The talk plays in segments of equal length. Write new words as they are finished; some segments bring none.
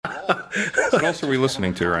What else are we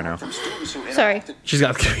listening to right now? Sorry. She's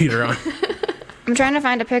got the computer on. I'm trying to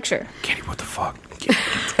find a picture. Candy, what the fuck?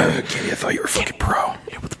 Candy, I thought you were fucking pro.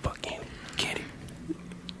 Yeah, what the fuck, Candy? Candy.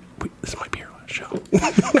 Wait, this might be our last show.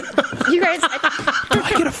 You guys... Do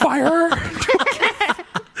I get a fire?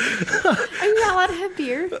 Are you not allowed to have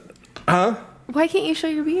beer? Huh? Why can't you show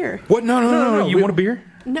your beer? What? No. You we- want a beer?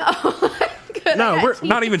 No. Good. No, we're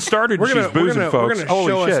Not even started. We're She's gonna, boozing, we're folks. gonna Holy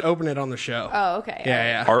show shit. us open it on the show. Oh, okay.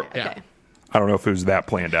 Yeah. Our- Yeah. Okay. I don't know if it was that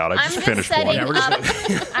planned out. I I'm just just finished setting one. up.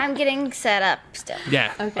 I'm getting set up still.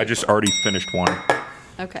 Yeah. Okay. I just already finished one.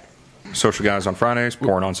 Okay. Social guys on Fridays,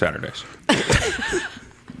 porn on Saturdays.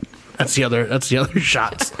 That's the other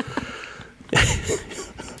shots.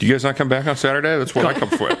 Do you guys not come back on Saturday? That's what I come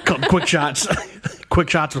for. Quick shots. Quick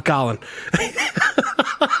shots with Colin.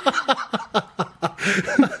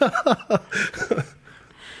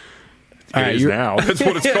 It is now. That's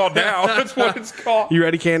what it's called now. That's what it's called. You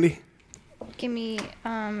ready, Candy? Give me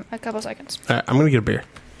a couple seconds. All right, I'm gonna get a beer.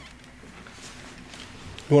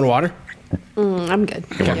 You want water? I'm good.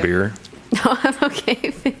 You want beer? No, I'm okay.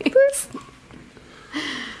 Thanks.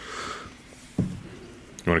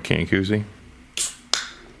 You want a can koozie?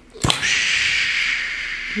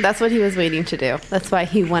 That's what he was waiting to do. That's why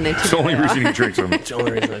he wanted to It's the only do it. reason he drinks them. It's the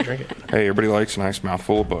only reason I drink it. Hey, everybody likes a nice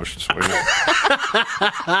mouthful of Busch. It's what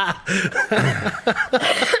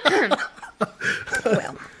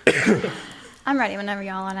Well, I'm ready whenever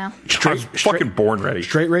y'all are now. I was fucking born ready.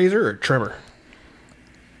 Straight razor or trimmer?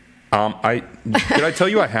 Did I tell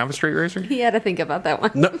you I have a straight razor? He had to think about that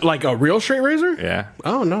one. No, like a real straight razor? Yeah.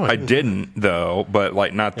 Oh no, I didn't though, but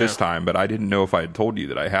like not this Yeah. time. But I didn't know if I had told you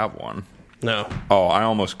that I have one. No. Oh,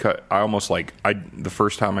 the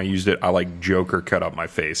first time I used it, I like Joker cut up my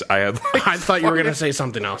face. I had like, I thought you were gonna say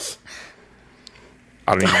something else.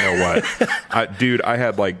 I don't even know what. Dude, I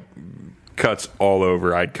had like cuts all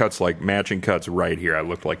over. I had cuts like matching cuts right here. I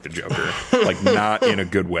looked like the Joker. Like not in a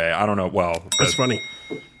good way. I don't know. Well, That's funny.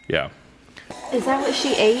 Yeah. Is that what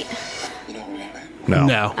she ate? No.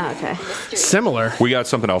 No. Oh, okay. Similar. We got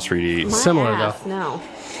something else for you to eat. Similar, Ass, though. No.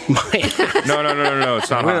 No. It's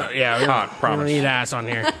not hot. Yeah, we hot. don't Promise. need ass on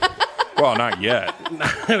here. Well, not yet.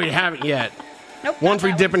 We haven't yet. Nope. Once not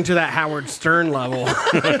we that dip into that Howard Stern level,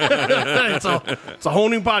 it's a whole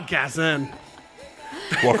new podcast then.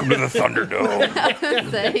 Welcome to the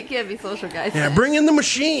Thunderdome. So he can't be social, guys. Yeah, bring in the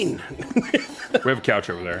machine. We have a couch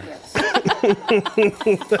over there.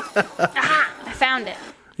 I found it.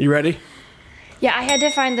 You ready? Yeah, I had to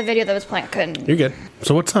find the video that was playing. Couldn't. You're good.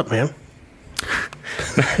 So what's up, man?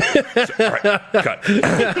 All right, cut.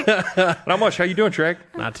 Not much. How you doing, Trey?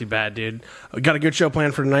 Not too bad, dude. We got a good show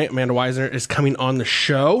planned for tonight. Amanda Wisener is coming on the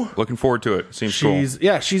show. Looking forward to it. Seems cool.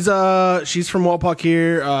 She's from Wapak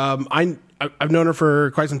here. I've known her for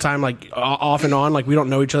quite some time, like off and on. Like we don't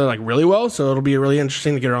know each other like really well, so it'll be really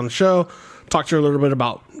interesting to get her on the show. Talk to her a little bit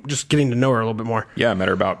about just getting to know her a little bit more. Yeah, I met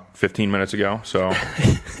her about 15 minutes ago, so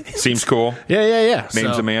seems cool. Yeah.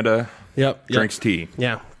 Name's Amanda. Yep. Drinks tea.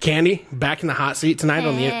 Yeah. Candy back in the hot seat tonight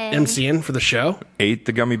on the Hey. MCN for the show. Ate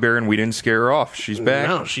the gummy bear and we didn't scare her off. She's back.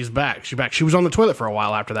 No, she's back. She's back. She was on the toilet for a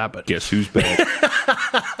while after that, but Guess who's back?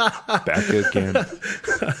 Back again.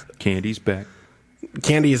 Candy's back.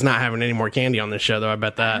 Candy is not having any more candy on this show, though. I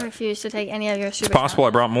bet I that. refuse to take any of your super. It's possible I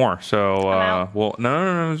brought more, so I'm out. well,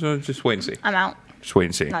 no, just wait and see. I'm out. Just wait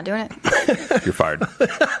and see. Not doing it. You're fired.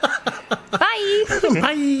 Bye.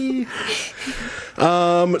 Bye.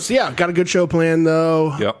 So yeah, got a good show planned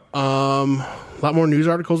though. Yep. A lot more news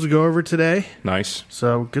articles to go over today. Nice.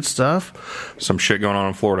 So good stuff. Some shit going on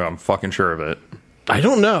in Florida. I'm fucking sure of it. I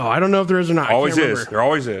don't know if there is or not. I Always can't is. remember. There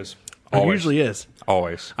always is. There Always. usually is.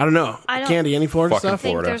 Always. I don't know. I don't- Candy, any Florida Fucking stuff? I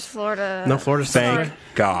think Florida. there's Florida. No Florida stuff. Thank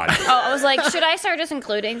God. Oh, I was like, should I start just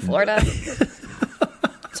including Florida?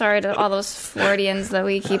 Sorry to all those Floridians that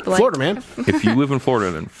we keep like. Florida, man. If you live in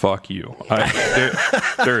Florida, then fuck you.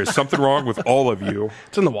 There is something wrong with all of you.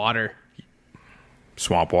 It's in the water.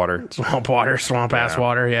 Swamp water. Swamp water, swamp ass Yeah.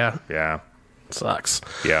 water. Yeah, Yeah. sucks.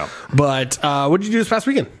 Yeah. But what did you do this past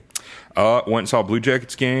weekend? Went and saw a Blue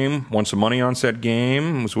Jackets game. Won some money on said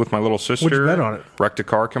game. Was with my little sister. What'd you bet on it? Wrecked a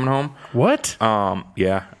car coming home. What?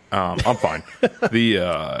 Yeah. I'm fine.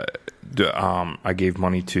 I gave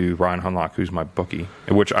money to Ryan Hunlock, who's my bookie,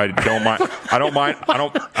 which I don't mind. I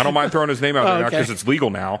don't mind throwing his name out there now okay. because it's legal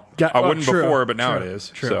now. Yeah, I wouldn't true, before, but now true, it is.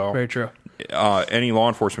 True. So Very true. any law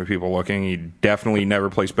enforcement people looking, he definitely never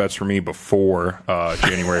placed bets for me before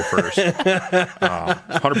January 1st.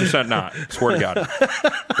 100% not. Swear to God.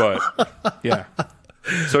 But yeah.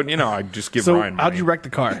 So I just give So Ryan money. how'd you wreck the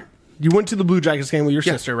car? You went to the Blue Jackets game with your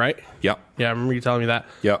sister, right? Yep. Yeah, I remember you telling me that.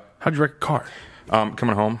 Yep. How'd you wreck a car?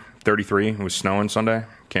 Coming home, 33. It was snowing Sunday.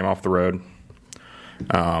 Came off the road.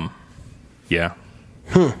 Yeah.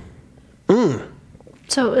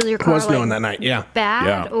 So was your car Was knowing that night, yeah.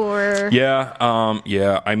 bad or Yeah.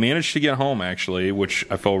 I managed to get home actually, which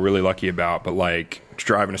I felt really lucky about. But like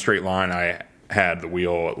driving a straight line, I had the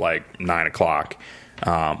wheel at like 9 o'clock,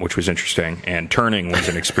 which was interesting, and turning was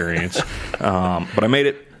an experience. But I made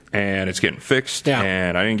it, and it's getting fixed,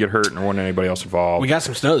 and I didn't get hurt, and there wasn't anybody else involved. We got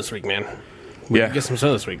some snow this week, man. We did get some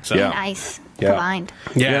snow this week. So. Yeah. ice combined?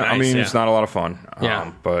 Yeah, I mean, nice, it's not a lot of fun.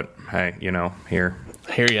 Yeah. But hey, here.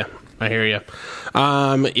 I hear you.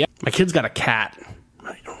 Yeah, my kid's got a cat.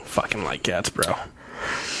 I don't fucking like cats, bro.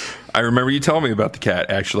 I remember you telling me about the cat.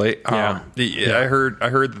 Actually, Yeah. I heard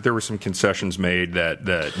that there were some concessions made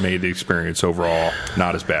that made the experience overall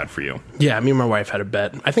not as bad for you. Yeah, me and my wife had a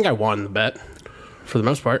bet. I think I won the bet for the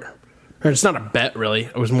most part. Or it's not a bet, really.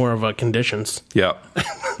 It was more of a conditions. Yep.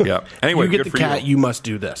 Anyway, You get good the for cat, you must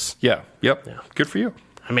do this. Yeah. Yep. Good for you.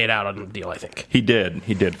 I made out on the deal, I think. He did.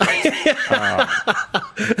 Wasn't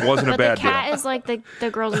a But bad the cat deal. is like the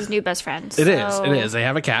girl's new best friend. It is. They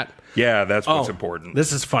have a cat. Yeah, that's what's important.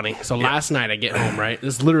 This is funny. So last night I get home, right?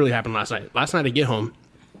 This literally happened last night. Last night I get home,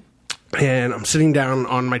 and I'm sitting down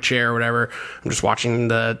on my chair or whatever. I'm just watching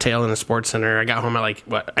the tail in the sports center. I got home at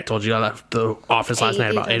I told you I left the office last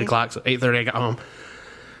night about 8 o'clock. So 8:30 I got home.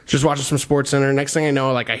 Just watching some sports center. Next thing I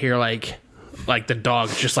know, I hear like the dog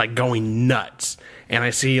just going nuts. And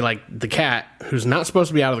I see the cat, who's not supposed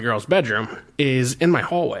to be out of the girl's bedroom, is in my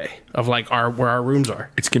hallway of where our rooms are.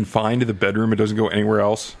 It's confined to the bedroom. It doesn't go anywhere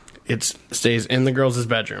else. It stays in the girls'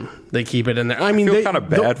 bedroom. They keep it in there. I mean, feel kind of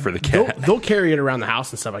bad for the cat. They'll carry it around the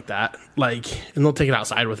house and stuff like that. And they'll take it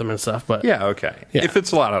outside with them and stuff. But Yeah, okay. Yeah. If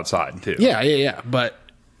it's allowed outside, too. yeah. But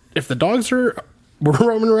if the dogs were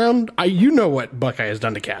roaming around, you know what Buckeye has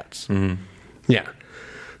done to cats. Mm-hmm. Yeah.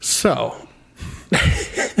 So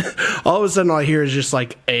all of a sudden, all I hear is just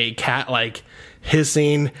a cat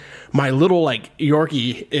hissing. My little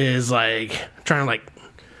Yorkie is trying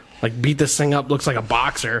to beat this thing up. Looks like a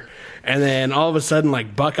boxer. And then all of a sudden,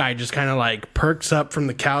 Buckeye just kind of perks up from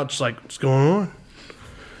the couch, what's going on?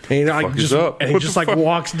 And he just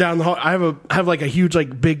walks down the hall. I have a huge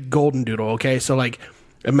big golden doodle. Okay, so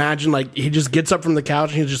imagine he just gets up from the couch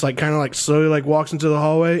and he just kind of slowly walks into the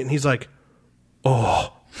hallway and he's like,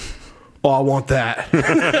 oh, I want that.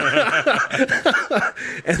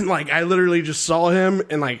 And I literally just saw him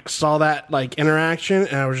and saw that interaction,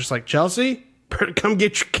 and I was just like, Chelsea, come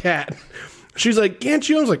get your cat. She's like, can't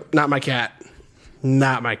you? I was like, not my cat.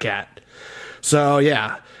 So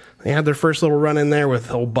yeah, they had their first little run in there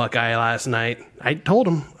with old Buckeye last night. I told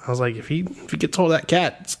him, I was like, if he gets hold of that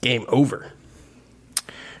cat, it's game over.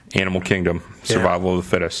 Animal kingdom, survival of the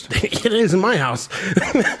fittest. It is in my house.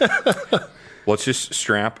 Let's just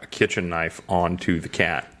strap a kitchen knife onto the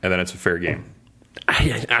cat, and then it's a fair game.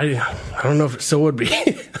 I don't know if it still would be.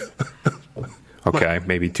 Okay,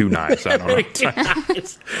 maybe 2 knives. I don't know. You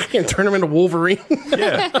can turn them into Wolverine.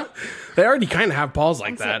 Yeah, They already kind of have paws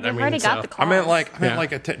like that. They've already got the claws. I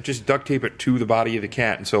meant just duct tape it to the body of the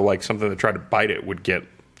cat, and so something that tried to bite it would get.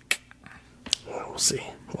 We'll see.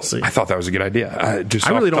 I thought that was a good idea. I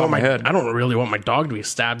really don't want I don't really want my dog to be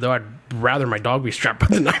stabbed, though. I'd rather my dog be strapped by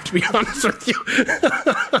the knife, to be honest with you.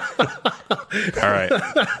 All right.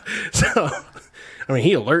 So, I mean,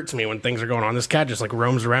 he alerts me when things are going on. This cat just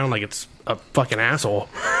roams around like it's a fucking asshole.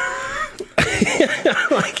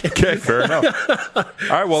 Okay, fair enough. All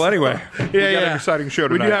right. Well, anyway, we got an exciting show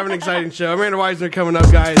tonight. We do have an exciting show. Amanda Wisener coming up,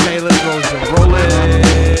 guys. Hey, let's roll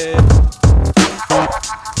it.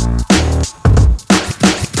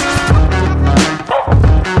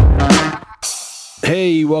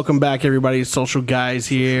 Hey, welcome back, everybody. Social Guys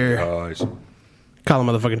here. Call him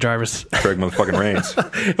motherfucking Jarvis. Craig motherfucking Reigns.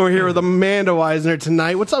 And we're here with Amanda Wisener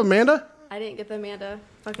tonight. What's up, Amanda? I didn't get the Amanda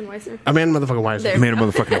fucking Wisener. Amanda motherfucking Wisener. There. Amanda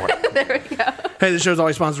motherfucking Wisener. There we go. Hey, this show's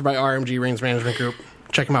always sponsored by RMG Reigns Management Group.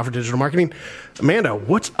 Check them out for digital marketing. Amanda,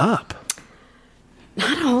 what's up?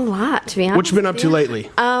 Not a whole lot, to be honest. What you been up to lately?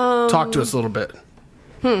 Talk to us a little bit.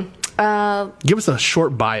 Give us a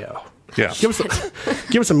short bio. Yeah. Give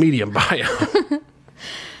us a medium bio.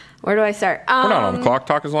 Where do I start? We're not on the clock.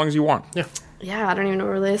 Talk as long as you want. Yeah, I don't even know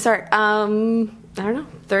where to start. I don't know,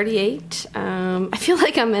 38. I feel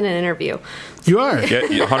like I'm in an interview. You are.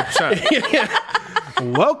 Yeah,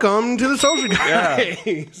 100%. Welcome to the Social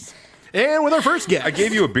Guys. And with our first guest. I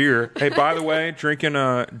gave you a beer. Hey, by the way, drinking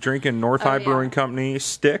North High Brewing Company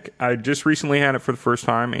Stick. I just recently had it for the first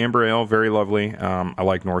time. Amber Ale, very lovely. I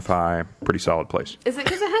like North High. Pretty solid place. Is it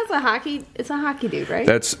because it has it's a hockey dude, right?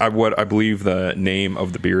 That's what I believe the name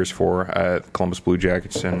of the beer is for. Columbus Blue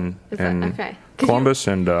Jackets and okay. Columbus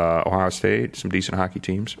and Ohio State, some decent hockey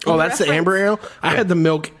teams. Oh, that's the amber ale? I had the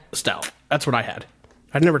milk stout. That's what I had.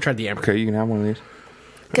 I'd never tried the amber. Okay, you can have one of these.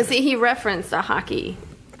 Because he referenced a hockey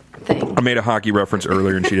thing. I made a hockey reference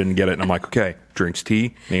earlier and she didn't get it. And I'm like, okay, drinks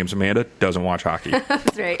tea, name's Amanda, doesn't watch hockey.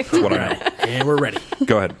 That's right. That's what I know. And we're ready.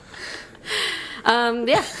 Go ahead.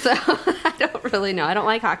 Yeah, so I don't really know. I don't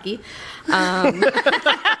like hockey. By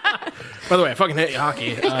the way, I fucking hate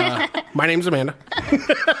hockey. My name's Amanda.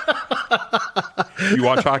 You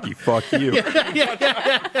watch hockey, fuck you.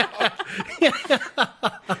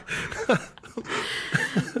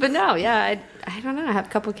 But no, yeah, I don't know. I have a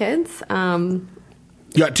couple kids.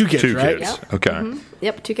 You got 2 kids, Two right? kids. Yep. Okay.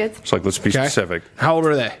 Yep, 2 kids. It's like, let's be Okay. specific. How old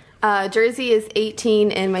are they? Jersey is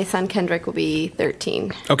 18, and my son Kendrick will be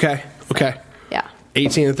 13. Okay.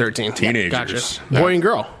 18 and 13. Teenagers. Gotcha. Boy and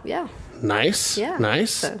girl. Yeah. Nice. Yeah.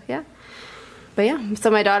 Nice. So, yeah. But yeah, so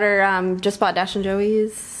my daughter just bought Dash and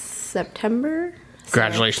Joey's September. So,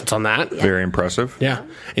 Congratulations on that. Very impressive. Yeah.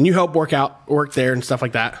 And you help work there and stuff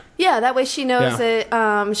like that. yeah, that way she knows Yeah.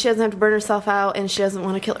 that she doesn't have to burn herself out and she doesn't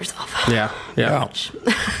want to kill herself. Yeah. Yeah.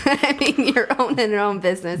 I mean, you're owning your own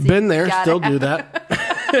business. Been You there. gotta Still do that.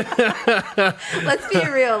 Let's be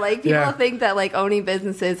real. Like, people Yeah. think that, like, owning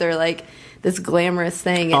businesses are, like, this glamorous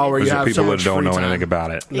thing. Oh, where you Those are have people so that much don't free know time. anything about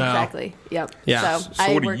it. No. Exactly. Yep. Yeah. So, So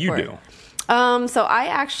I what do work you for do? it. So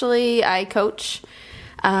I coach.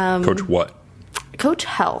 Coach what? Coach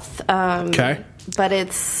health. Okay. But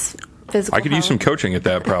it's physical I could use some health. coaching at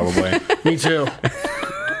that probably. Me too.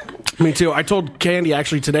 Me too. I told Candy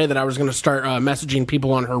actually today that I was going to start messaging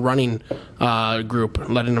people on her running group,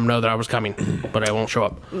 letting them know that I was coming, but I won't show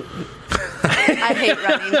up.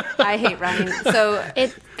 I hate running. So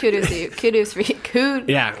kudos to you. Kudos for you.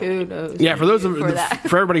 Yeah. Kudos. Yeah, for those of for that.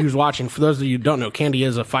 for everybody who's watching, for those of you who don't know, Candy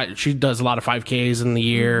is she does a lot of 5Ks in the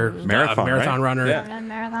year, Marathon, marathon right? runner. Yeah. Run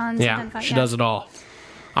marathons. Yeah, and she does it all.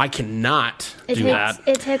 I cannot It do takes, that.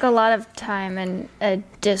 It took a lot of time, and I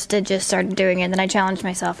just started doing it. And then I challenged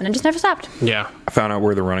myself, and I just never stopped. Yeah. I found out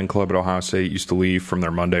where the running club at Ohio State used to leave from their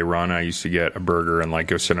Monday run. I used to get a burger and like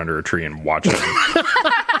go sit under a tree and watch them.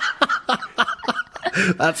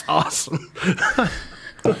 That's awesome.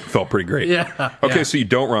 Felt pretty great. Yeah. Okay, Yeah. so you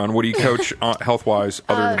don't run. What do you coach health wise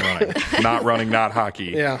other than running? Not running, not hockey.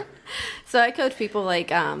 Yeah. So I coach people like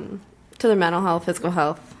to their mental health, physical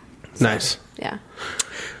health. Nice. Yeah.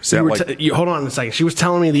 Is that like, Hold on a second. She was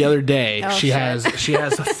telling me the other day Oh, she shit.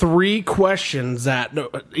 has 3 questions that. No,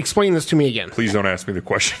 explain this to me again. please don't ask me the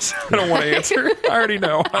questions. I don't want to answer. I already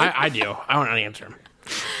know. I do. I want to answer them.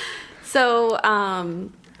 So,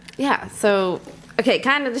 yeah. So, okay,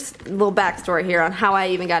 kind of just a little backstory here on how I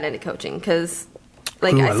even got into coaching. Because,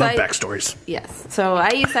 like, Ooh, I love backstories. Yes. So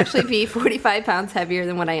I used to actually be 45 pounds heavier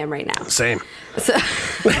than what I am right now. Same. So,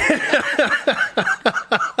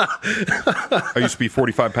 I used to be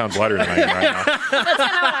 45 pounds lighter than I am right now. That's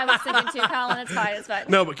kind of what I was thinking too, Colin. It's fine. It's fine.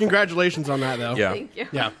 No, but congratulations on that, though. Yeah. thank you.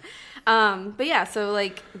 Yeah. But yeah, so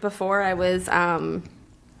like before I was,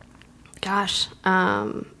 got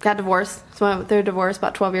divorced. So I went through a divorce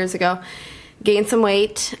about 12 years ago. Gained some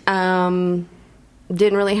weight.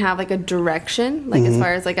 Didn't really have like a direction, like as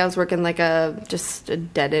far as like I was working like just a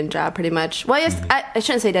dead end job pretty much. Well, yes, I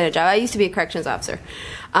shouldn't say dead end job. I used to be a corrections officer,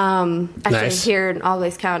 actually Nice. here in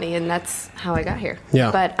Always County, and that's how I got here. Yeah.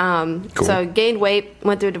 But Cool. so gained weight,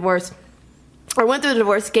 went through a divorce,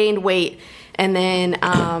 gained weight, and then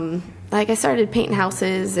like I started painting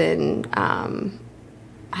houses and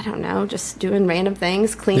I don't know, just doing random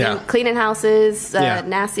things, cleaning houses,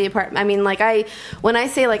 nasty apartment. I mean, like when I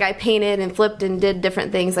say like I painted and flipped and did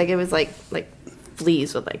different things, like it was like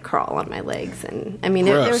fleas would like crawl on my legs, and I mean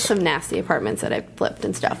there were Gross. some nasty apartments that I flipped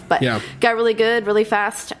and stuff, but Yeah. got really good, really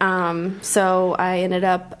fast. So I ended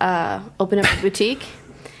up opening up a boutique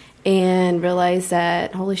and realized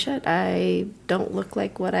that holy shit, I don't look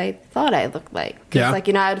like what I thought I looked like. 'Cause, Yeah. like,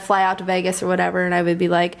 I would fly out to Vegas or whatever, and I would be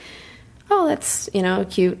like, oh, that's, a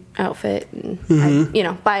cute outfit. And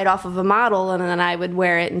I'd, buy it off of a model, and then I would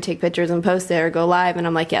wear it and take pictures and post it or go live. And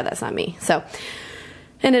I'm like, yeah, that's not me. So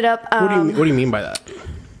ended up. What do you mean by that?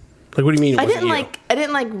 Like, what do you mean? It I wasn't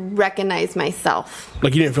didn't you? recognize myself.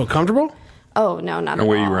 Like, you didn't feel comfortable? Oh, no, not A at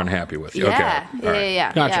way all. you were unhappy with. Yeah, Okay. All right.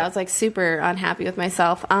 yeah. Gotcha. Yeah, I was like super unhappy with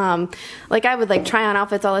myself. Like I would like try on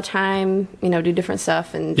outfits all the time, do different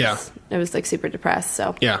stuff, and just, I was like super depressed.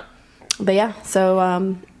 So Yeah. But yeah, so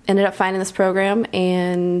ended up finding this program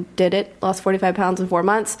and did it. Lost 45 pounds in 4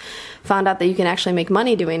 months. Found out that you can actually make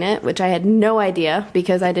money doing it, which I had no idea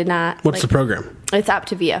because I did not. What's the program? It's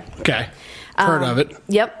Optavia. Okay. Heard of it.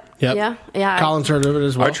 Yep. Yep. Yeah. Colin's heard of it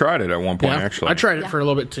as well. I tried it at one point, actually. I tried it Yeah. for a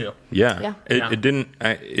little bit, too. Yeah. Yeah. It didn't.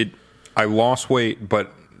 I lost weight,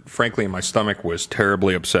 but frankly, my stomach was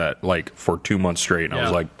terribly upset, like, for 2 months straight. And I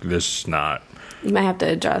was like, this is not You might have to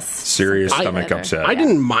adjust. serious stomach upset. I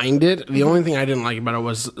didn't mind it. The only thing I didn't like about it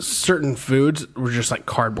was certain foods were just like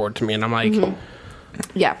cardboard to me. And I'm like,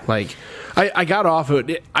 Yeah. like, I got off of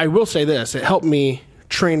it. I will say this. It helped me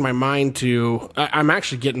train my mind to, I'm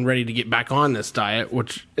actually getting ready to get back on this diet,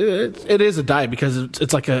 which it is a diet because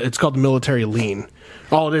it's called the military lean.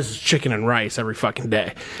 All it is chicken and rice every fucking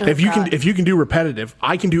day. If you can do repetitive,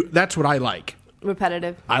 I can do, that's what I like.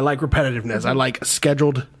 Repetitive. I like repetitiveness. I like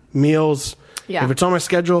scheduled meals. Yeah. If it's on my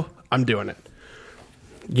schedule, I'm doing it.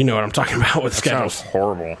 You know what I'm talking about with schedules. Sounds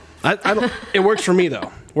horrible. I don't, it works for me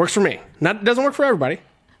though. Works for me. It doesn't work for everybody.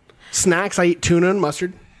 Snacks, I eat tuna and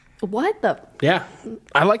mustard. What the? Yeah,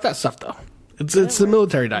 I like that stuff though. It's the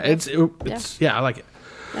military diet. It's I like it.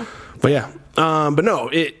 Yeah. But yeah, but no,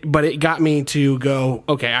 it got me to go.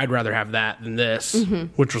 Okay, I'd rather have that than this,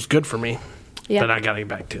 which was good for me. Yeah. But I gotta get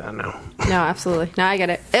back to that now. No, absolutely. No, I get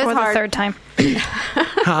it. It was For hard. the third time.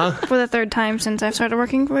 For the third time since I've started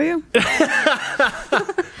working for you.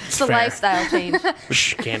 It's the fair. lifestyle change.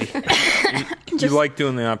 Shh, Candy. You like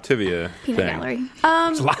doing the Optivia Peanut thing. gallery.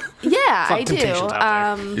 It's a lot. Yeah, It's a lot I of do. temptations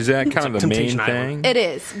out there. Is that kind of the main Temptation Island. thing? It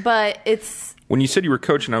is, but it's When you said you were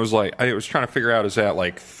coaching, I was trying to figure out, is that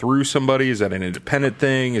like through somebody? Is that an independent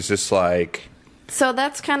thing? Is this like... so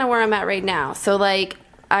that's kind of where I'm at right now. So like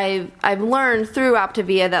I've learned through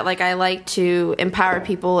Optivia that like I like to empower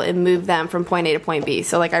people and move them from point A to point B.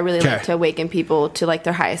 So like I really like to awaken people to like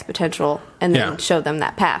their highest potential and then show them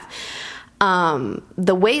that path.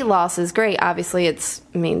 The weight loss is great. Obviously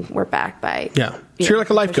we're backed by Yeah. So you're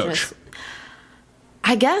like a life coach.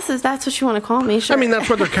 I guess that's what you want to call me. Sure. I mean, that's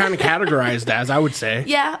what they're kind of categorized as, I would say.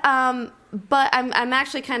 Yeah, but I'm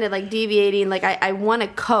actually kind of like deviating. Like I want to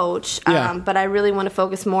coach, Yeah. but I really want to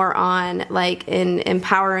focus more on like in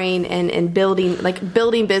empowering and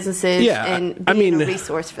building businesses and being a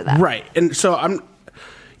resource for that. Right. And so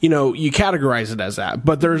you categorize it as that,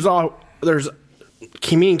 but there's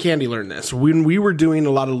me and Candy learned this when we were doing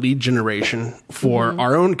a lot of lead generation for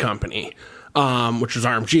our own company, which was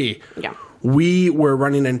RMG. Yeah. We were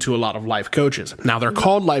running into a lot of life coaches. Now they're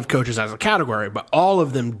called life coaches as a category, but all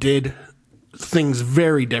of them did things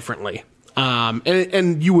very differently. And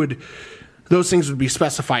those things would be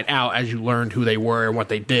specified out as you learned who they were and what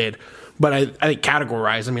they did. But I think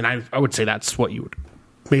categorize, I would say that's what you would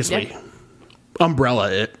basically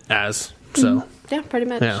umbrella it as. So Yeah, pretty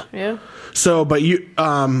much. Yeah. So, but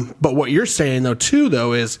what you're saying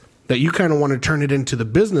though is that you kind of want to turn it into the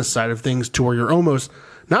business side of things to where you're almost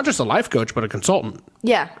not just a life coach, but a consultant.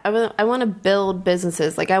 Yeah, I want to build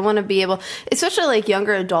businesses. Like I want to be able, especially like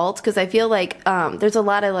younger adults, because I feel like there's a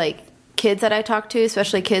lot of like kids that I talk to,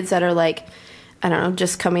 especially kids that are like, I don't know,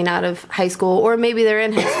 just coming out of high school, or maybe they're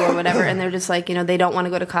in high school or whatever, and they're just like, they don't want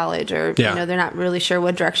to go to college, or they're not really sure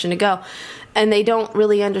what direction to go, and they don't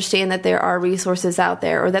really understand that there are resources out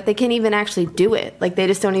there, or that they can even actually do it. Like they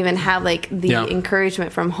just don't even have like the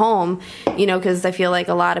encouragement from home, because I feel like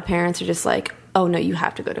a lot of parents are just like, oh no, you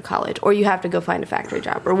have to go to college, or you have to go find a factory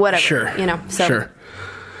job, or whatever. Sure. So. Sure.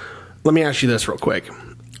 Let me ask you this real quick.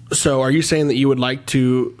 So, are you saying that you would like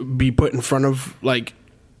to be put in front of like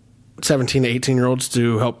 17 to 18-year-olds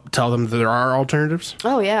to help tell them that there are alternatives?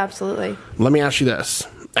 Oh yeah, absolutely. Let me ask you this: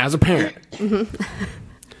 as a parent,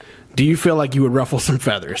 do you feel like you would ruffle some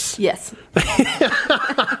feathers? Yes.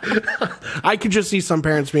 I could just see some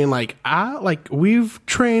parents being like, we've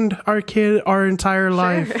trained our kid our entire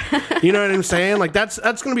life. You know what I'm saying? Like that's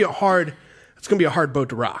going to be a hard boat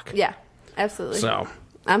to rock. Yeah, absolutely. So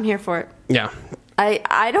I'm here for it. yeah.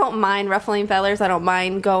 I don't mind ruffling feathers. I don't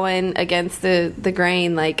mind going against the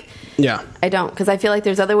grain. Like, Yeah. I don't, because I feel like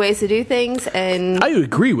there's other ways to do things. And I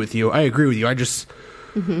agree with you. I just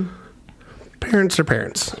parents are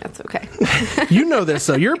parents. that's okay. You know this,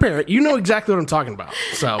 though. You're a parent. You know exactly what I'm talking about.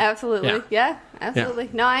 So Absolutely. Yeah,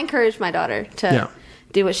 absolutely. No, I encourage my daughter to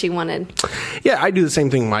do what she wanted. Yeah, I do the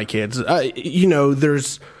same thing with my kids.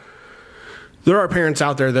 There are parents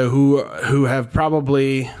out there though who have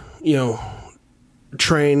probably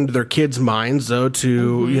trained their kids' minds though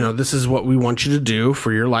to this is what we want you to do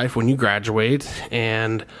for your life when you graduate,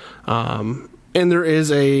 and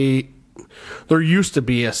there used to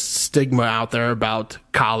be a stigma out there about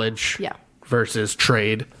college versus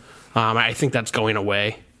trade. I think that's going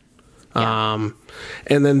away. And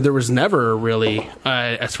then there was never really,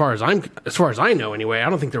 as far as I know anyway, I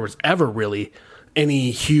don't think there was ever really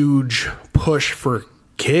any huge push for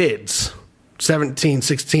kids 17,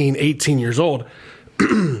 16, 18 years old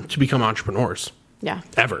to become entrepreneurs. Yeah.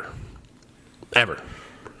 Ever.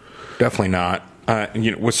 Definitely not.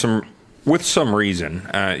 With some with some reason.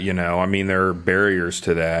 I mean, there are barriers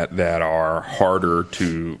to that are harder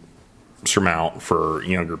to surmount for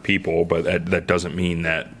younger people, but that doesn't mean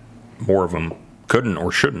that more of them couldn't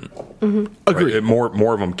or shouldn't. Agree. Right?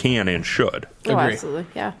 More of them can and should. Oh, Agree. absolutely.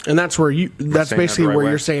 Yeah. And that's where that's saying that basically the right where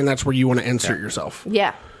way? you're saying that's where you want to insert yourself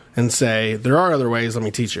Yeah. and say, there are other ways, let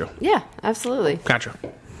me teach you. Yeah, absolutely. Gotcha.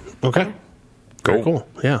 Okay. Cool. Cool.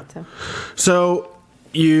 Yeah. So. So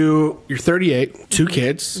you're 38, 2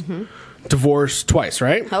 kids, divorced twice,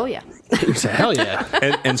 right? Oh, yeah. You say, hell yeah.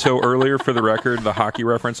 And so earlier, for the record, the hockey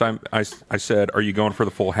reference, I said, "Are you going for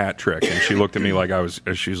the full hat trick?" And she looked at me like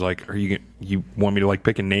she was like, "Are you want me to like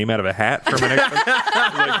pick a name out of a hat from an?" I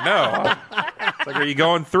was like, "No." It's like, "Are you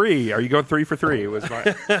going 3? Are you going 3 for 3?" Was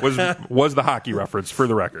the hockey reference for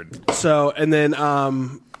the record. So and then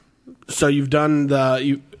so you've done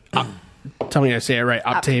tell me I say it right.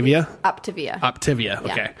 Optavia. Optavia. Optavia.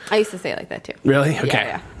 Yeah. Okay. I used to say it like that too. Really? Okay.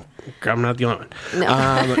 Yeah. I'm not the only one.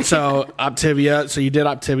 No. So Optavia. So you did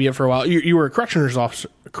Optavia for a while. You were a corrections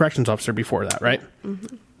officer before that, right?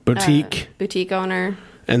 Mm-hmm. Boutique. Boutique owner.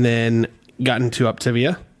 And then got into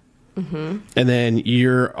Optavia. Mm-hmm. And then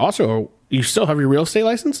you still have your real estate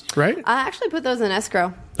license, right? I actually put those in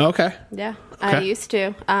escrow. Okay. Yeah, I Okay. used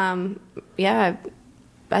to.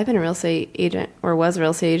 I've been a real estate agent, or was a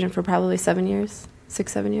real estate agent for probably 7 years,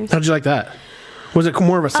 6-7 years. How'd you like that? Was it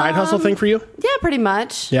more of a side hustle thing for you? Yeah, pretty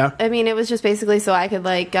much. Yeah. I mean, it was just basically so I could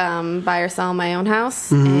buy or sell my own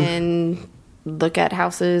house and look at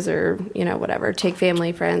houses or, whatever, take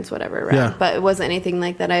family, friends, whatever around. Yeah. But it wasn't anything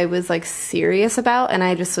like that I was serious about. And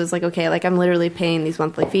I just was like, okay, I'm literally paying these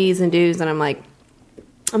monthly fees and dues. And I'm like,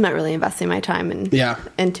 I'm not really investing my time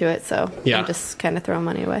into it. So I'm just kind of throwing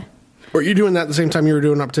money away. Were you doing that at the same time you were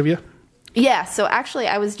doing Optavia? Yeah. So actually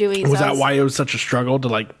I was doing. Was that why it was such a struggle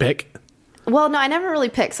to pick? Well, no, I never really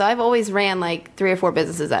picked. So I've always ran 3 or 4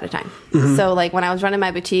 businesses at a time. Mm-hmm. So when I was running my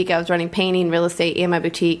boutique, I was running painting, real estate, and my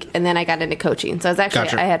boutique. And then I got into coaching. So I was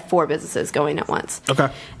Gotcha. I had 4 businesses going at once. Okay.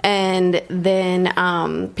 And then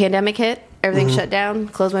pandemic hit. Everything shut down.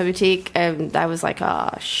 Closed my boutique. And I was like, oh,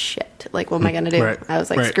 shit. What am I going to do? Right. I was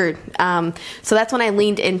Right. screwed. So that's when I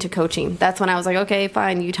leaned into coaching. That's when I was like, okay,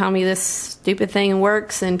 fine. You tell me this stupid thing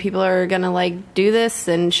works and people are going to do this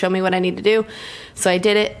and show me what I need to do. So I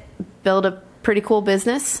did it. Build a pretty cool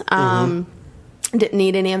business. Didn't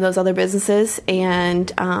need any of those other businesses,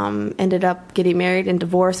 and ended up getting married and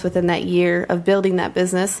divorced within that year of building that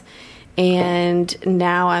business. And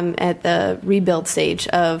now I'm at the rebuild stage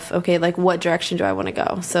of, okay, what direction do I want to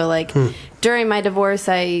go? So during my divorce,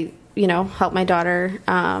 I, helped my daughter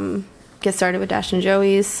get started with Dash and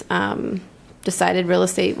Joey's. Decided real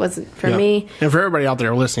estate wasn't for me. And for everybody out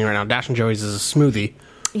there listening right now, Dash and Joey's is a smoothie.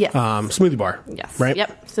 Yes. Smoothie bar. Yes. Right?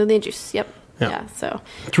 Yep. Smoothie and juice. Yep. Yeah. Yeah. So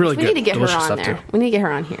It's really we good. need to get her Delicious on stuff, there. too. We need to get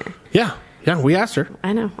her on here. Yeah. Yeah. We asked her.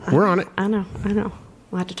 I know. We're on it. I know.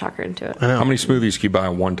 We'll have to talk her into it. I know. How many smoothies can you buy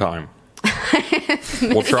at one time?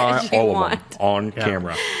 We'll try as you all of want. them on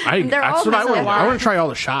camera. They're all That's what I really want. I good. want to try all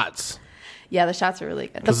the shots. Yeah, the shots are really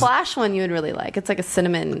good. The flash one you would really like. It's like a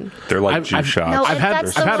cinnamon. They're like I've- juice I've- shots. No, I've had-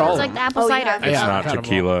 that's I've the had one all that's of like the them. apple Oh, cider. yeah. It's Yeah. not I've had 'em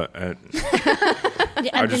tequila.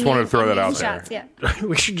 I just wanted to throw that out there. Yeah.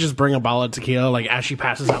 We should just bring a bottle of tequila. As she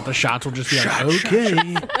passes out the shots, we'll just be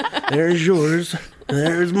okay, there's yours.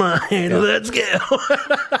 There's mine. Let's go.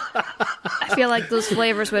 I feel like those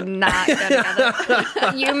flavors would not go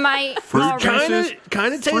together. You might already.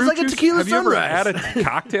 Kind of tastes like a tequila Have you ever sunrise. had a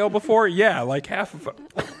cocktail before? Yeah, like half of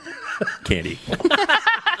candy.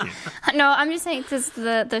 No, I'm just saying because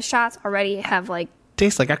the shots already have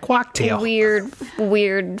Tastes like a cocktail.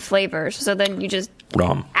 weird flavors. So then you just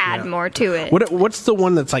Rum. add more to it. What's the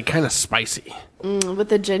one that's kind of spicy? With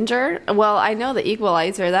the ginger? Well, I know the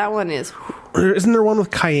Equalizer. That one is... Isn't there one with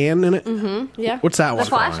cayenne in it? Yeah. What's that The one?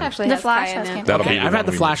 Flash actually The has Flash cayenne has in it. cayenne. That'll Okay, be I've had the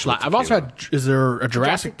one we flashlight. mix with I've also tequila. had. Is there a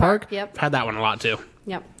Jurassic Park? Yep. I've had that one a lot too.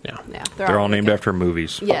 Yep. Yeah. They're all named good. after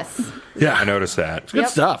movies. Yes. Yeah, I noticed that. Good Yep.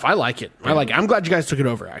 stuff. I like it. I'm glad you guys took it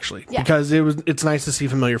over actually Yeah. because it's nice to see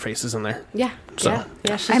familiar faces in there. Yeah. So.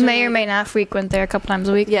 Yeah. She's I may really- or may not frequent there a couple times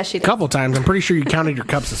a week. Yeah, she A does. couple times. I'm pretty sure you counted your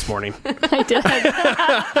cups this morning I did.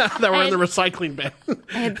 that were in the recycling bin.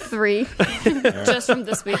 I had 3 just from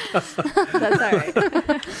this week. That's all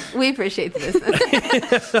right. We appreciate the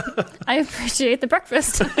business. I appreciate the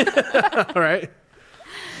breakfast. All right.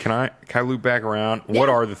 Can I loop back around? Yeah. What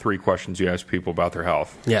are the 3 questions you ask people about their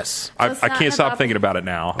health? Yes. I it's I not can't stop about thinking about it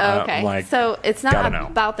now. Okay. So it's gotta not know.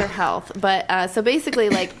 about their health, but so basically,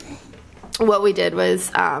 what we did was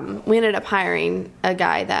we ended up hiring a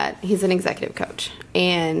guy that he's an executive coach,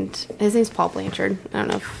 and his name's Paul Blanchard. I don't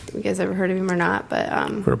know if you guys ever heard of him or not, but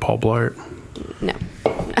For Paul Blart. no.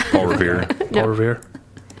 Paul Revere. Paul Revere.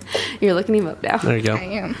 You're looking him up now. There you go. I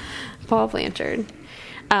am. Paul Blanchard.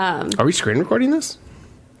 Are we screen recording this?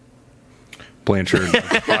 Blanchard,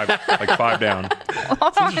 like five down.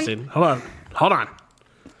 It's interesting. Hold on.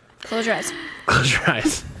 Close your eyes. Close your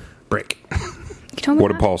eyes. Break. You told me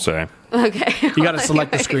What did Paul say? Okay. You got to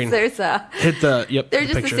select the screen. There's Hit the They're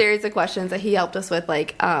just picture. a series of questions that he helped us with,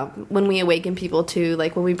 like when we awaken people to,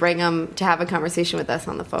 like when we bring them to have a conversation with us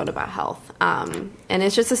on the phone about health. And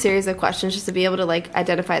it's just a series of questions just to be able to like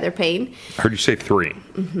identify their pain. I heard you say 3.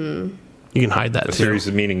 You can hide that A too. series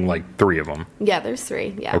of meaning like 3 of them. Yeah, there's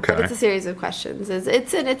 3. Yeah, Okay. But it's a series of questions.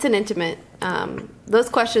 It's an intimate. Those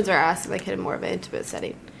questions are asked like in more of an intimate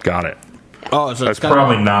setting. Got it. Oh, so That's it's gotta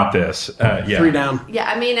probably be not this. Yeah. 3 down. Yeah,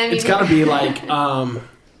 I mean, It's got to be like,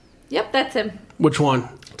 Yep, that's him. which one?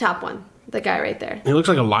 Top one, the guy right there. He looks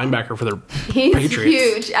like a linebacker for the He's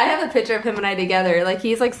Patriots. huge. I have a picture of him and I together. Like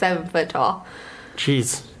he's like 7 foot tall.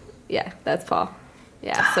 Jeez. Yeah, that's Paul.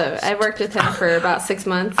 Yeah, so I worked with him for about 6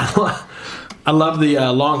 months. I love the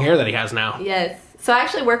long hair that he has now. Yes. So I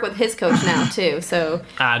actually work with his coach now too. So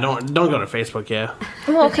Don't go to Facebook, yeah.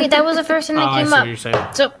 Well, okay, that was the first thing that I came see up. what you're saying.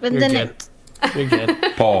 So, and You're then good. You're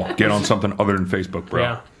good. Paul, get on something other than Facebook, bro.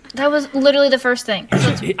 Yeah. that was literally the first thing.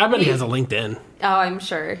 I bet he has a LinkedIn. oh, I'm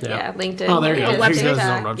sure. Yeah, LinkedIn. Oh, there you go. A He website. goes to his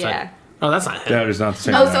own website. Yeah. Oh, that's not him. That is not the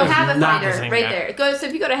same. Oh, so guy. Not the Habitfinder same right guy. there. So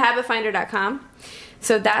if you go to habitfinder.com,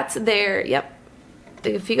 so that's their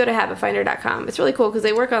if you go to habitfinder.com, it's really cool because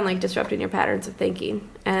they work on like disrupting your patterns of thinking,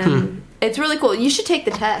 and it's really cool. You should take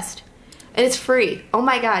the test, and it's free. Oh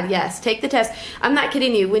my god, yes, take the test. I'm not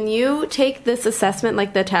kidding you. When you take this assessment,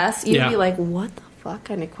 like the test, you'd be like, what the fuck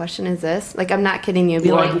kind of question is this? Like, I'm not kidding you.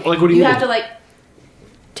 Be Like, like, what do you you mean? have to like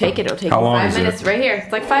take it. It'll take How you long 5 is it? minutes. Right here,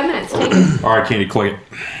 it's like 5 minutes. Take it. All right, Candy, click it.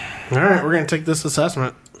 All right, we're going to take this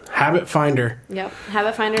assessment. Habit Finder. Yep,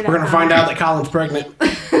 habitfinder.com. We're going to find out that Colin's pregnant.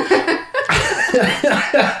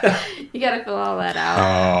 You gotta fill all that out.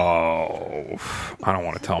 Oh, I don't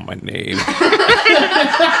want to tell him my name.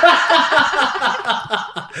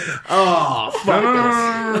 Oh, fuck.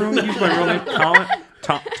 No. Use my real name. Colin?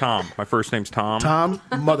 Tom. My first name's Tom. Tom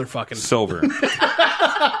motherfucking Silver.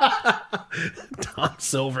 Tom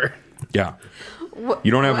Silver. Yeah.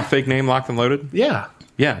 You don't have a fake name locked and loaded? Yeah.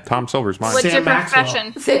 Yeah, Tom Silver's mine. What's Sam your Maxwell.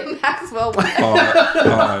 profession? Sam Maxwell. What?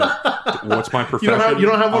 What's my profession? You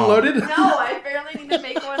don't have one loaded? No, I barely need to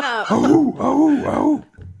make one up. Oh.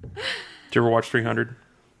 Did you ever watch 300?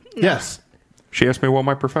 Yes. She asked me what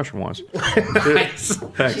my profession was. Nice.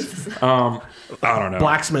 Thanks. I don't know.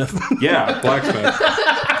 Blacksmith. Yeah, blacksmith.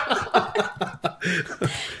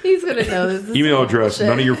 He's gonna know this. Is Email address, bullshit.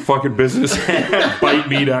 none of your fucking business at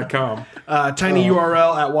biteme.com. Tiny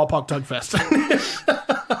URL at Wapak Tug Fest.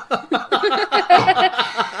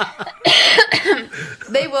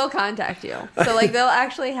 They will contact you. So like they'll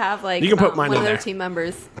actually have like You can put mine one in of their there. team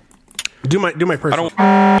members. do my personal.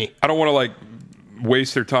 I don't want to like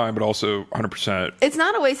waste their time, but also 100%. It's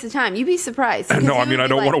not a waste of time. You'd be surprised. No, I mean I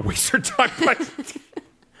don't want to waste their time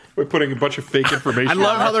by putting a bunch of fake information. I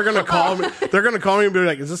love how they're gonna call me. They're gonna call me and be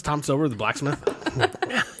like, "Is this Tom Silver, the blacksmith?"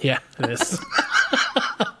 Yeah, it is.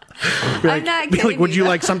 I'm not Be kidding like, would you you.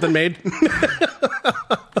 like something made? You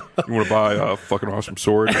want to buy a fucking awesome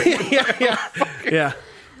sword? Yeah.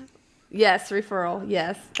 Yes, referral.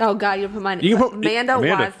 Yes. Oh God, you put mine. You can put- Amanda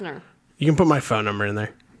Wisener. You can put my phone number in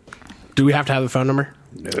there. Do we have to have the phone number?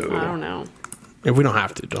 I don't know. If we don't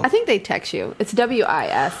have to, don't. I think they text you. It's WIS.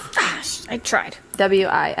 Gosh, I tried.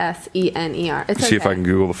 WISENER. It's See if I okay. can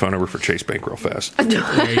Google the phone number for Chase Bank real fast.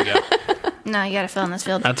 There you go. No, you gotta fill in this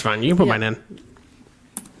field. That's fine. You can put mine in.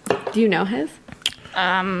 Do you know his?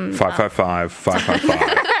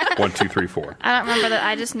 555-555-1234. I don't remember that.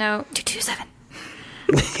 I just know 227.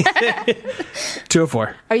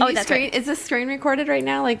 204. Are you that's screen? right. Is this screen recorded right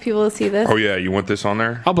now? Like people will see this? Oh yeah, you want this on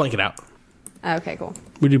there? I'll blank it out. Okay, cool.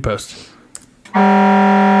 We do post.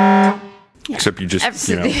 Except you just,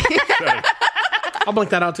 I'll blank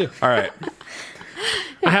that out too. All right.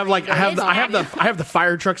 I have the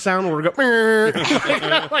fire truck sound where we go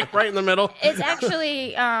like right in the middle. It's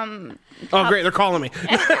actually Oh great, they're calling me.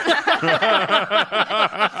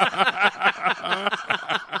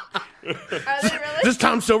 Are they really? Is this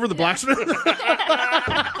Tom Silver, the blacksmith?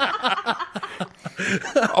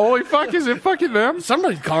 Holy fuck, is it fucking them?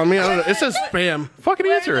 Somebody's calling me. I don't know. It says spam. Fucking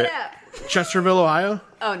answer Where's it. at? Chesterville, Ohio.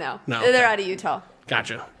 Oh no. No, They're okay. out of Utah.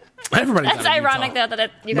 Gotcha. Everybody's That's out of ironic Utah. though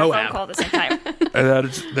that you got a phone Moab. call at the same time.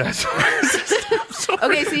 That's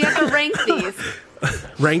Okay, so you have to rank these.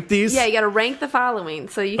 Rank these. Yeah, you got to rank the following,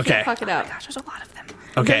 so you Okay. can't fuck it up. Gosh, there's a lot of them.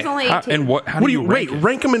 Okay. There's only 18. And what? How What do do you you wait?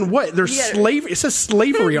 Rank them in what? There's Yeah. slavery. It says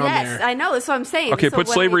slavery on Yes, there. I know. That's what I'm saying. Okay, So put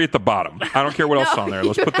when slavery I- at the bottom. I don't care what else is on there.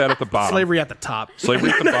 Let's put that at the bottom. Slavery at the top. Slavery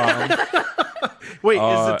at the bottom. Wait, is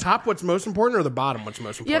the top what's most important or the bottom what's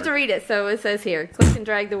most important? You have to read it. So it says here, click and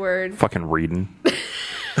drag the word. Fucking reading.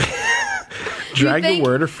 drag think- the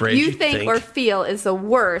word or phrase you think or feel is the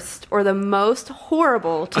worst or the most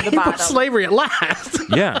horrible to the I put bottom. slavery at last.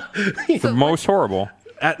 Yeah. The most horrible.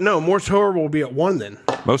 No, most horrible will be at 1 then.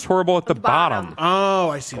 Most horrible at the bottom. Oh,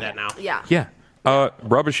 I see that now. Yeah. Yeah.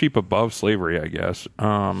 Rubbish heap above slavery, I guess.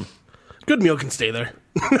 Good meal can stay there.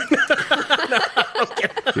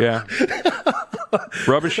 Yeah.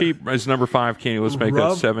 Rubbish heap is number 5, Kenny. Let's make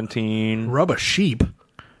that 17. Rub a sheep.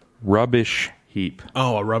 Rubbish heap.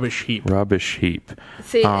 Oh, a rubbish heap. Rubbish heap.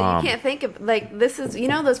 See, you can't think of, like, this is, you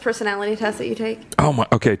know those personality tests that you take? Oh my.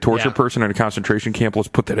 Okay, torture Yeah. person in a concentration camp. Let's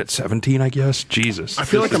put that at 17, I guess. Jesus. I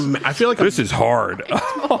feel like this is hard.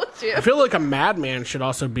 I feel like a madman should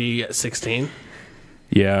also be at 16.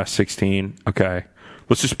 Yeah, 16. Okay.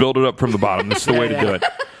 Let's just build it up from the bottom. This is the way to do it.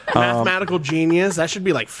 Mathematical genius, that should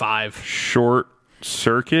be like 5. Short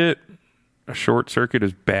circuit. A short circuit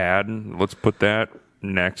is bad. Let's put that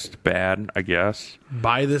next. Bad, I guess.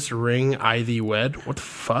 Buy this ring, I thee wed. What the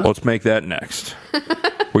fuck? Let's make that next.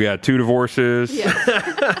 We got 2 divorces.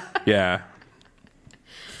 Yeah. Yeah.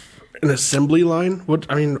 An assembly line? What?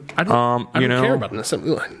 I mean, I don't care about an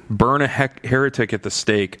assembly line. Burn a heretic at the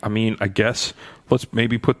stake. I mean, I guess let's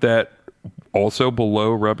maybe put that also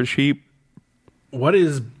below rubbish heap. What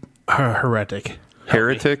is heretic?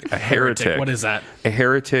 Heretic? A heretic. What is that? A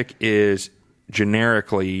heretic is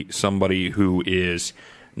generically somebody who is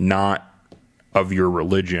not of your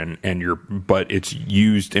religion but it's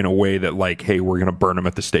used in a way that, like, hey, we're going to burn them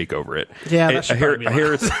at the stake over it. Yeah, that should probably be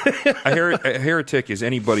a heretic is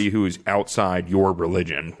anybody who is outside your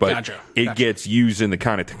religion, but Gotcha. it gets used in the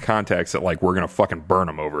kind of context that, like, we're going to fucking burn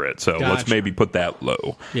them over it. So let's Gotcha. maybe put that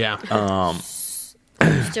low. Yeah.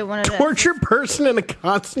 Still wanted to. Torture person in a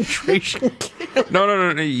concentration camp.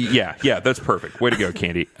 No. Yeah, that's perfect. Way to go,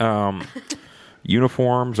 Candy.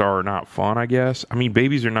 Uniforms are not fun, I guess. I mean,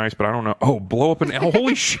 babies are nice, but I don't know. Oh, blow up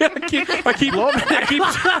holy shit! I keep.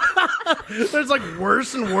 There's like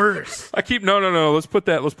worse and worse. No. Let's put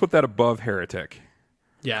that above heretic.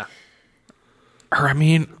 Yeah. Or I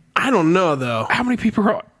mean, I don't know though. how many people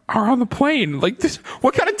are on the plane? Like this?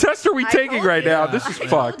 What kind of test are we taking told right you. now? This is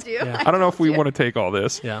fucked. you. I don't know if we want to take all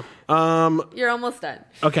this. Yeah. You're almost done.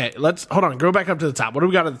 Okay. Let's hold on. Go back up to the top. What do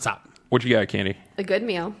we got at the top? What you got, Candy? A good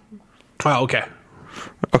meal. Oh, okay.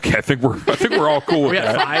 Okay, I think we're all cool with We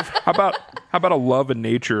got that. 5. How about a love and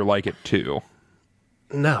nature like it too?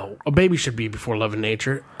 No, a baby should be before love and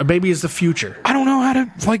nature. A baby is the future. I don't know how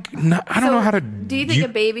to I don't know how to. Do you think a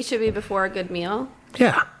baby should be before a good meal?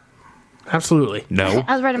 Yeah. Absolutely. No,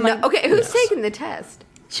 I was writing my. No. Okay, who's taking the test?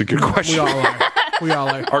 it's a good question. We all are. We all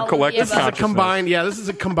are. Our collective This is a consciousness. This is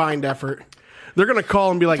a combined effort. They're gonna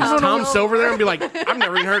call and be like, "Is Tom Silver there?" And be like, "I've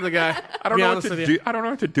never even heard of the guy." I don't know what to do. I don't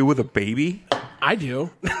know what to do with a baby. I do.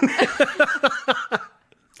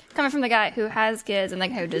 Coming from the guy who has kids and the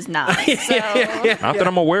guy who does not. So, Not that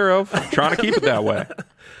I'm aware of. I'm trying to keep it that way.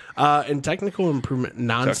 And technical improvement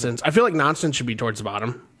nonsense. I feel like nonsense should be towards the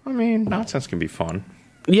bottom. I mean, nonsense can be fun.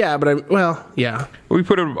 Yeah, but yeah. We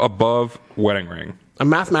put it above wedding ring. A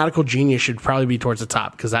mathematical genius should probably be towards the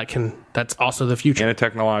top because that's also the future. And a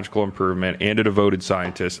technological improvement and a devoted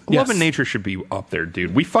scientist. Yes. Love and nature should be up there,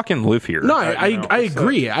 dude. We fucking live here. No, I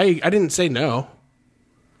agree. I didn't say no.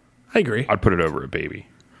 I agree. I'd put it over a baby.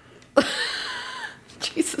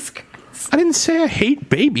 Jesus Christ. I didn't say I hate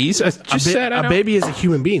babies. I just said a baby is a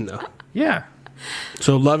human being, though. Yeah.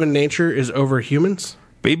 So love and nature is over humans.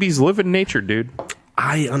 Babies live in nature, dude.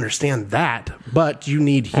 I understand that, but you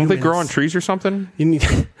need humans. Don't they grow on trees or something? You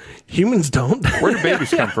need humans don't. Where do babies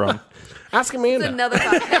come from? Ask Amanda. It's another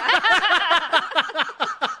podcast.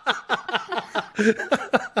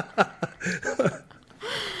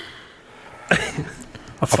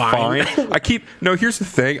 A fine. Here's the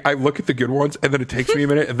thing. I look at the good ones, and then it takes me a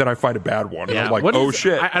minute, and then I find a bad one. And I'm like, What oh, is-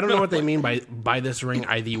 shit. I don't know what they mean by this ring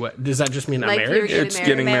ID. What does that just mean? Like a you're marriage? getting It's married.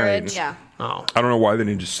 getting married. Marriage. Yeah. Oh, I don't know why they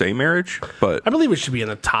didn't just say marriage, but I believe it should be in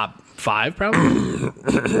the top 5, probably.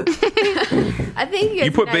 I think you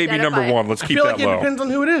you put baby number 1. Let's I keep feel that like it low. depends on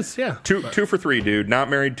who it is. Yeah, 2 for 3, dude. Not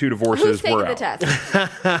married, 2 Who's divorces. taking We're the out.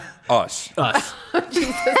 test? Us. us.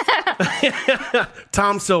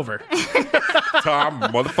 Tom Silver. Tom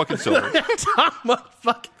motherfucking Silver. Tom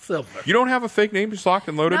motherfucking Silver. You don't have a fake name just locked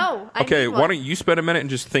and loaded? No, I Okay, need why one. don't you spend a minute and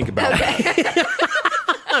just think about it?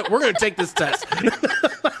 We're gonna take this test.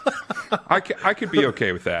 I could be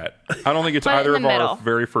okay with that. I don't think it's Put it either in of the our middle.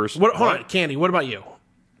 very first. Hold on, Candy. What about you?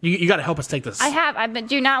 You got to help us take this. I have. But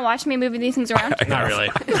do you not watch me moving these things around? Not really.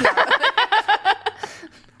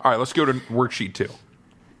 All right, let's go to worksheet 2.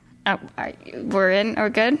 Oh, we're in. We're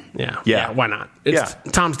good. Yeah. Why not?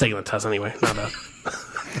 Tom's taking the test anyway. Not bad.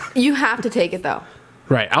 You have to take it though.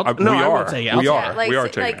 Right. I will take it. We I'll are. We are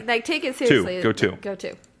taking it. Like take it seriously. Go 2. Go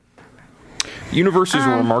 2. Universe is a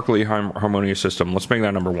remarkably harmonious system. Let's make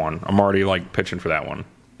that number 1. I'm already like pitching for that one.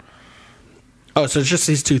 Oh, so it's just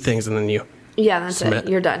these 2 things, and then you. Yeah, that's submit. it.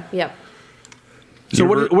 You're done. Yep. So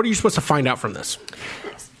what are you supposed to find out from this?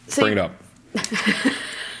 So Bring it up.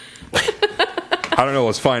 I don't know.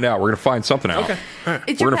 Let's find out. We're gonna find something out. Okay. All right.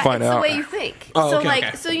 It's We're gonna find it's out. the way you think. Oh, so okay, like,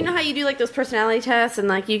 okay. so you know how you do like those personality tests, and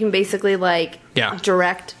like you can basically like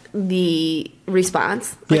direct the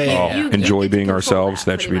response. Like, Yeah. you Enjoy get to being control ourselves.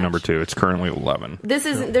 That should be pretty number much. 2. It's currently 11. This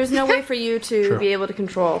isn't. There's no way for you to be able to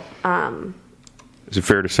control. Is it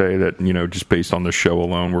fair to say that just based on this show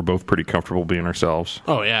alone, we're both pretty comfortable being ourselves?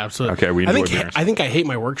 Oh yeah, absolutely. Okay, we enjoy being ourselves. I think I hate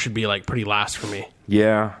my work should be like pretty last for me.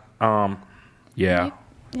 Yeah. Yeah.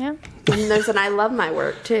 Yeah. And there's an I love my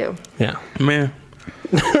work too. Yeah. Man.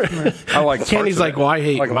 I like. Candy's like, well, I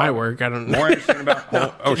hate like my work. I don't know. More interesting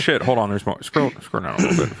about. Oh shit! Hold on. There's more. Scroll down a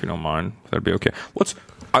little bit if you don't mind. That'd be okay.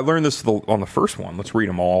 I learned this on the first one. Let's read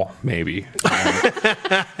them all, maybe.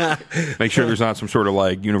 Make sure there's not some sort of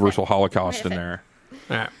like universal Holocaust in there.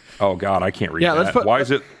 All right. Oh God, I can't read Yeah, that. Why is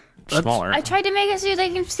it smaller? I tried to make it so they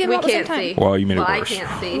can see them We all at the same can't time. see. Well, you made it I worse.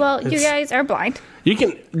 can't see. Well, you guys are blind. You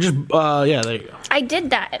can just there you go. I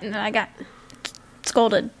did that, and then I got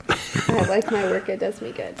scolded. I like my work. It does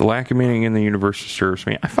me good. The lack of meaning in the universe disturbs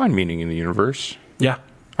me. I find meaning in the universe. Yeah.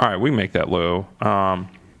 All right, we can make that low.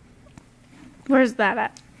 Where's that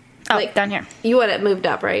at? Oh, Like- down here. You want it moved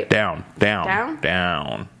up, right? Down.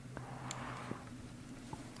 Down?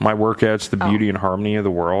 My work adds to the beauty and harmony of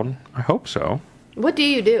the world. I hope so. What do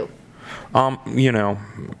you do?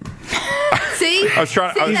 See? I was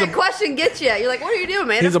trying. See, that question gets you. You're like, what are you doing,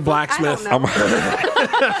 man? He's a I blacksmith. don't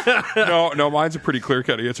know. No, mine's a pretty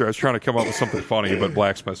clear-cut answer. I was trying to come up with something funny, but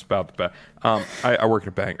blacksmith's about the best. I work at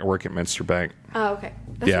a bank. I work at Minster Bank. Oh, okay.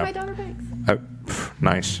 That's Yeah. where my daughter banks.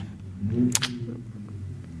 Nice.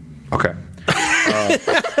 Okay.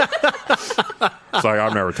 It's like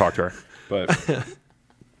I've never talked to her, but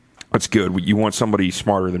that's good. You want somebody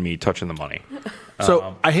smarter than me touching the money.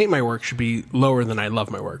 So I hate my work should be lower than I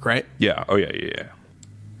love my work, right? Yeah. Oh, yeah.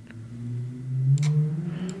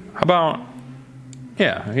 How about...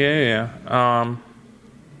 Yeah.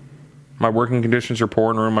 My working conditions are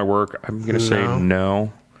poor and ruin my work. I'm going to say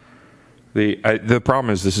no. The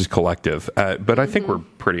problem is this is collective, but I think we're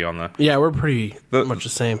pretty on the... Yeah, we're pretty much the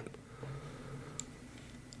same.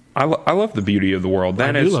 I love the beauty of the world.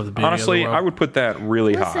 That I do is, love the beauty honestly, of the world. I would put that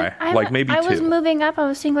really high. Like maybe 2. I was moving up. I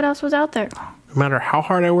was seeing what else was out there. No matter how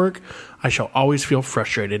hard I work, I shall always feel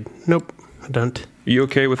frustrated. Nope, I don't. Are you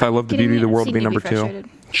okay with I love the beauty of the world to be number 2? Frustrated.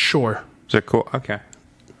 Sure. Is that cool? Okay.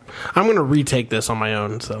 I'm going to retake this on my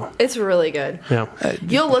own, so. It's really good. Yeah.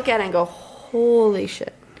 You'll look at it and go, holy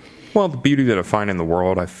shit. Well, the beauty that I find in the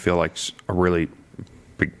world, I feel like is a really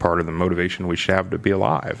big part of the motivation we should have to be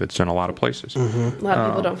alive. It's in a lot of places. A lot of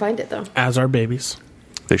people don't find it, though. As our babies.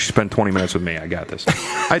 They should spend 20 minutes with me. I got this.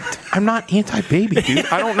 I'm not anti-baby, dude.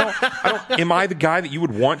 I don't know. Am I the guy that you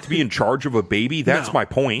would want to be in charge of a baby? That's No. my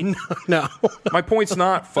point. No. My point's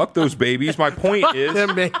not fuck those babies. My point is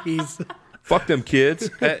Them babies. fuck them kids.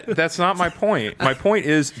 That's not my point. My point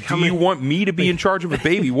is, do you want me to be in charge of a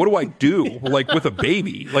baby? What do I do? Like with a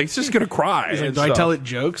baby? Like it's just gonna cry. Like, and do I stuff. tell it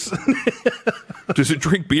jokes? Does it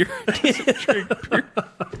drink beer?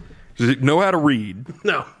 Does it know how to read?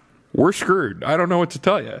 No. We're screwed. I don't know what to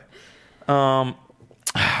tell you.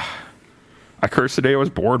 I cursed the day I was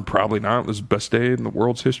born. Probably not. It was the best day in the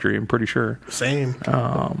world's history. I'm pretty sure. Same.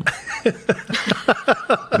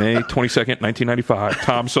 May 22nd, 1995.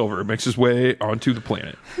 Tom Silver makes his way onto the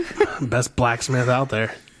planet. Best blacksmith out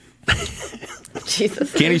there.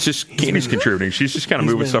 Jesus. Candy's contributing. She's just kind of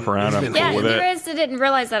moving been- stuff around. he's I'm been- cool Yeah, with you it. guys didn't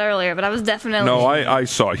realize that earlier, but I was definitely. No, I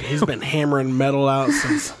saw you. He's been hammering metal out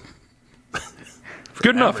since.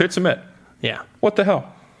 Good enough. Hit submit. Yeah. What the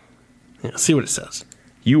hell? Yeah. See what it says.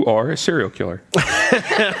 You are a serial killer.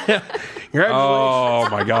 Congratulations. Oh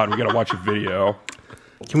my God, we gotta watch a video.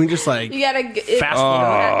 Can we just like You gotta. Fast You forward.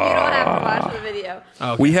 don't have to watch the video.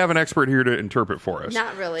 We have an expert here to interpret for us.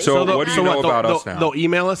 Not really. So, they'll- what do you know they'll- about they'll- us now? They'll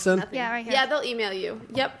email us then. Yeah, right here. Yeah, they'll email you.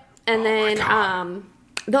 Yep. And then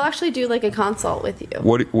They'll actually do like a consult with you.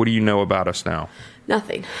 What do you know about us now?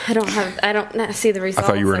 Nothing. I don't see the results.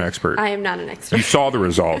 I thought you were an expert. I am not an expert. You saw the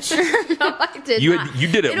results. No, I did not. You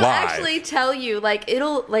did it it'll live. Actually tell you, like,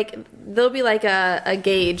 there'll be like a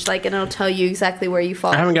gauge, like, and it'll tell you exactly where you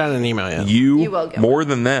fall. I haven't gotten an email yet. You will get more one.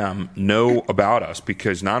 than them know about us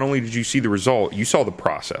because not only did you see the result, you saw the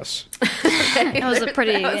process. It was a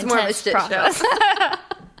pretty intense more of a shit process. show.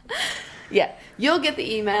 Yeah, you'll get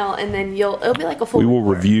the email, and then it'll be like a full. We will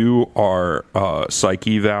report. review our psych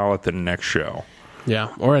eval at the next show.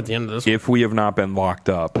 Yeah, or at the end of this. If we have not been locked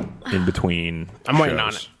up in between I'm waiting shows.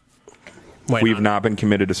 on it. Waiting We've on not been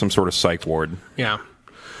committed to some sort of psych ward. it. Yeah.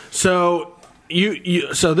 So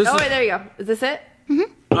so this Oh, is wait, there you go. Is this it?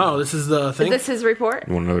 this is the Is thing. this his report?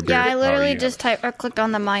 You want another beer? Yeah, I literally you just clicked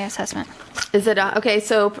on the My Assessment. Is it okay?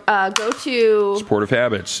 So go to. Supportive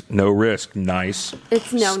habits, no risk, nice.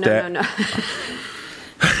 It's no. No.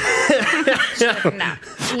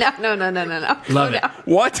 Love it.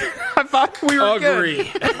 What? I thought we were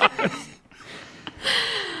Agree.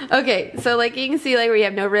 Okay, so like you can see, like we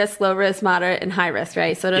have no risk, low risk, moderate, and high risk,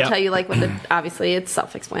 right? So it'll Yep. tell you like what the obviously it's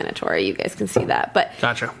self-explanatory. You guys can see that, but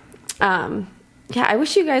Gotcha. yeah, I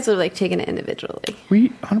wish you guys would like taken it individually. We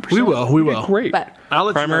 100%. We will. We will. Great. But I'll let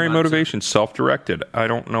you Primary know about it. motivation, self-directed. I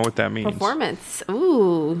don't know what that means. Performance.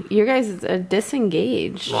 Ooh, you guys are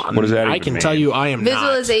disengaged. Well, What does that I even can mean? tell you, I am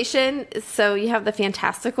Visualization. So you have the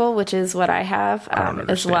fantastical, which is what I have I don't as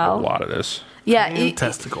understand well. a lot of this. Yeah, not.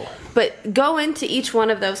 Testicle. but go into each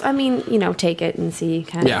one of those. I mean, take it and see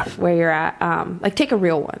kind Yeah. of where you're at. Like take a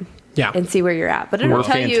real one. Yeah. And see where you're at. But it'll We're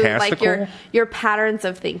tell you like fantastical? your patterns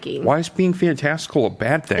of thinking. Why is being fantastical a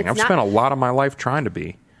bad thing? It's I've not- spent a lot of my life trying to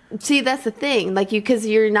be. See, that's the thing. Like because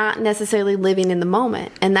you're not necessarily living in the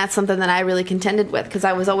moment, and that's something that I really contended with. Because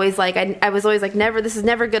I was always like, I was always like, never. This is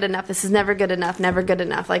never good enough. This is never good enough. Never good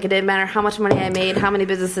enough. Like it didn't matter how much money I made, how many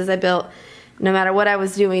businesses I built. No matter what I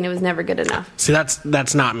was doing, it was never good enough. See,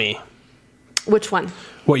 that's not me. Which one?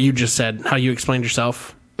 What you just said, how you explained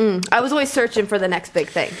yourself. I was always searching for the next big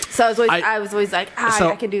thing. So I was always like,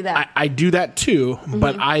 I can do that. I do that too,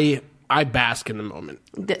 but I bask in the moment.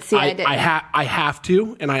 See, I did. I have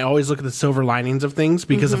to, and I always look at the silver linings of things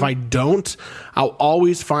because if I don't, I'll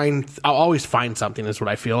always find something. Is what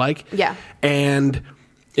I feel like. Yeah. And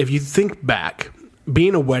if you think back,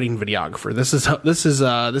 being a wedding videographer, this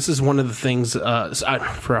is one of the things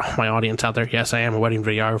for my audience out there. Yes, I am a wedding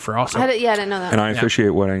videographer also. I didn't know that. And I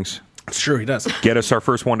officiate weddings. It's true, he does. Get us our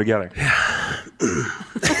first one together.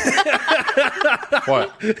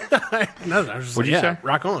 What? No, I was just What'd you say?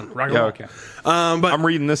 rock on, rock Yeah, on. okay. But I'm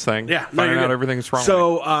reading this thing. yeah, finding you're out good. everything's wrong.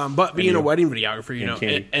 So, but being you. a wedding videographer, you know,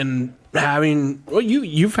 candy. and having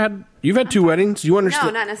you've had 2 weddings. You No,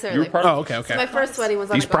 understand? not necessarily. You're part Oh, okay. So my first wedding was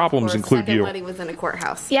on These a golf problems course. include Second you. wedding was in a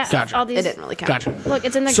courthouse. Yeah, Gotcha. all these. It didn't really count. Gotcha. Look,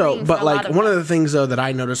 it's in the So, green but for a like lot of one of them. the things though that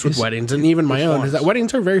I noticed with weddings and even my own is that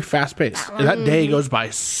weddings are very fast paced. That day goes by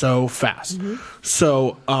so fast.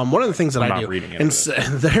 So, one of the things that I not do, reading and into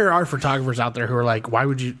there are photographers out there who are like, why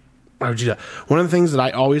would you do that? One of the things that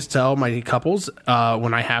I always tell my couples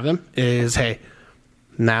when I have them is, hey,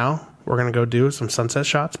 now we're gonna go do some sunset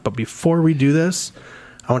shots, but before we do this,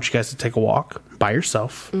 I want you guys to take a walk by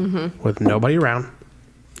yourself with nobody around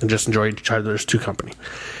and just enjoy each other's company.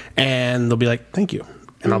 And they'll be like, thank you.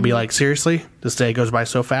 And I'll be like, seriously, this day goes by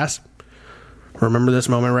so fast. Remember this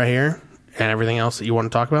moment right here and everything else that you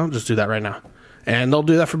want to talk about, just do that right now. And they'll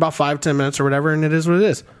do that for about 5-10 minutes or whatever, and it is what it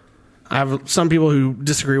is. I have some people who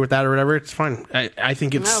disagree with that or whatever. It's fine. I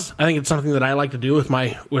think it's something that I like to do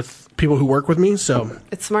with people who work with me. So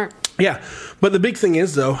It's smart. yeah, but the big thing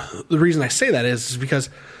is though, the reason I say that is because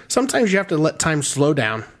sometimes you have to let time slow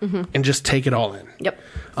down and just take it all in. Yep.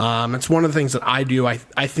 It's one of the things that I do. I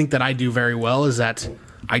think that I do very well is that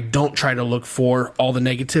I don't try to look for all the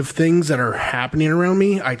negative things that are happening around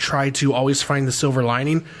me. I try to always find the silver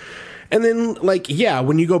lining. And then, like, yeah,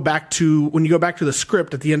 when you go back to the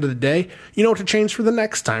script at the end of the day, you know what to change for the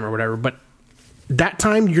next time or whatever. But that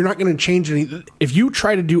time, you're not going to change any. If you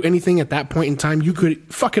try to do anything at that point in time, you could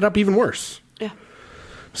fuck it up even worse. Yeah.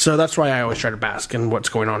 So that's why I always try to bask in what's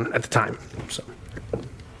going on at the time. So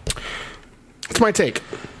it's my take.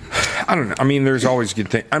 I don't know. I mean, there's always good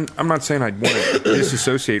things. I'm not saying I'd want to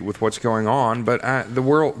disassociate with what's going on, but the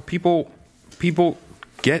world, people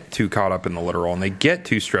get too caught up in the literal and they get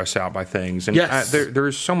too stressed out by things. And Yes.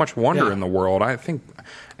 there's so much wonder in the world. I think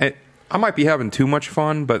I might be having too much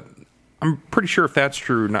fun, but I'm pretty sure if that's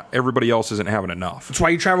true, not everybody else isn't having enough. That's why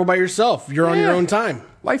you travel by yourself. You're on your own time.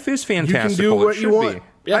 Life is fantastical. You can do what it you should want. be.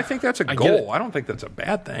 Yeah. I think that's a I get it. goal. I don't think that's a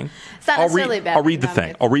bad thing. It's not necessarily a bad I'll read the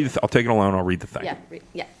thing, thing. no, I'll take it alone. I'll read the thing.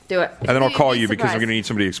 Yeah. Do it. And then I'll call You'd you be because I'm surprised. going to need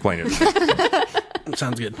somebody to explain it.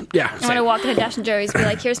 Sounds good. Yeah. I'm going to walk into Dash and Joey's and be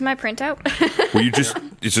like, here's my printout. Will you just?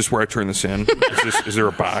 Is this where I turn this in? Is there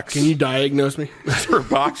a box? Can you diagnose me? Is there a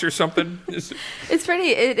box or something?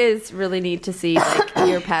 It is really neat to see like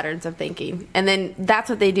your patterns of thinking. And then that's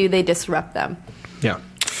what they do. They disrupt them. Yeah.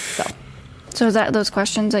 So is that those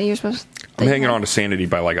questions that you're supposed to... I'm hanging on to sanity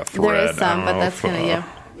by like a thread. There is some, but that's going kind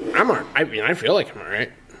of you. I'm all right. I mean, I feel like I'm all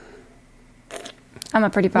right. I'm a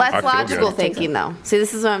pretty Less positive. logical good. thinking, though. See,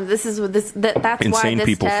 this is what that's Insane why this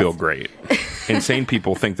people test, feel great. Insane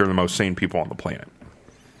people think they're the most sane people on the planet.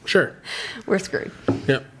 Sure. We're screwed.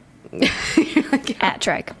 Yep. At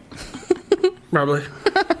Trike. Probably.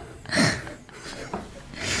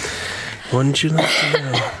 Wouldn't you like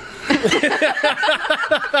to know?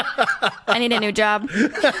 I need a new job. You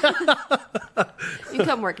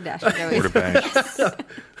come work at Dash and Joey's. Quarterback.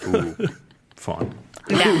 Ooh, fun.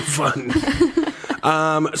 Yeah. Fun.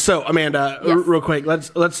 So Amanda, Yes. real quick, let's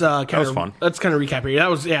kind was of fun. Let's kind of recap here. That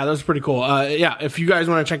was pretty cool. Yeah, if you guys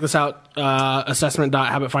want to check this out,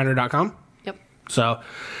 assessment.habitfinder.com. Yep. So,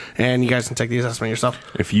 and you guys can take the assessment yourself.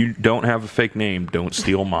 If you don't have a fake name, don't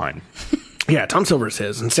steal mine. Yeah, Tom Silver's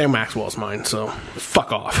his, and Sam Maxwell's mine. So,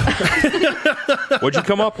 fuck off. What'd you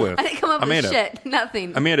come up with? I didn't come up Amanda. with shit.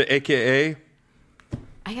 Nothing. Amanda, a.k.a.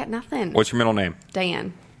 I got nothing. What's your middle name?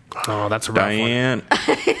 Diane. Oh, that's a rough Diane.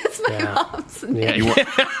 It's my Yeah. mom's name. one. You, want,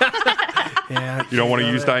 Yeah, you don't want to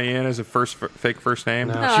use Diane as a fake first name?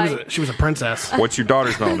 No, No, she was a princess. What's your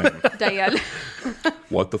daughter's middle name? Diane.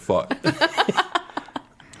 What the fuck?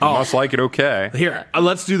 You must like it okay. Here,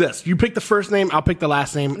 let's do this. You pick the first name, I'll pick the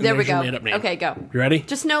last name. And There we there's your go. made-up name. Okay, go. You ready?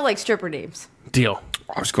 Just know like stripper names. Deal.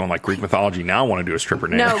 I was going like Greek mythology. Now I want to do a stripper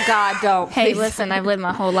name. No, God, don't. Hey, Please. listen, I've lived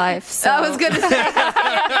my whole life. So. I was gonna say, All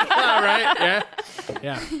right. Yeah.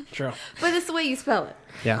 Yeah. True. but it's the way you spell it.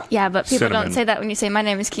 Yeah. Yeah, but people Cinnamon. don't say that when you say my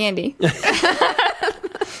name is Candy.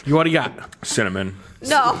 You what do you got? Cinnamon.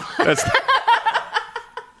 No. That's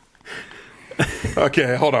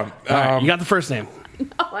okay, hold on. All right, you got the first name. No,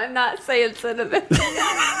 I'm not saying cinnamon.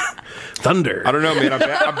 Thunder. I don't know, man. I'm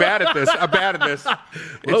bad at this.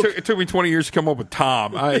 It took me 20 years to come up with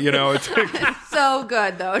Tom. It's So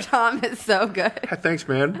good though. Tom is so good. thanks,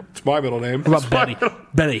 man. It's my middle name. What about Betty?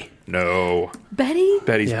 Betty. No, Betty?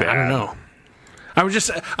 Betty's Yeah, bad. I don't know.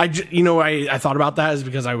 I thought about that is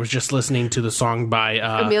because I was just listening to the song by.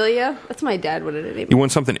 Amelia? That's my dad wanted to name You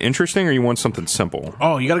want something interesting or you want something simple?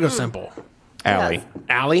 Oh, you got to go simple. Allie. Yes.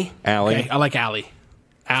 Allie. Allie. Okay, I like Allie.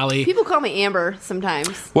 Allie. People call me Amber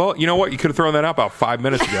sometimes. Well, you know what? You could have thrown that out about 5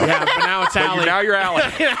 minutes ago. Yeah, but now it's Allie. Now you're Allie.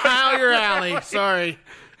 Now you're Allie. Sorry.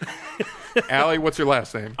 Allie, what's your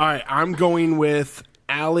last name? All right, I'm going with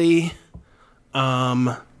Allie. I'm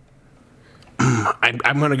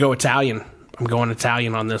going to go Italian. I'm going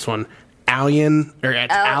Italian on this one. Allian or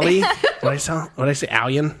Allie. What did I say?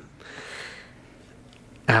 Allian.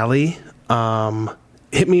 Allie.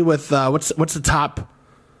 Hit me with what's the top?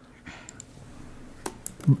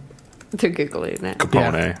 They're giggling it.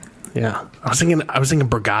 Capone. Yeah, I was thinking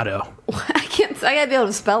Bergado. I can't. I gotta be able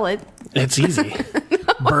to spell it. It's easy.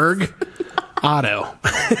 Berg. Otto.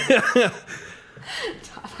 I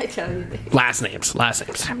tell you. Last names.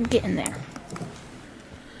 I'm getting there.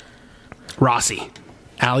 Rossi.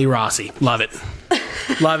 Allie Rossi. Love it.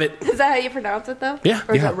 Love it. Is that how you pronounce it though? Yeah,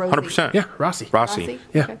 Or is yeah, that Rosie? 100%. Yeah, Rossi. Rossi.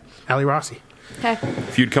 Yeah, Okay. Allie Rossi. Okay.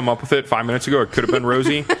 If you'd come up with it 5 minutes ago, it could have been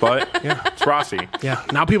Rosie, but it's Rossi. Yeah.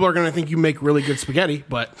 Now people are going to think you make really good spaghetti,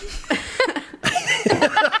 but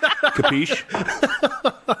Capiche?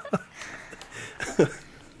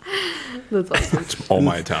 That's awesome. It's all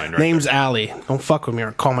my Italian, right? name's Allie. Don't fuck with me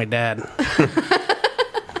or call my dad.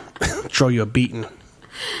 Throw you a beating.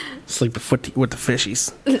 Sleep with the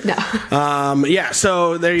fishies. No. Yeah.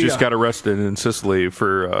 So there you Just go. got arrested in Sicily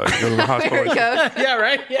for going to the hospital. There you go. Yeah.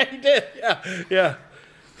 Right. Yeah. You did. Yeah.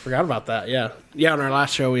 Forgot about that. Yeah. Yeah. On our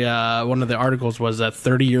last show, we one of the articles was a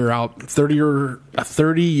 30-year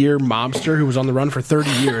mobster who was on the run for 30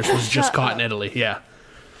 years was just caught in Italy. Yeah.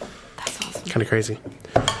 That's awesome. Kind of crazy.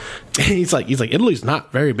 He's like Italy's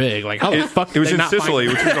not very big. Like how the fuck? It was did in they not find- Sicily,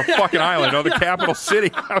 which is a fucking island, the capital city.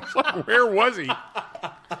 I was like, where was he?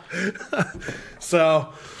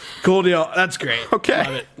 So cool deal. That's great. Okay.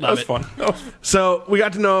 Love it. That was fun. So we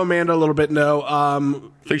got to know Amanda a little bit. I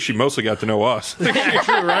think she mostly got to know us. True,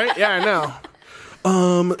 right? Yeah, I know.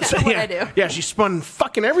 So, what yeah, I do. Yeah, she spun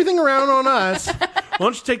fucking everything around on us. Why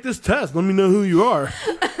don't you take this test? Let me know who you are.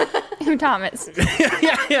 Who Thomas?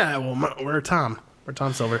 Yeah. Well, we're Tom. We're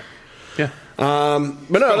Tom Silver. Yeah. But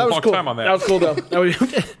no, that was long cool. time on that. That was cool though. That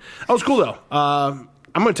was cool though. I'm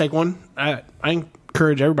gonna take one. I think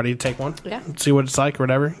encourage everybody to take one. Yeah. See what it's like or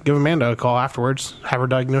whatever. Give Amanda a call afterwards. Have her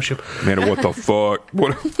diagnose you. Amanda, what the fuck?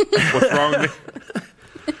 What's wrong with me?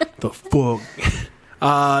 The fuck?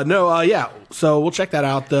 Yeah. So we'll check that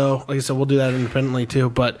out, though. Like I said, we'll do that independently, too.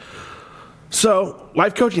 But, so,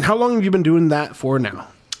 life coaching, how long have you been doing that for now?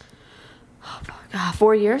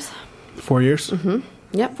 4 years. 4 years? Mm-hmm.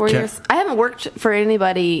 Yep, 4 Okay. years. I haven't worked for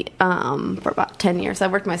anybody for about 10 years.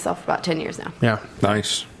 I've worked myself for about 10 years now. Yeah.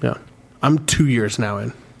 Nice. Yeah. I'm 2 years now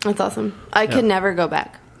in. That's awesome. I could never go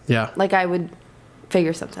back. Yeah. Like, I would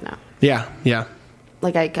figure something out. Yeah. Yeah.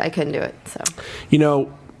 Like, I couldn't do it, so. You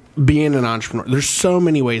know, being an entrepreneur, there's so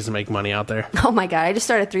many ways to make money out there. Oh, my God. I just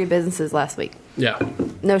started 3 businesses last week. Yeah.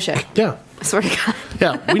 No shit. Yeah. I swear to God.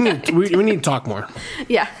 Yeah. We need to talk more.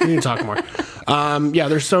 Yeah. We need to talk more.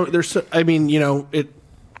 There's so, I mean, you know,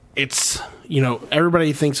 it's, you know,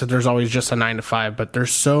 everybody thinks that there's always just a 9 to 5, but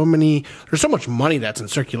there's so much money that's in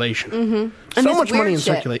circulation. Mm-hmm. So much money in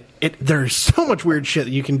circulation. There's so much weird shit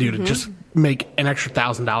that you can do to just make an extra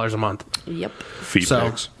 $1,000 a month. Yep. Feet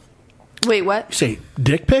pics. Wait, what? You say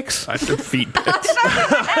dick pics? I said feet pics.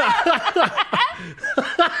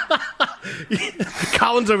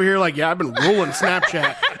 Colin's over here like, yeah, I've been rolling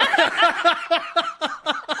Snapchat.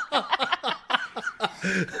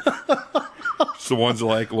 It's the ones that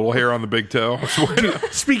like little hair on the big toe.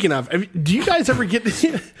 Speaking of, do you guys ever get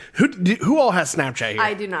who all has Snapchat here?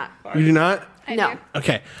 I do not. You do not? No.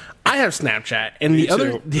 Okay. I have Snapchat, and Me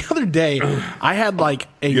the other day, I had like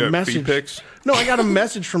You a have message. feet pics? No, I got a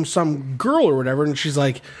message from some girl or whatever, and she's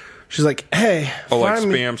like, hey, Oh, like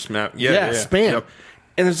find me- spam, snap. Yeah, Yeah, spam. Yep.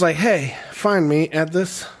 And it's like, hey, find me at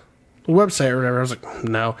this website or whatever. I was like,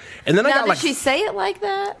 no. And then I Now, got did like, she say it like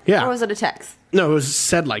that? Yeah. Or was it a text? no, it was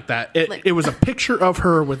said like that. It was a picture of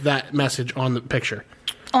her with that message on the picture.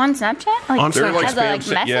 On Snapchat? Like, On Snapchat. as a like,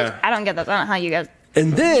 Spam, message? yeah. I don't get that. I don't know how you guys...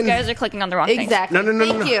 And then You guys are clicking on the wrong things. Exactly. No.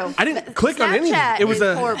 Thank you. I didn't click on any. Snapchat It was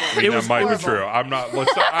is horrible. That might be true. I'm not.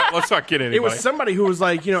 Let's not get anybody. It was somebody who was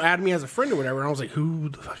like, you know, add me as a friend or whatever. And I was like, who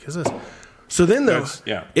the fuck is this? So then, though,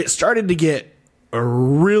 it started to get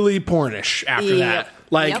really pornish after that.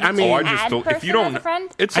 Like, Yep. I mean, I just Add don't. If person you don't, as a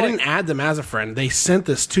friend? it's I like didn't add them as a friend. They sent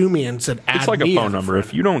this to me and said, add it's like me a phone as number. friend.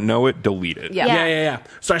 If you don't know it, delete it. Yeah. Yeah.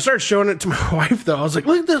 So I started showing it to my wife, though. I was like,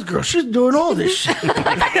 look at this girl. She's doing all this shit.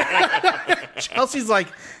 Chelsea's like,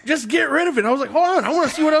 just get rid of it. I was like, hold on. I want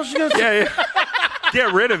to see what else she's going to say. Yeah.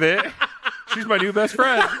 Get rid of it. She's my new best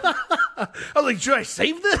friend. I was like, should I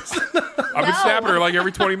save this? I've been snapping her like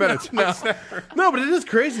every 20 minutes. No, but it is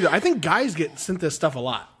crazy, though. I think guys get sent this stuff a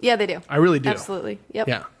lot. Yeah, they do. I really do. Absolutely. Yep.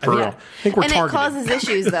 Yeah. For real. I think we're And targeted. it causes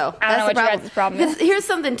issues, though. I don't know what your That's guys' problem is. Because here's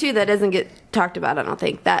something, too, that doesn't get talked about, I don't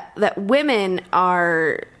think. That women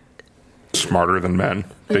are... Smarter than men.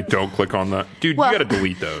 They don't click on that. Dude, Well, you got to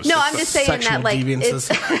delete those. No, I'm just saying Sexual that, like, deviances.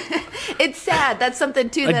 it's sad. That's something,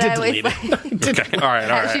 too, I that did I always... delete it. Okay. All right.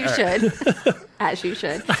 As you should. As you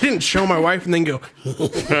should. I didn't show my wife and then go,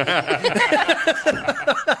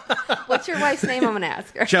 What's your wife's name? I'm going to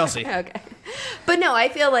ask her. Chelsea. Okay. But no, I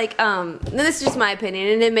feel like, this is just my opinion,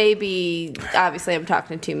 and it may be, obviously I'm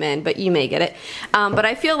talking to two men, but you may get it. But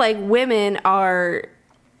I feel like women are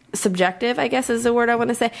subjective, I guess is the word I want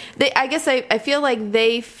to say. I feel like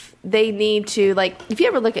they need to, like, if you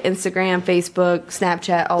ever look at Instagram, Facebook,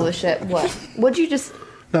 Snapchat, all this shit, what'd you just...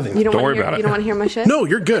 nothing. You don't Don't want worry to hear, about it. You don't want to hear my shit? No,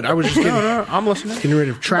 you're good. I was just getting, No, I'm listening. getting rid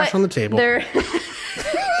of trash But on the table. They're...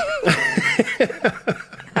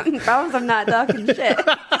 Problems I'm not talking shit.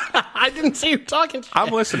 I didn't see you talking shit.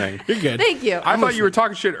 I'm listening. You're good. Thank you. I thought you were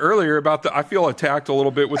talking shit earlier about I feel attacked a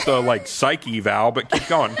little bit with the like psyche eval, but keep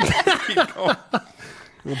going. Keep going.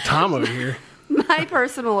 Little Tom over here. My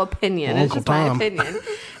personal opinion, it's Uncle just Tom. my opinion,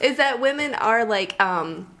 is that women are like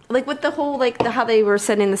with the whole how they were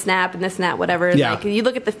sending the snap and this and that, whatever. Yeah. Like you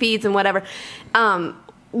look at the feeds and whatever.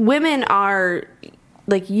 Women are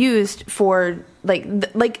like used for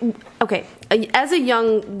okay, as a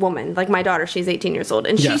young woman, like my daughter, she's 18 years old,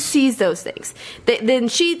 and she Yes. sees those things. Then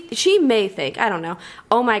she may think, I don't know,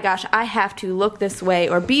 oh my gosh, I have to look this way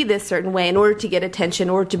or be this certain way in order to get attention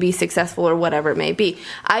or to be successful or whatever it may be.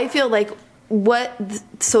 I feel like what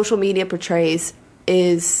social media portrays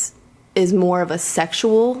is more of a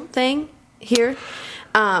sexual thing here.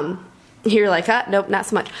 Here, like, nope, not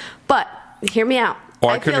so much. But hear me out. Oh,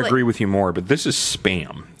 I couldn't feel agree with you more, but this is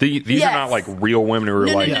spam. These Yes. are not like real women who are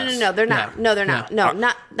No, like. no, they're not. Yeah. No, they're not. Yeah. No,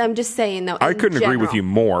 not. I'm just saying though. I in couldn't agree with general. you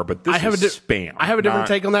more, but this I have is spam. I have a different not-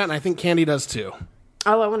 take on that, and I think Candy does too.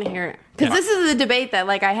 Oh, I want to hear it because Yeah. this is the debate that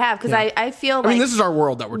like I have because Yeah. I feel like I mean, this is our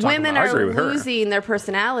world that we're talking women about. I agree are with her. losing their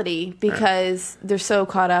personality because they're so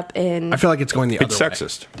caught up in. I feel like it's going the other It's way.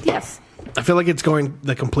 sexist. Yes. I feel like it's going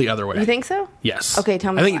the complete other way. You think so? Yes. Okay,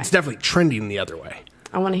 tell me I think why. it's definitely trending the other way.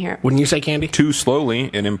 I want to hear it. Wouldn't you say, Candy? Too slowly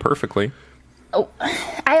and imperfectly. Oh,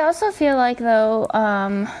 I also feel like, though,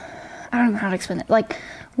 I don't know how to explain it. Like,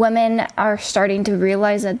 women are starting to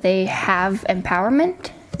realize that they have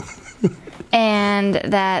empowerment and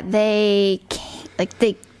that they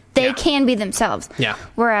can be themselves. Yeah.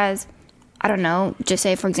 Whereas, I don't know, just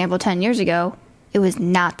say, for example, 10 years ago, it was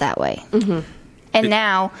not that way. Mm-hmm. And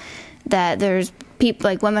now that there's people,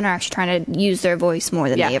 like, women are actually trying to use their voice more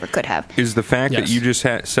than they ever could have. Is the fact Yes. that you just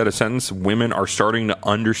said a sentence, women are starting to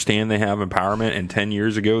understand they have empowerment, and 10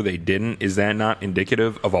 years ago they didn't, is that not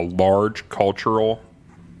indicative of a large cultural,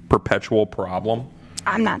 perpetual problem?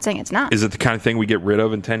 I'm not saying it's not. Is it the kind of thing we get rid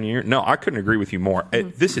of in 10 years? No, I couldn't agree with you more.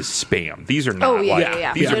 This is spam. These are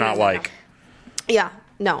not These are not like... Yeah.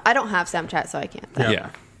 No, I don't have Snapchat, so I can't. Yeah.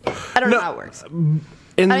 I don't know how it works.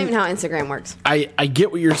 And I don't even know how Instagram works. I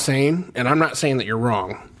get what you're saying, and I'm not saying that you're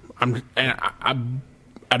wrong. I'm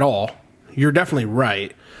at all. You're definitely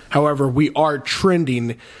right. However, we are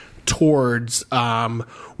trending towards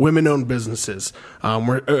women-owned businesses.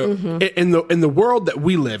 We're in the world that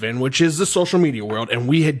we live in, which is the social media world, and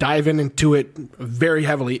we dive into it very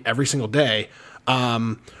heavily every single day.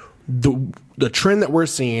 The trend that we're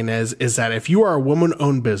seeing is that if you are a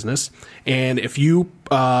woman-owned business, and if you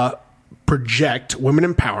project women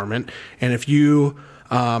empowerment, and if you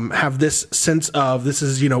have this sense of this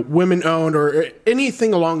is women owned or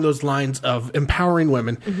anything along those lines of empowering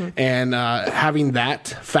women, and having that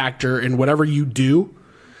factor in whatever you do,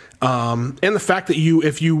 and the fact that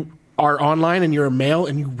if you are online and you're a male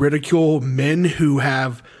and you ridicule men who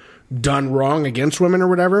have done wrong against women or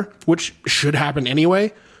whatever, which should happen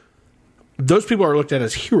anyway, those people are looked at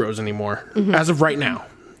as heroes anymore as of right now.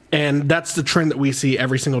 And that's the trend that we see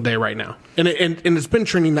every single day right now. And it's been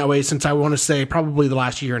trending that way since, I want to say, probably the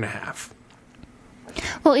last year and a half.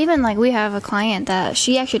 Well, even like we have a client that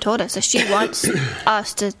she actually told us that she wants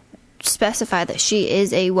us to specify that she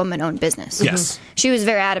is a woman-owned business. Yes. She was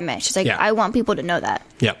very adamant. She's like, I want people to know that.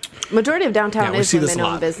 Yep. Majority of downtown we is see this a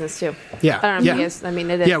women-owned lot. business, too. Yeah. I don't know if you guys, I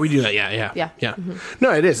mean, it is. Yeah, we do that. Yeah.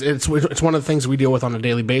 No, it is. It's one of the things we deal with on a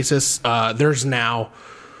daily basis. There's now,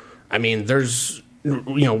 we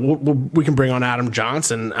can bring on Adam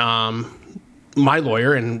Johnson, my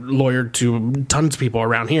lawyer and lawyer to tons of people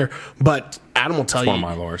around here. But Adam will tell you. One of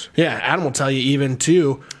my lawyers. Yeah, Adam will tell you even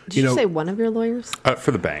too. Did you say one of your lawyers?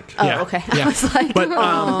 For the bank. Oh, Yeah, okay. Yeah. I was like,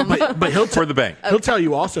 but he'll For the bank. He'll tell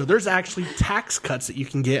you also there's actually tax cuts that you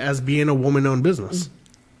can get as being a woman-owned business.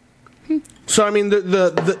 So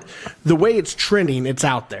the way it's trending, it's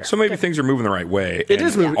out there. So maybe things are moving the right way. It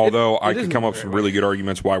is moving. Although I it is could come moving up with some really good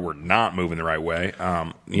arguments why we're not moving the right way.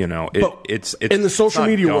 It's in the social not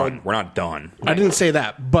media done. world, we're not done. I didn't say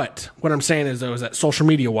that, but what I'm saying is that social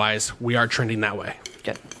media wise, we are trending that way.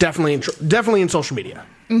 Good. Definitely in social media,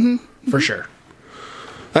 for sure.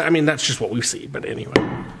 I mean, that's just what we see. But anyway,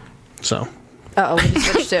 so. what did you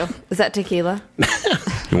switch to? Is that tequila?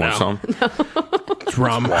 You want some? It's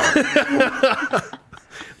rum.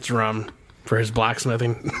 It's rum for his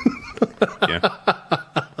blacksmithing. Yeah.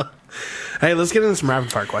 Hey, let's get into some rapid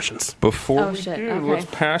fire questions. Before we shit. do, Okay. let's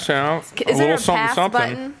pass out Is a there little a something, pass something.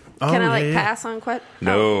 button? Can I yeah. pass on questions?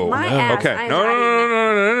 No. My No. ass. Okay. I am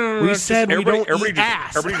No. We That's just- said we everybody- don't everybody eat just-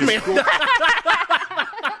 ass. everybody just-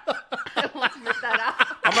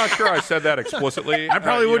 I'm not sure I said that explicitly. I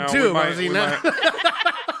probably would too if I was we eating that.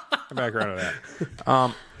 Come back around to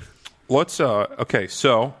that. Let's. Okay,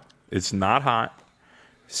 so it's not hot.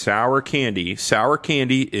 Sour candy. Sour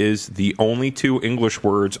candy is the only two English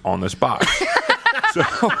words on this box.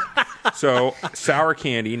 So sour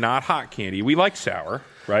candy, not hot candy. We like sour,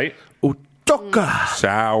 right? Utoka.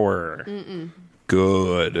 Sour.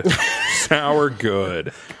 Good. Sour,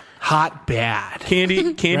 good. Hot bad. Candy.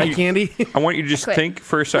 Right, Candy? I want you to just Quit. think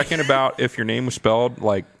for a second about if your name was spelled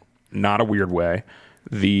like not a weird way,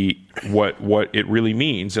 what it really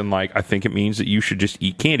means, and like I think it means that you should just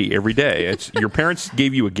eat candy every day. It's your parents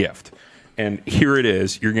gave you a gift, and here it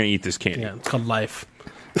is. You're going to eat this candy. Yeah, it's called life.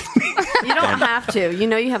 You don't have to. You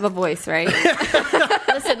know you have a voice, right?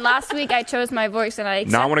 Listen, last week I chose my voice and I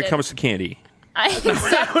accepted. Not when it comes to candy. I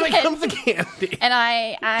accepted. When it comes to candy. And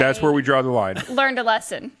I That's where we draw the line. learned a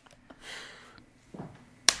lesson.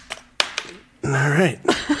 All right.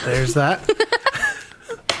 There's that.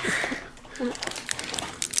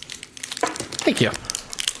 Thank you.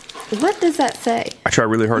 What does that say? I try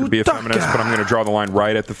really hard to be a Utaka. feminist, but I'm going to draw the line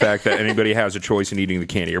right at the fact that anybody has a choice in eating the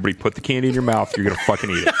candy. Everybody put the candy in your mouth. You're going to fucking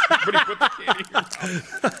eat it. Everybody put the candy in your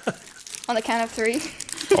mouth. On the count of 3.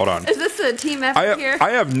 Hold on. Is this a team effort here?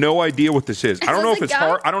 I have no idea what this is. I don't know if it's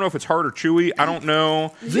hard. I don't know if it's hard or chewy. I don't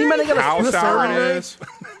know how sour it is.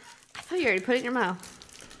 I thought you already put it in your mouth.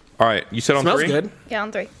 All right, you said on Smells 3? good. Yeah,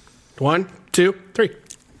 on 3. 1, 2, 3.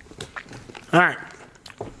 All right.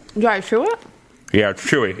 Do I chew it? Yeah, it's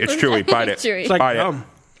chewy. It's chewy. Bite it. Chewy. It's like Bite gum.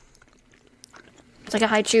 It's like a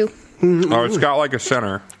high chew. Oh, it's got like a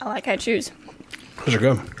center. I like high chews. Those are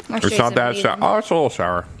good. It's not that sour. Oh, it's a little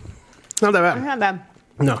sour. Not that It's bad. not bad.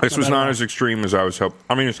 No. This was bad at not all. as extreme as I was hoping.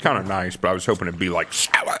 I mean, it's kind of nice, but I was hoping it'd be like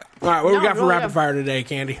sour. All right, what do we got for really rapid good. fire today,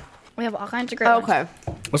 Candy? We have all kinds of great ones. Okay.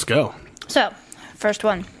 Let's go. So, first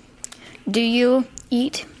one. Do you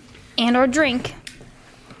eat and or drink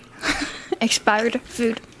expired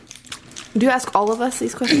food? Do you ask all of us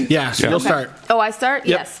these questions? Yeah, so Yeah. you'll Okay. start. Oh, I start?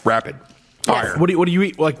 Yep. Yes. Rapid fire. What do you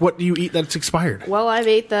eat? Like, what do you eat that's expired? Well, I've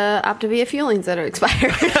ate the Optavia fuelings that are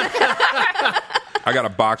expired. I got a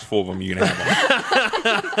box full of them. You can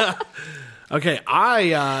have them. Okay,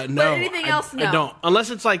 I no. anything I- else, no. I don't. Unless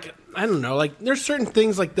it's like, I don't know, like there's certain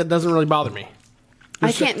things like that doesn't really bother me.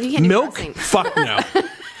 I can't. You can't do Milk? dressing. Fuck no.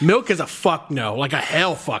 Milk is a fuck no. Like a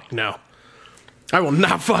hell fuck no. I will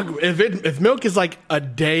not fuck if milk is like a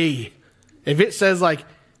day. If it says like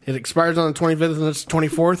it expires on the 25th and it's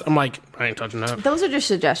 24th, I'm like, I ain't touching that. Those are just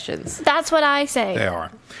suggestions. That's what I say. They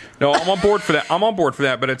are. No, I'm on board for that. I'm on board for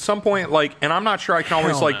that. But at some point, like, and I'm not sure I can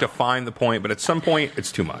always Hell like no. define the point. But at some point,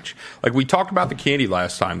 it's too much. Like we talked about the candy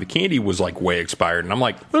last time. The candy was like way expired, and I'm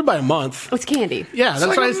like, What about a month? It's candy. Yeah, that's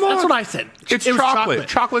like what a that's month. what I said. it's It was chocolate.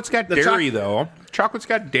 Chocolate's got The dairy though. Chocolate's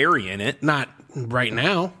got dairy in it. Not right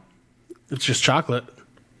now. It's just chocolate.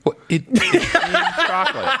 Well, it's in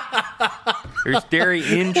chocolate. There's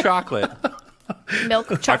dairy in chocolate.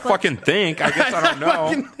 Milk, I chocolate. fucking think. I guess I don't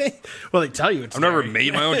know. Well, they tell you it's I've never dairy.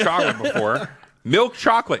 made my own chocolate before. Milk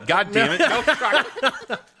chocolate. God damn it. Milk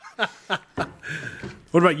chocolate.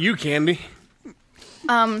 What about you, Candy?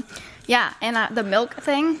 Yeah, and the milk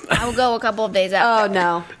thing, I will go a couple of days Oh after.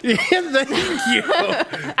 no, Yeah, thank you.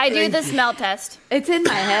 I do the smell test. it's in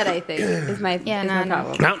my head. I think is my Yeah, is no, my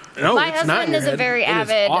no. problem. No, My it's not in husband your is a head. very It is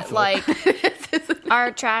avid, awful. like,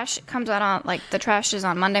 our trash comes out on, like, the trash is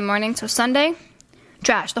on Monday morning, so Sunday,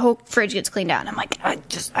 trash, the whole fridge gets cleaned out. And I'm like,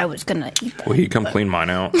 I was gonna eat that. Will you come clean mine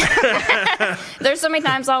out? There's so many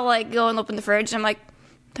times I'll, like, go and open the fridge, and I'm like,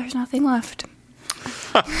 there's nothing left.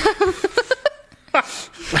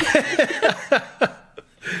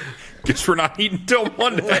 Guess we're not eating till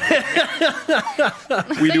Monday.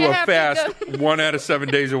 We So do you a have to fast 1 out of 7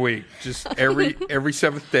 days a week. Just every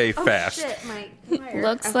seventh day fast. Shit, my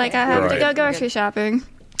Looks like I have to go Right. grocery shopping.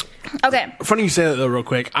 Okay. Funny you say that though, real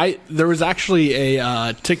quick. There was actually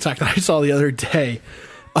a TikTok that I saw the other day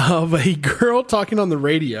of a girl talking on the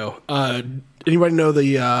radio. Anybody know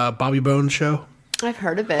the Bobby Bones show? I've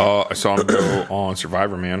heard of it. I saw him go on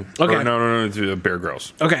Survivor, man. Okay. Or no, to Bear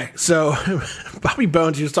Grylls. Okay, so Bobby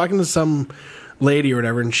Bones, he was talking to some lady or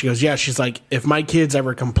whatever, and she goes, "Yeah, she's like, if my kids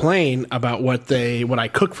ever complain about what I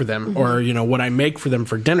cook for them, or what I make for them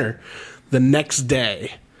for dinner, the next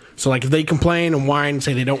day." So like if they complain and whine and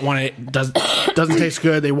say they don't want it, doesn't taste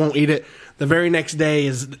good, they won't eat it. The very next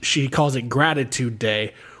day she calls it Gratitude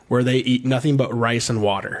Day, where they eat nothing but rice and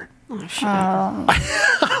water.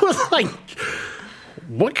 I was like,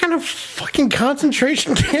 what kind of fucking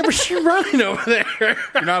concentration camp is she running over there?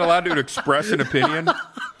 You're not allowed to express an opinion.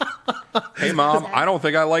 Hey, Mom, I don't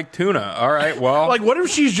think I like tuna. All right, well. Like, what if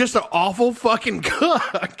she's just an awful fucking cook?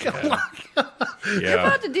 You're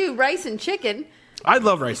about to do rice and chicken. I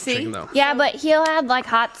love rice See? and chicken, though. Yeah, but he'll add, like,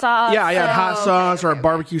 hot sauce. Yeah, I had hot okay, sauce or a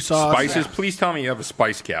barbecue sauce. Spices, please tell me you have a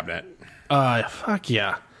spice cabinet. Fuck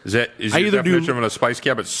yeah. Is I your either do- definition of a spice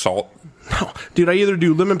cabinet salt? No, dude, I either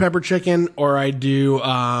do lemon pepper chicken or I do,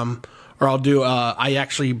 I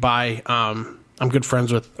actually buy, I'm good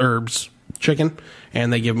friends with Herbs Chicken,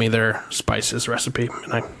 and they give me their spices recipe.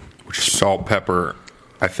 And Which is salt, pepper,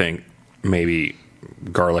 I think, maybe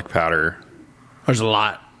garlic powder. there's a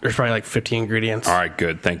lot. There's probably like 50 ingredients. All right,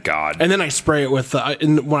 good. Thank God. And then I spray it with,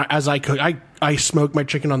 as I cook, I smoke my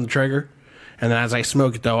chicken on the Traeger. And then as I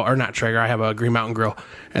smoke it, though, or not Traeger, I have a Green Mountain Grill.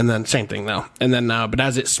 And then same thing, though. And then, but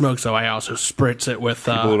as it smokes, though, I also spritz it with,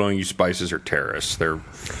 People who don't use spices are terrorists. They're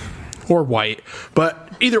or white.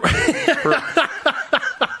 But either way.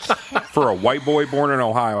 for a white boy born in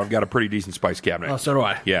Ohio. I've got a pretty decent spice cabinet. Oh, so do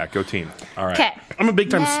I. Yeah, go team. All right. Okay. I'm a big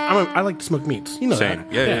time, I like to smoke meats. You know Same.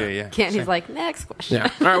 that. Yeah. Candy's like, next question.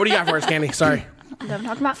 Yeah. All right, what do you got for us, Candy? Sorry. I'm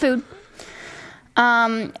talking about food.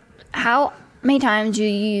 How many times do you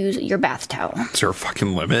use your bath towel? Is there a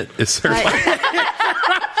fucking limit? Is there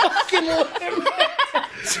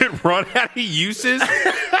Does it run out of uses?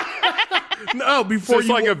 No, before It's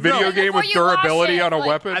like a video game with Before you wash durability it, on a like-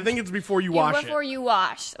 weapon. I think it's before you wash Before it. you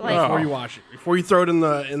wash. Like, Before you wash it. Before you throw it in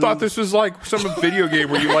the. I thought this was like some video game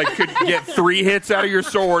where you like could get 3 hits out of your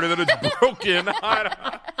sword and then it's broken.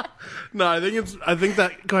 No, I think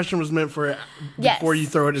that question was meant for Yes. before you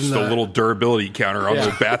throw it in Just the a little durability counter on Yeah.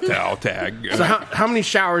 the bath towel tag. So how many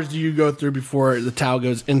showers do you go through before the towel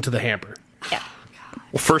goes into the hamper? yeah.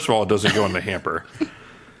 Well, first of all, it doesn't go in the hamper. It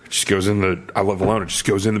just goes in the. I live alone. It just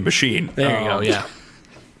goes in the machine. There you go. Yeah.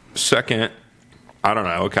 Second, I don't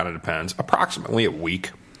know. It kind of depends. Approximately a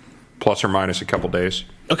week, plus or minus a couple days.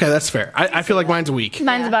 Okay, that's fair. I feel like mine's a week.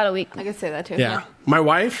 Mine's about a week. I could say that too. Yeah. My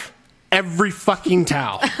wife, every fucking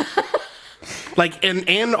towel. Like,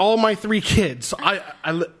 and all my 3 kids. I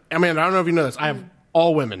mean, I don't know if you know this. I have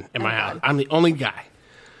all women in my house. I'm the only guy.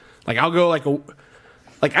 Like, I'll go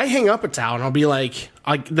like I hang up a towel and I'll be like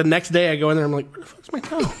the next day I go in there and I'm like, where the fuck's my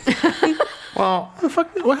towel? Well,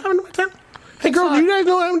 What happened to my towel? Hey, girl, do you guys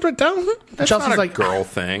know what happened to my towel? that's Chelsea's not a like, girl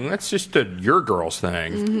thing. That's just your girl's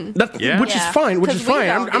thing. Yeah. which is fine. Which is 'Cause we fine.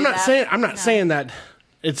 don't I'm do not that. saying I'm not No. saying that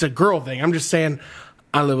it's a girl thing. I'm just saying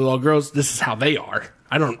I live with all girls. This is how they are.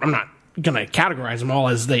 I'm not gonna categorize them all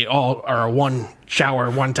as they all are a one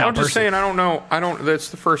shower, one towel I'm just person. saying. I don't know. That's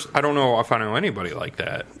the first. I don't know if I know anybody like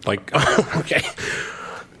that. Like, Okay.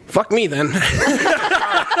 Fuck me then.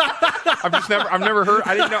 I've never heard.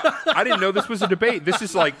 I didn't know this was a debate. This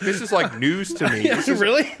is like news to me. This is,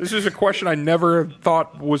 Really? This is a question I never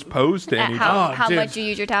thought was posed to anybody. How dude. much you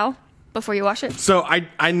use your towel before you wash it? So I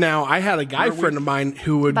had a guy friend of mine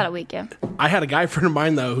who would About a week, yeah. I had a guy friend of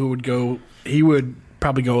mine though who would go. He would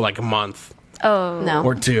probably go like a month Oh. No.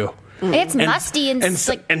 or 2. It's musty and,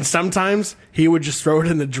 like, And sometimes he would just throw it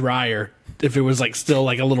in the dryer if it was like still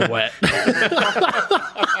like a little wet.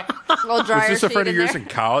 Little dryer Was this a sheet friend of in yours there. in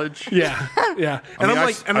college? Yeah, yeah. I mean,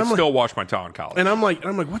 I still wash my towel in college. And I'm like,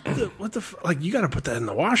 what the, like, you got to put that in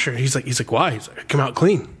the washer. He's like, why? He's like, come out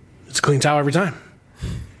clean. It's a clean towel every time.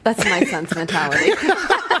 That's my son's mentality.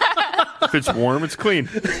 If it's warm, it's clean.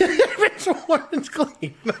 It's warm, it's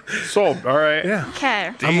clean. Sold. All right. Yeah.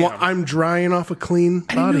 okay. I'm drying off a clean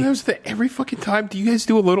I didn't know body. that was every fucking time. Do you guys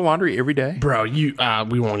do a little laundry every day? Bro, we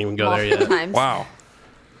won't even go there Multiple yet. times. Wow.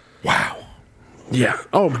 Wow. Yeah.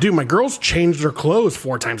 Oh, dude, my girls change their clothes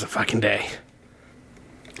 4 times a fucking day.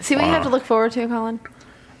 See what you have to look forward to, Colin?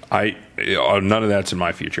 None of that's in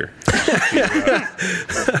my future.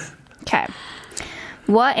 Okay.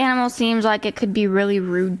 What animal seems like it could be really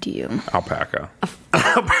rude to you? Alpaca.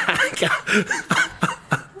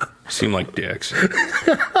 Seem like dicks. Is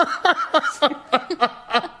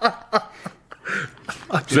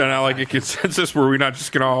that not like a consensus? Were we not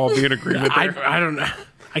just going to all be in agreement there? I don't know.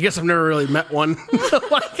 I guess I've never really met one.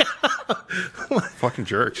 Fucking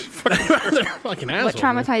jerks. They're fucking assholes. What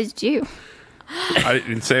traumatized you? I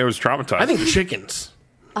didn't say I was traumatized. I think chickens.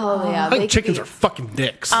 Oh, yeah. I think chickens are fucking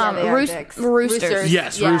dicks. they are dicks. Roosters.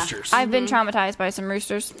 Yes, roosters. I've been traumatized by some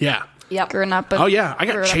roosters Yeah. Yep. growing up. Oh yeah, I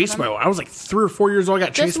got chased by one. I was like 3 or 4 years old. I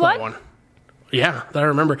got Just chased by one? one. Yeah, that I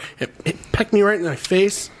remember. It pecked me right in my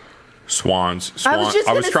face. Swans. I was just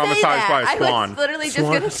I was gonna say traumatized that. by a I swan. was literally just Swan.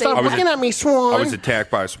 going to say Stop that. looking at me, Swan. I was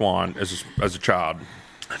attacked by a swan as a child.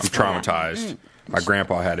 I'm traumatized. My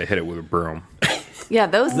grandpa had to hit it with a broom. Yeah,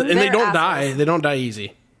 those and they don't die. They don't die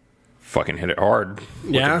easy. Fucking hit it hard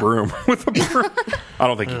with Yeah? a broom. With a broom. I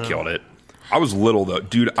don't think he killed it. I was little though,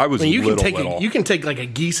 dude. I was I mean, you little. you can take like a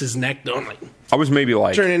geese's neck, though, and like I was maybe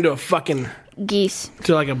like turn it into a fucking Geese.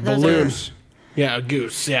 to like a balloon. Goose. Yeah, a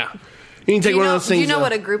goose. Yeah, you can take one of those Do things. you know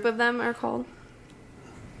what a group of them are called?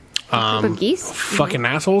 For geese? fucking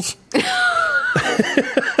assholes?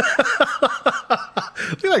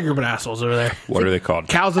 Look at that group of assholes over there. What are they called?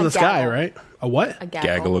 Cows in A the sky, gaggle. right? A what? A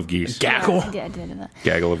Gaggle of geese. Gaggle. Yeah, I did that.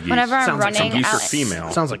 Gaggle of geese. Whenever I'm Sounds like running Geese are out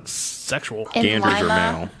female. Sounds like sexual. in Ganders are Lima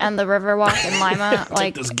male. and the Riverwalk in Lima,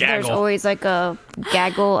 like this there's gaggle. always like a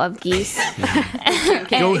gaggle of geese.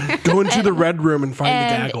 Go into the red room and find the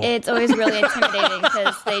And gaggle. it's always really intimidating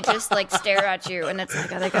because they just like stare at you, and it's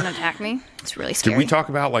like, are they going to attack me? It's really scary. Did we talk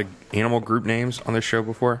about like animal group names on this show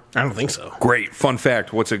before? I don't think so. Great fun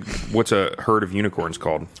fact. What's a herd of unicorns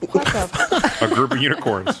called? What the? A group of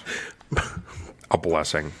unicorns. A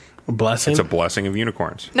blessing. A blessing. It's a blessing of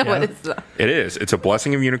unicorns. No, Yeah. it is. It is. It's a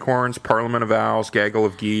blessing of unicorns, parliament of owls, gaggle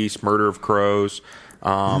of geese, murder of crows,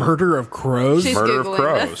 murder of crows. She's murder of Googling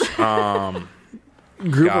crows.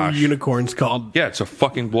 Group gosh. of unicorns called. Yeah, it's a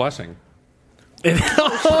fucking blessing. Holy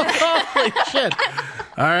shit!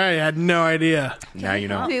 All right, I had no idea. Now you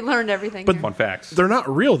know. She learned everything. But- here. Fun facts. They're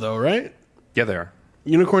not real though, right? Yeah, they are.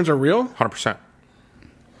 Unicorns are real. 100%.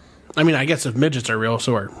 I mean, I guess if midgets are real,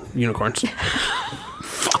 so are unicorns. Okay,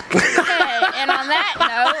 and on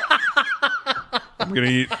that note, I'm going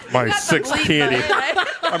to eat my sixth candy.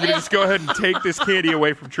 I'm going to just go ahead and take this candy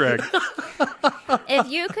away from Treg. If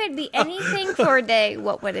you could be anything for a day,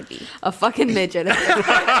 what would it be? A fucking midget. Well,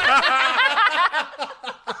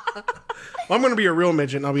 I'm going to be a real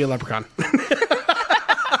midget and I'll be a leprechaun.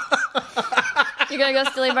 You're going to go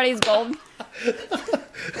steal everybody's gold?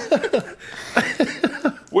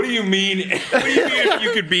 What do you mean? What do you mean if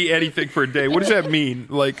you could be anything for a day? What does that mean?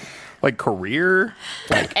 Like career?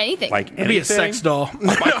 Like anything. Like It'd be a sex doll.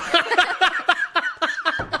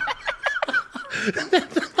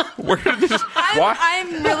 Where did this? Why?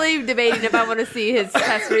 I'm really debating if I want to see his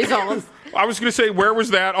test results. I was going to say, where was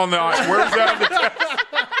that on the? Where was that on the test?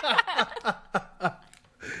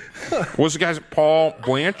 What was the guy's Paul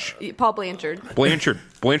Blanchard? Blanchard.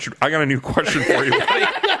 I got a new question for you.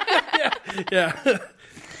 Yeah.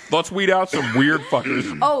 Let's weed out some weird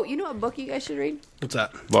fuckers. Oh, you know what book you guys should read? What's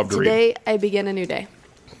that? Love to read. Today I begin a new day.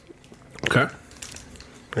 Okay.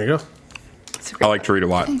 There you go. I like to read a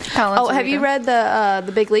lot. Oh, have you read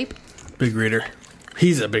the Big Leap? Big reader.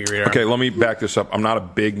 He's a big reader. Okay, let me back this up. I'm not a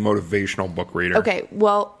big motivational book reader. Okay,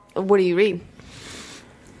 well, what do you read?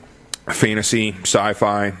 Fantasy,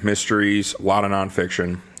 sci-fi, mysteries, a lot of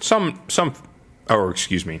nonfiction. A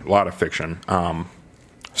lot of fiction. Some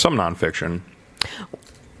nonfiction.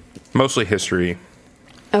 Mostly history.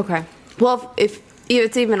 Okay. Well, if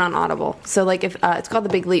it's even on Audible, so like if it's called The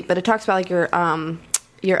Big Leap, but it talks about like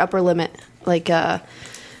your upper limit, like your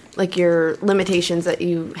limitations that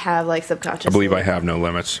you have, like subconsciously. I believe I have no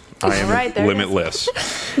limits. I am Right, there it is. limitless.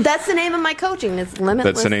 That's the name of my coaching. It's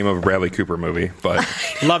Limitless. That's the name of a Bradley Cooper movie, but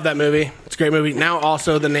Love that movie. It's a great movie. Now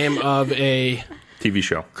also the name of a TV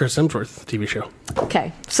show. Chris Hemsworth TV show.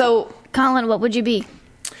 Okay, so Colin, what would you be?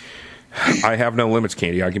 I have no limits,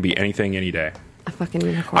 Candy. I can be anything, any day. a fucking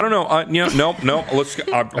unicorn. I don't know. No. Let's.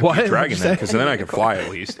 I'd be What? dragon then, Say? because then I could fly at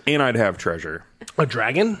least, and I'd have treasure. A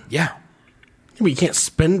dragon? Yeah. But you can't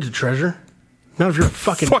spend the treasure. Not if you're a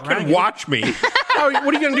fucking dragon. Watch me. What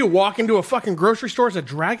are you going to do? Walk into a fucking grocery store as a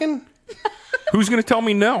dragon? Who's going to tell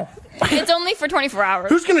me no? It's only for 24 hours.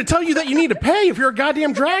 Who's going to tell you that you need to pay if you're a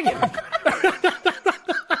goddamn dragon?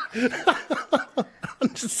 I'm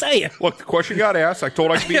just saying. Look, the question got asked. I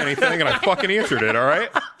told I could be anything, and I fucking answered it. All right.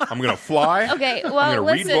 I'm going to fly. Okay, well, I'm going to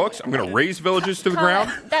listen. read books. I'm going to raze villages to the Colin,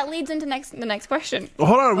 ground. that leads into the next question. Well,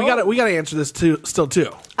 hold on. We got to answer this still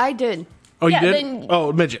too. I did. Oh, you Yeah, did? then-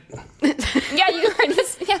 Oh, midget. Yeah, you heard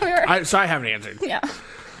this. Yeah, we were. So I haven't answered. Yeah.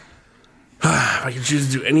 If I could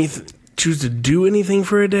choose to do anything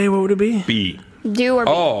for a day, what would it be? B. Do or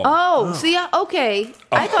be. Oh, see, okay.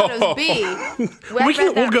 I thought it was B.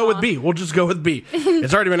 We'll go with B. We'll just go with B.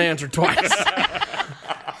 It's already been answered twice.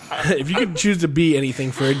 If you could choose to be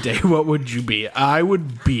anything for a day, what would you be? I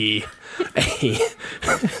would be a.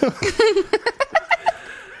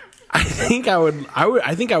 I think I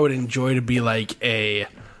would enjoy to be like a.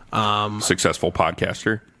 Successful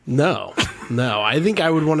podcaster. No. I think I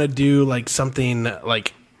would want to do like something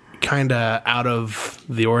like kind of out of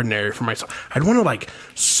the ordinary for myself. I'd want to like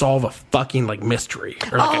solve a fucking like mystery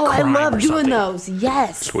or like a I crime love or doing something. those.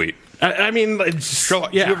 Yes. Sweet. I mean, it's just,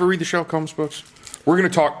 Sherlock, did you ever read the Sherlock Holmes books? We're going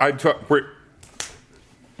to talk.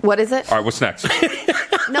 What is it? All right, what's next?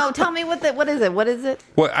 No, tell me what is it? What is it?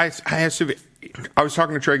 Well, I was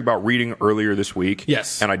talking to Trey about reading earlier this week.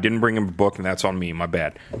 Yes. And I didn't bring him a book, and that's on me. My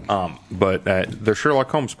bad. But the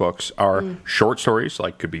Sherlock Holmes books are short stories,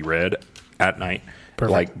 like could be read at night,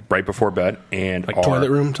 Perfect. like right before bed, and Like are toilet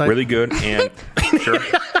room type? really good. And sure.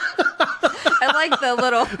 I like the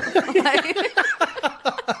little.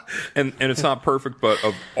 And it's not perfect, but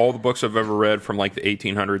of all the books I've ever read from like the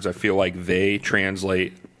 1800s, I feel like they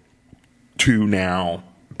translate to now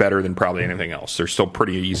better than probably anything else. They're still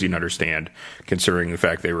pretty easy to understand, considering the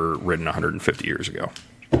fact they were written 150 years ago.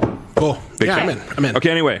 Cool. Big Yeah, fan. I'm in. Okay,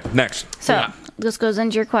 anyway, next. So Yeah. this goes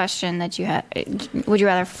into your question that you had. Would you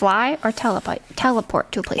rather fly or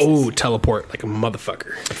teleport to places? Oh, teleport like a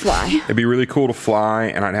motherfucker. Fly. It'd be really cool to fly,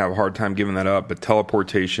 and I'd have a hard time giving that up, but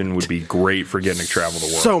teleportation would be great for getting to travel the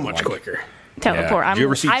world. So much Like, quicker. Teleport. Did you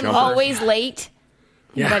ever see I'm Jumper? always late.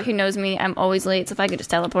 Yeah. Anybody who knows me, I'm always late. So if I could just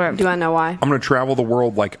teleport, Do I know why? I'm going to travel the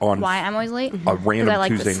world like on why I'm always late? a 'Cause random I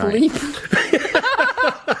like Tuesday to night.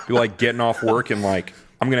 sleep. Be like getting off work and like,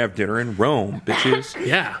 I'm going to have dinner in Rome, bitches.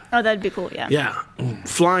 Yeah. Oh, that'd be cool. Yeah. Yeah.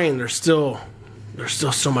 Flying, there's still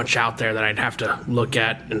so much out there that I'd have to look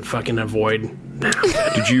at and fucking avoid.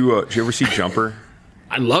 Did you ever see Jumper?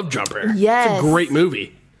 I love Jumper. Yes. It's a great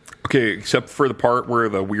movie. Okay, except for the part where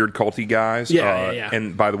the weird culty guys. Yeah.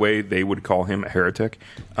 And by the way, they would call him a heretic.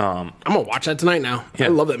 I'm gonna watch that tonight now. Yeah. I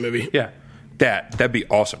love that movie. Yeah, that'd be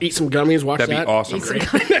awesome. Eat some gummies, watch That'd that. be awesome.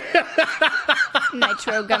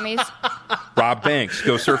 Nitro gummies. Rob Banks,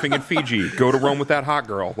 go surfing in Fiji. Go to Rome with that hot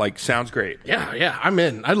girl. Like, sounds great. Yeah, I'm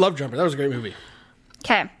in. I love Jumper. That was a great movie.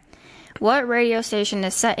 Okay. What radio station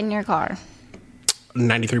is set in your car?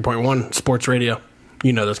 93.1 sports radio.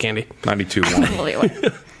 You know those, Candy.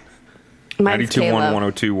 92.1. Mine's 92.1,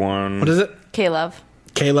 K-Love. 102.1. What is it? K-Love.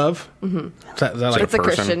 K-Love? Mm-hmm. Is that like It's a person?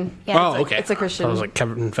 Christian. Yeah, oh, okay. It's a Christian. I was like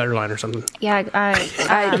Kevin Federline or something. Yeah,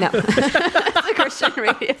 I know. It's a Christian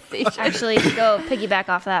radio station. actually, to go piggyback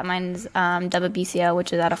off that, mine's WBCO,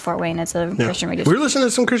 which is out of Fort Wayne. It's a Christian radio We were station. listening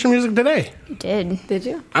to some Christian music today. You did. Did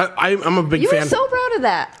you? I'm a big You fan. were so proud of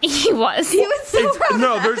that. He was. He was so proud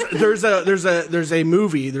No, of that. there's a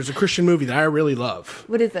movie. There's a Christian movie that I really love.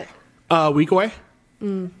 What is it? Week Away.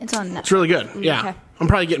 It's on Netflix. It's really good. Yeah. Okay. I'm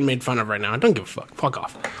probably getting made fun of right now. I don't give a fuck. Fuck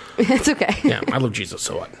off. It's okay. Yeah, I love Jesus,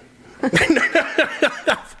 so what?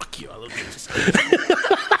 Fuck you, I love Jesus.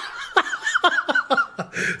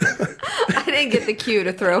 I didn't get the cue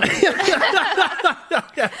to throw. You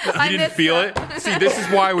didn't feel it? See, this is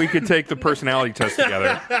why we could take the personality test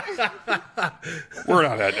together. We're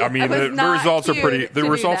not that. I mean, was the not results are cued pretty. to The do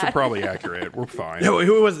results are that. probably accurate. We're fine. No,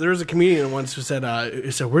 who was there was a comedian once who said,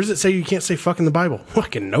 where does it say you can't say fuck in the Bible?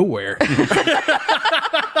 Fucking nowhere.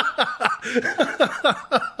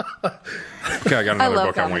 Okay, I got another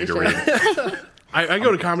love book I want you to comedy read. I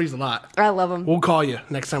go to comedies a lot. I love them. We'll call you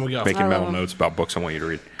next time we go. Making mental love 'em. notes about books I want you to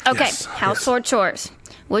read. Okay, Yes, household chores.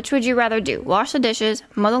 Which would you rather do? Wash the dishes,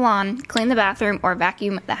 mow the lawn, clean the bathroom, or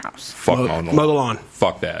vacuum the house? Fuck mowing the Mow lawn. the lawn.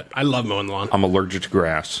 Fuck that. I love mowing the lawn. I'm allergic to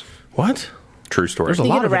grass. What? True story. There's a You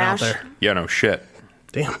lot get a of it out rash? there. Yeah, no shit.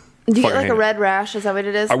 Damn. Do you Fucking get like hate a it. red rash? Is that what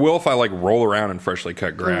it is? I will if I like roll around in freshly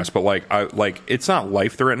cut grass, but like it's not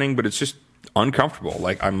life threatening, but it's just uncomfortable.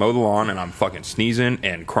 Like I mow the lawn and I'm fucking sneezing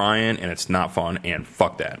and crying and it's not fun and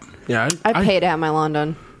fuck that. Yeah. I pay to have my lawn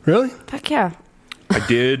done. Really? Fuck yeah. I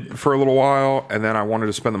did for a little while and then I wanted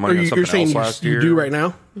to spend the money on You're something saying else last year. you do right now?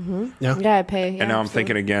 Mm-hmm. Yeah. Yeah, I pay. Yeah, And now I'm absolutely.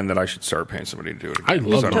 thinking again that I should start paying somebody to do it again. I love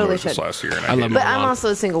because it. don't Totally do this should. last year. And I love did. my But I'm lawn. also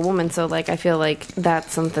a single woman, so like I feel like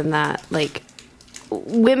that's something that like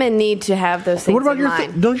women need to have those things. What about in your?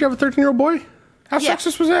 mind. Don't you have a 13-year-old boy? How Yeah.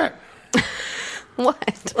 sexist was that?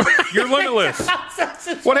 What? You're limitless.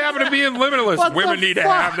 What happened to being limitless? What the Women need to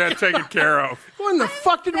fuck? have that taken care of. When the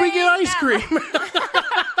fuck did we get ice cream?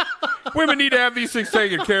 Women need to have these things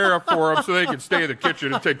taken care of for them so they can stay in the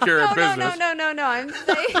kitchen and take care of business. No. I'm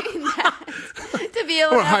saying that to be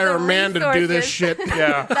able I'm to gonna hire have a the man to do this resources. shit.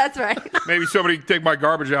 Yeah. That's right. Maybe somebody can take my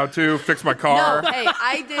garbage out too, fix my No, car. hey,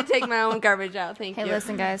 I did take my own garbage out. Thank Hey, you.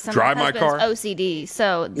 listen, guys. So Drive my my husband's car. OCD,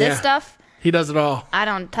 so this Yeah. stuff He does it all. I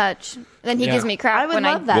don't touch. Then he Yeah. gives me crap I would when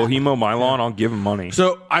love that. Will he mow my lawn? I'll give him money.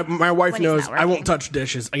 So my wife When he's knows not I won't working. touch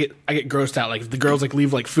dishes. I get grossed out. Like if the girls like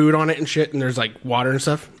leave like food on it and shit, and there's like water and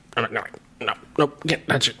stuff. I'm like, no, can't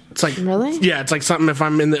touch it. It's like Really? Yeah, it's like something if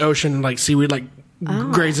I'm in the ocean and like seaweed like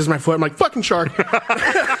grazes my foot. I'm like fucking shark.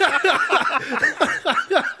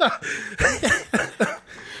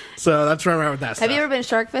 So that's where I'm at with that stuff. Have you ever been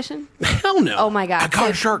shark fishing? Hell no. Oh my god! I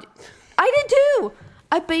caught a shark. I did too.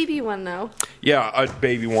 A baby one though. Yeah, a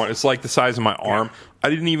baby one. It's like the size of my arm. I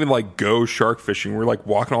didn't even like go shark fishing. We're like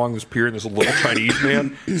walking along this pier and this little Chinese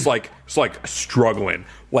man is like struggling.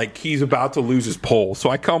 Like he's about to lose his pole.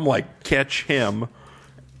 So I come like catch him,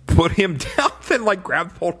 put him down, then like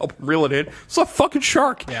grab the pole, help him reel it in. It's a fucking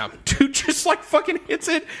shark. Yeah. Dude just like fucking hits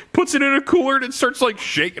it, puts it in a cooler and it starts like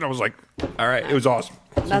shaking. I was like, all right, it was awesome.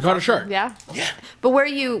 That's caught a shark. Yeah. But where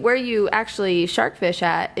you actually shark fish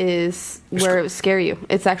at is where it would scare you.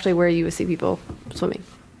 It's actually where you would see people swimming.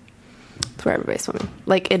 It's where everybody's swimming.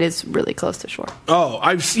 Like it is really close to shore. Oh,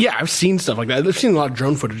 I've seen stuff like that. I've seen a lot of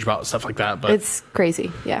drone footage about stuff like that. But It's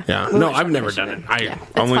crazy. Yeah. Yeah. We No, went I've shark never fishing done it. and- I yeah,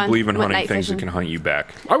 it's I only fun. believe in Went hunting night things that fishing. can hunt you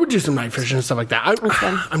back. I would do some night fishing and stuff like that.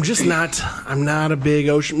 fun. I'm just not. I'm not a big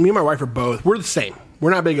ocean. Me and my wife are both. We're the same.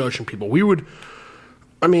 We're not big ocean people. We would.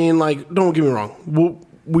 I mean, like, don't get me wrong.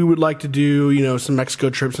 We would like to do, some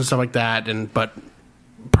Mexico trips and stuff like that. But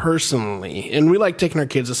personally, and we like taking our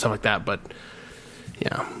kids and stuff like that. But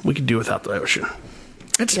yeah, we could do without the ocean.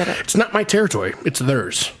 Get it. It's not my territory. It's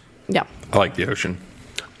theirs. Yeah. I like the ocean.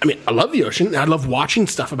 I mean, I love the ocean. I love watching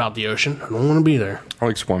stuff about the ocean. I don't want to be there. I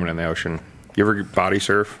like swimming in the ocean. You ever body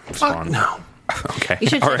surf? It's Fuck fun. no. Okay. You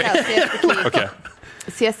should All check right. out Siesta Keys. Okay.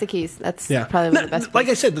 Siesta Keys. That's Yeah. probably one of the best. Like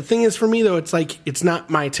I said, the thing is for me though, it's like it's not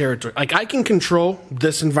my territory. Like I can control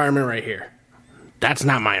this environment right here. That's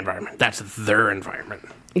not my environment. That's their environment.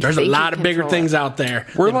 There's a think you lot of bigger control things out there.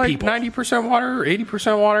 We're than like people. 90% water,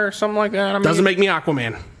 80% water, or something like that. I mean, Doesn't make me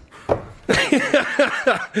Aquaman. All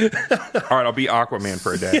right, I'll be Aquaman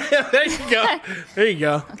for a day. Yeah, there you go. There you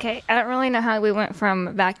go. Okay, I don't really know how we went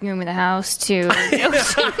from vacuuming the house to the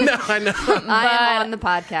ocean. No, I know. I am on the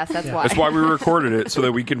podcast. That's why. That's why we recorded it, so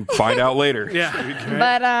that we can find out later. Yeah.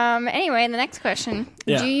 But anyway, the next question: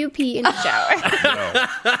 Yeah. Do you pee in the shower?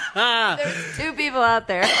 There's two people out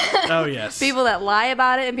there. Oh, yes. People that lie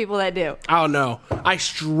about it and people that do. Oh, no. I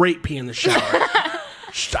straight pee in the shower.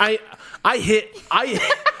 I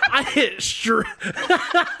hit straight.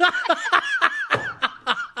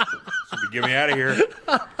 Get me out of here.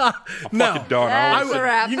 I'm No. fucking done. That's a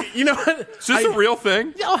wrap. You know what? Is this a real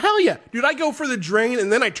thing? Oh, hell yeah. Dude, I go for the drain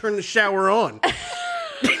and then I turn the shower on.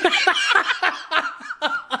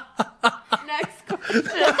 Next question.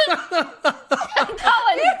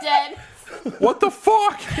 Colin's dead. What the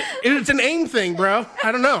fuck? It's an aim thing, bro.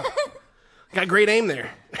 I don't know. Got great aim there.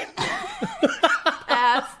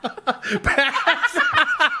 Pass.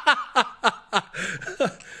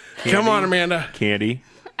 Come on, Amanda. Candy.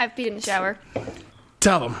 I've peed in the shower.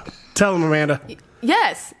 Tell them, Amanda.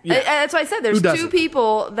 Yes. Yeah. That's why I said there's Who two doesn't?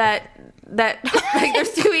 people that like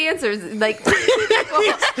there's two answers. Like two people.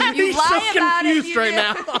 You He's lie so about confused it. right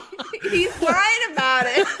now. He's lying about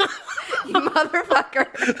it. You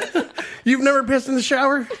motherfucker. You've never pissed in the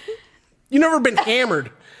shower? You've never been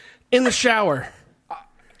hammered in the shower?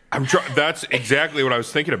 That's exactly what I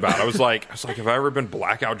was thinking about. I was like, have I ever been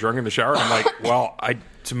blackout drunk in the shower? I'm like, well,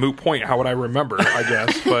 it's a moot point. How would I remember? I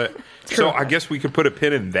guess, but so I guess we could put a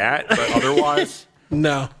pin in that. But otherwise,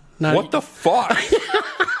 No. Not what the fuck?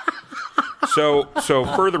 So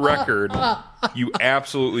for the record, you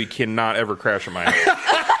absolutely cannot ever crash in my house.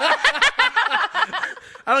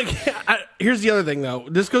 Here's the other thing, though.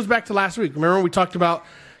 This goes back to last week. Remember when we talked about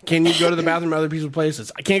can you go to the bathroom at other people's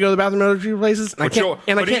places? I can't go to the bathroom at other people's places. And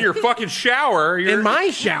But in your fucking shower, in my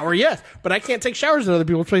shower, yes. But I can't take showers at other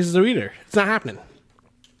people's places either. It's not happening.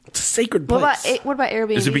 It's a sacred place. What about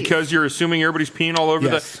Airbnb? Is it because you're assuming everybody's peeing all over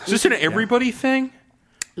Yes. the? Is this an everybody thing?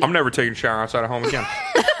 I'm never taking a shower outside of home again.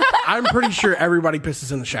 I'm pretty sure everybody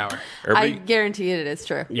pisses in the shower. I Everybody, guarantee it is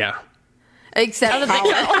true. Yeah. Except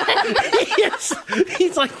Colin. Yes.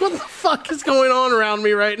 He's like, what the fuck is going on around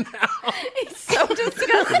me right now? He's so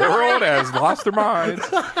disgusting. the world has lost their minds.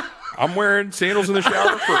 I'm wearing sandals in the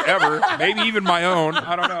shower forever. Maybe even my own.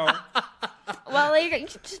 I don't know. Well, you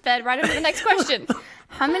just fed right into the next question.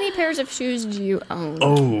 How many pairs of shoes do you own?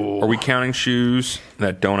 Oh. Are we counting shoes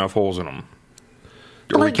that don't have holes in them?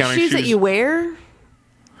 Are Like shoes that you wear?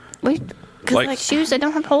 Wait, like shoes that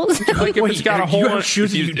don't have holes. Like if it's got a you hole have in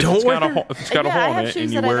shoes that you if don't it's got a wear? hole, if it's got a Yeah, I hole in have it shoes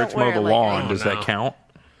and you that I wear it don't to mow wear, the like, lawn, oh, does no. that count?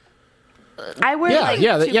 I wear Yeah, like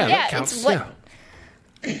yeah, two that pairs. counts. it's what-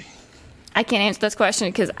 Yeah. I can't answer this question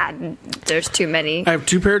because there's too many. I have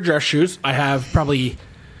 2 pair of dress shoes. I have probably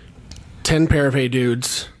 10 pair of Hey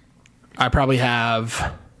Dudes. I probably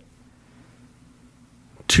have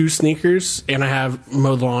 2 sneakers, and I have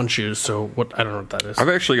mowed lawn shoes. So what? I don't know what that is. I've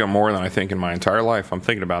actually got more than I think in my entire life. I'm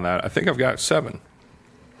thinking about that. I think I've got 7.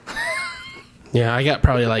 Yeah, I got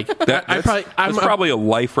probably like That's probably a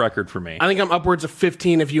life record for me. I think I'm upwards of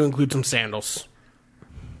 15 if you include some sandals.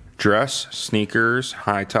 Dress, sneakers,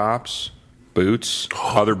 high tops, boots,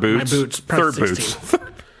 other boots, My boots, third probably boots, 16.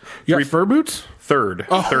 You got fur boots? third. You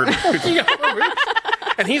got fur boots?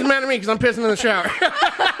 And he's mad at me because I'm pissing in the shower.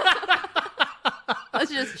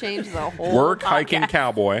 Let's just change the whole Work, hiking, podcast.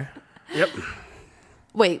 cowboy. Yep.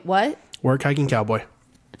 Wait, what? Work, hiking, cowboy.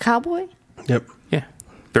 Cowboy? Yep. Yeah,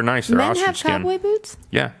 they're nice. They're Men ostrich have skin. cowboy boots?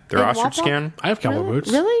 Yeah, they're In ostrich Wapak? skin. I have cowboy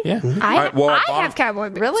boots. Really? Yeah. I bought have cowboy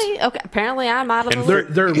boots. Really? Okay. Apparently, I'm out of the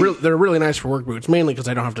They're loop. they're really nice for work boots, mainly because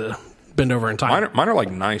I don't have to bend over and tie. Mine are like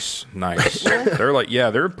nice. They're like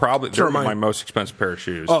they're probably So are my mine. most expensive pair of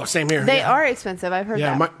shoes. Oh, same here. They yeah. are expensive. I've heard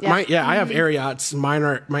Yeah, that. my I have Ariats. My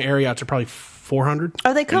Ariats are probably 400.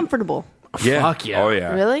 Are they comfortable? yeah. Fuck yeah. Oh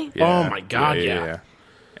yeah. Really? Oh, my God, yeah.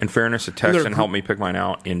 In fairness, a Texan helped me pick mine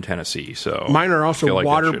out in Tennessee. So Mine are I also feel like that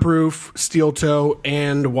waterproof, steel toe,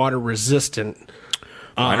 and water resistant.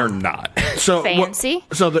 Mine are not. So Fancy?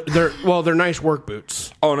 they're nice work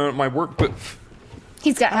boots. Oh no, my work boot.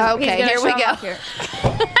 He's got. Okay, he's here gonna we show go. off here.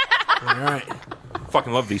 All right.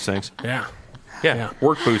 Fucking love these things. Yeah. Yeah, Yeah.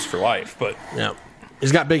 work boots for life. But Yeah.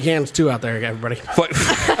 He's got big hands too out there, everybody.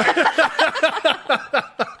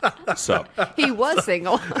 so He was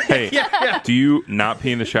single. hey, do you not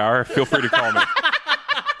pee in the shower? Feel free to call me.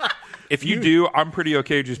 If you do, I'm pretty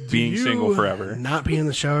okay just being single forever. Not be in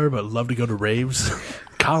the shower, but love to go to raves.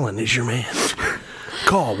 Colin is your man.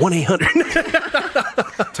 Call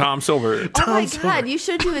 1-800. Tom Silver. Oh my Tom's God! You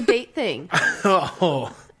should do a date thing.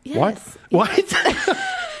 Oh, Yes. what? What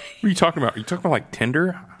are you talking about? Are you talking about like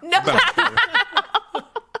Tinder? No.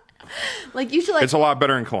 Like you should like. It's a lot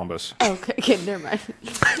better in Columbus. Okay, never mind.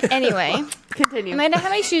 Anyway, Continue. Amanda, how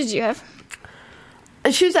many shoes do you have?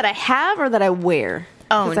 Shoes that I have or that I wear?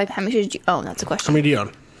 Oh, 'Cause how many shoes do you? Oh, that's a How question. many do you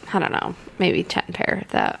own? I don't know. Maybe 10 pair. If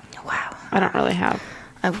that. Wow. I don't really have.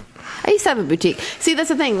 I, I used to have a boutique. See, that's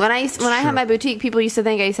the thing. When I had my boutique, people used to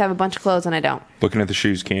think I used to have a bunch of clothes, and I don't. Looking at the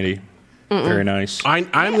shoes, Candy. Very nice. I'm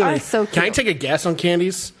They gonna. are so Can I cute. take a guess on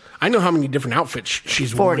Candy's? I know how many different outfits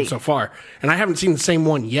she's 40. worn so far, and I haven't seen the same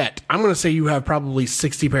one yet. I'm gonna say you have probably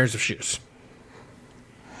 60 pairs of shoes.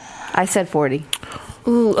 I said 40.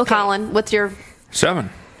 ooh, okay. Colin, what's your 7.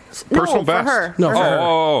 Personal no, best. for her? No, For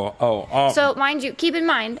for her. her. So, mind you, keep in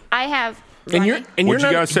mind, I have. And you're running. and What'd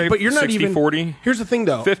you're you not, guys say, but you're not 60, even 40? Here's the thing,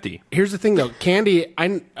 though. 50. Here's the thing, though. Candy, I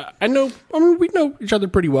know. I mean, we know each other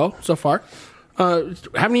pretty well so far.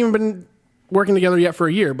 Haven't even been working together yet for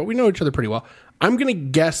a year, but we know each other pretty well. I'm gonna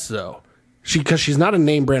guess though, because she's not a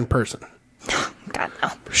name brand person. God, no.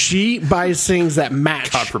 She buys things that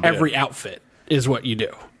match God forbid. every outfit. Is what you do.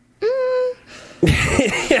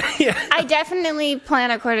 I definitely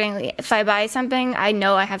plan accordingly. If I buy something, I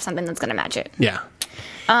know I have something that's going to match it. Yeah.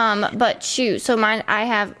 But shoes. So mine, I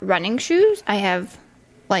have running shoes. I have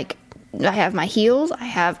my heels. I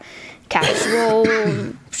have casual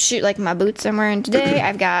shoe, like my boots I'm wearing today.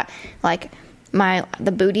 I've got like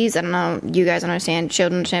the booties. I don't know. You guys understand?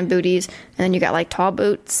 Children understand booties. And then you got like tall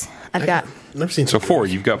boots. I've got, I've seen So 4.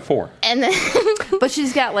 You've got 4. and then But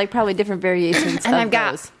she's got like probably different variations. and of I've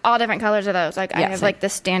got those. all different colors of those. Like I Yeah, have same. like the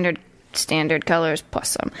standard colors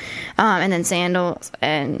plus some, and then sandals.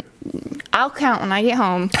 And I'll count when I get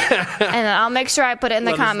home, and then I'll make sure I put it in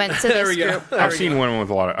the comments to There this we go. group. I've seen women with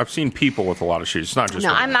a lot of. I've seen people with a lot of shoes. It's not just. No,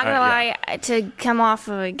 women. I'm not gonna Yeah. lie. To come off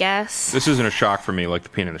of a guess, This isn't a shock for me, like the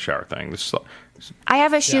peeing in the shower thing. This is. I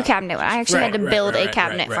have a shoe cabinet. I actually had to Right, build right, a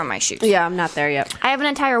cabinet right. for my shoes. Yeah, I'm not there yet. I have an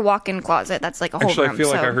entire walk-in closet that's like a whole Actually, room. I feel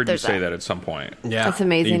like so I heard you there's say that at some point. Yeah. That's You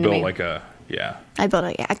amazing to built me. like a yeah. I built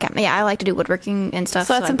a cabinet. Yeah, I like to do woodworking and stuff,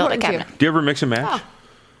 So so, that's I built a important to you. cabinet. Do you ever mix and match?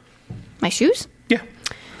 My shoes? Yeah.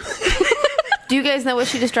 Do you guys know what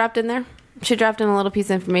she just dropped in there? She dropped in a little piece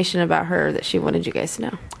of information about her that she wanted you guys to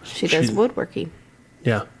know. She does woodworking.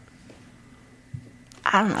 Yeah.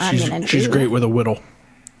 I don't know. I mean, I She's do. great with a whittle.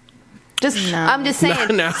 Just, No. I'm just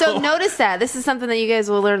saying. No. So notice that. This is something that you guys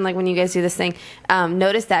will learn, like when you guys do this thing.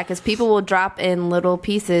 Notice that because people will drop in little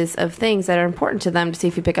pieces of things that are important to them to see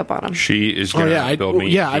if you pick up on them. She is going to yeah, build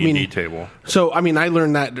me I a D&D mean- table. So, I mean, I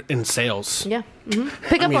learned that in sales. Yeah.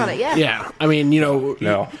 Pick up on it. Yeah. Yeah, I mean, you know,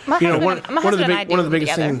 No. My you know, husband- my one of the husband and I big, one of the do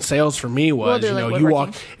biggest together. things in sales for me was, We'll do, you know, like, you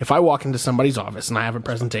woodworking. walk. If I walk into somebody's office and I have a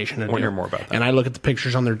presentation to We'll do, hear more about that. and I look at the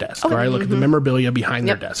pictures on their desk, or I look at the memorabilia behind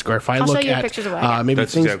Yep. their desk, or if I I'll look show you at pictures of what I got. maybe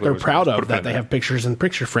That's things exactly they're what I was proud gonna of put that in they there. have pictures in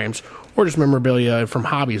picture frames, or just memorabilia from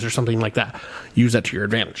hobbies or something like that. Use that to your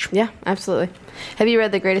advantage. Yeah, absolutely. Have you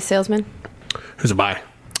read The Greatest Salesman? Who's a buy?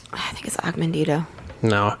 I think it's Ogmandito.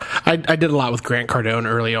 No, I did a lot with Grant Cardone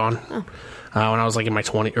early on, when I was like in my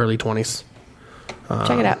early 20s.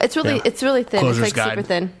 Check it out. It's really yeah. it's really thin. Closer's It's like super Guide.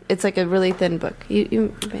 thin. It's like a really thin book.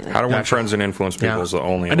 You may like How to it. win Gotcha. friends and influence people Yeah. is the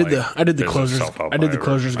only. I did like, the business closers. self-help I did the ever-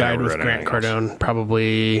 closers I guide ever with read Grant anything else. Cardone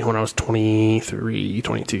probably when I was 23,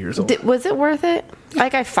 22 years old. Was it worth it?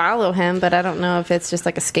 Like I follow him, but I don't know if it's just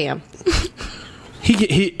like a scam.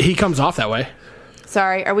 He comes off that way.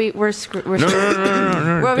 Sorry, are we? We're No, screwed. no, no, no,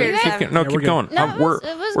 no, We're over no. here Keep, having- no, Yeah, keep we're going. good. No, it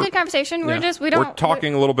was a good conversation. We're We're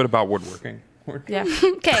talking a little bit about woodworking. Yeah.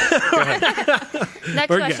 Okay. Next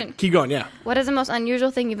We're question. good. Keep going. Yeah. What is the most unusual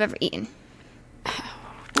thing you've ever eaten?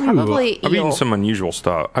 Probably I've eel. eaten some unusual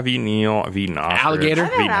stuff. I've eaten eel. I've eaten ostrich. Alligator?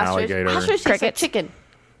 I've I've eaten had ostrich. alligator. Ostrich tastes like Crickets. chicken.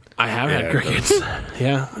 I have Yeah, had it crickets.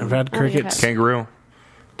 Yeah, I've had crickets. had- Kangaroo.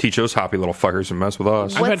 Teach those hoppy little fuckers to mess with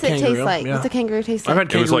us. I've What's had it taste kangaroo, like? yeah. What's a kangaroo taste I've like?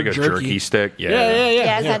 had It was like a kangaroo jerky stick. Yeah.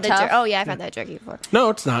 Yeah, I've had the Tough? I've had that jerky before. No,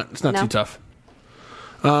 it's not. It's not No? too tough.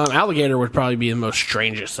 Alligator would probably be the most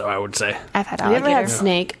strangest, though, I would say. I've had Have you ever alligator. had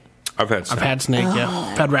snake? I've had snake. I've had snake, yeah.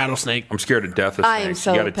 I've had rattlesnake. I'm scared to death of I am snakes.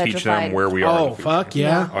 so You got to teach them petrified. where we are. in Oh, the future. fuck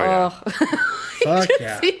yeah. Oh, yeah. Fuck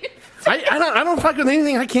yeah. I don't fuck with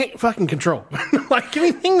anything I can't fucking control. Like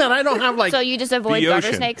anything that I don't have, like. So you just avoid The garter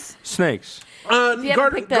ocean. snakes? Snakes. haven't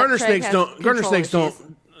picked up, Garter Craig snakes has don't. Garter control snakes don't. issues.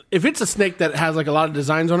 If it's a snake that has like a lot of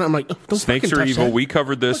designs on it, I'm like, oh, don't Snakes fucking are touch evil. that. We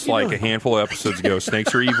covered this What are you like a doing? handful of episodes ago.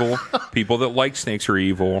 Snakes are evil. People that like snakes are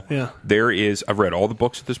evil. Yeah. I've read all the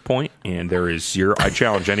books at this point, and there is zero. I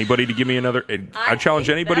challenge anybody to give me another. I challenge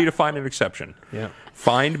anybody to find an exception. Yeah.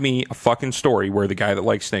 Find me a fucking story where the guy that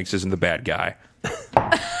likes snakes isn't the bad guy.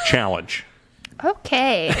 Challenge.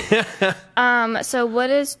 Okay. So what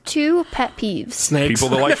is 2 pet peeves? Snakes. People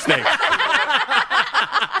that like snakes.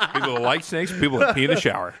 People that like snakes. People that pee in the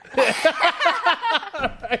shower.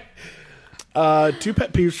 Two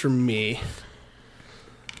pet peeves for me.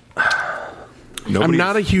 I'm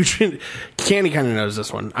not a huge fan. Candy kind of knows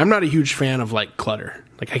this one. I'm not a huge fan of like clutter.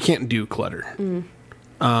 Like I can't do clutter.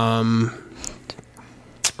 And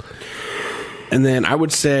then I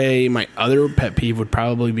would say my other pet peeve would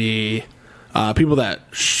probably be people that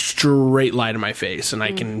straight lie to my face and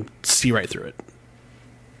I can see right through it.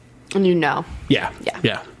 And you know. Yeah.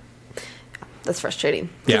 That's frustrating.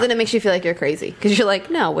 Because Yeah. then it makes you feel like you're crazy. Because you're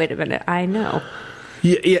like, no, wait a minute, I know.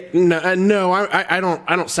 No, I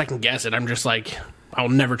don't second guess it. I'm just like, I'll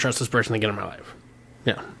never trust this person again in my life.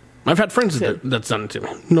 Yeah. I've had friends that's done it to me.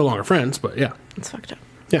 No longer friends, but yeah. It's fucked up.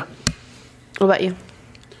 Yeah. What about you?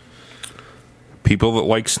 People that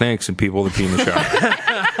like snakes and people that pee in the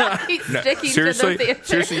shower. He's sticking seriously, to the theater.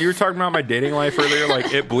 seriously, you were talking about my dating life earlier.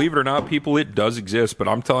 Like, believe it or not, people, it does exist, but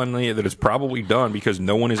I'm telling you that it's probably done because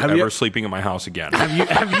no one is ever sleeping in my house again. Have you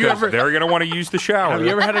ever? They're going to want to use the shower. Have you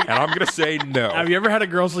ever had and I'm going to say no. Have you ever had a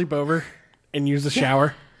girl sleep over and use the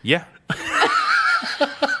shower? Yeah.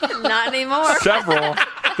 Not anymore. Several.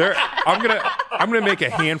 I'm gonna make a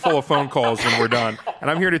handful of phone calls when we're done, and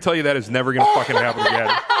I'm here to tell you that is never gonna fucking happen again.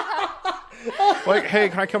 Like, hey,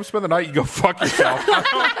 can I come spend the night? You go fuck yourself.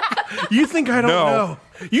 You think I don't know?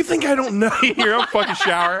 You think I don't know? Your own fucking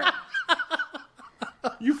shower.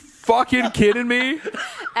 You fucking kidding me?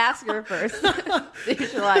 Ask her first. The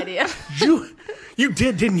usual idea. You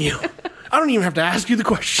did, didn't you? I don't even have to ask you the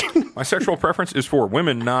question. My sexual preference is for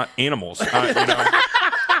women, not animals.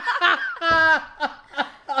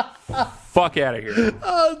 Fuck out of here.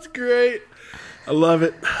 Oh, that's great. I love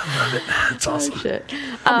it. It's awesome. Oh, shit.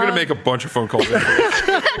 I'm gonna make a bunch of phone calls. Get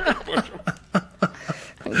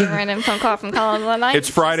a random phone call from Colin one night. It's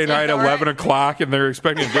Friday night, 11 o'clock, and they're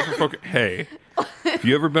expecting a different phone call. Hey, have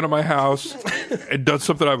you ever been to my house and done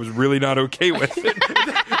something I was really not okay with?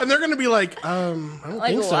 And they're going to be like, I don't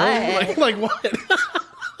Like think so. what? Like what?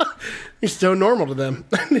 You're so normal to them.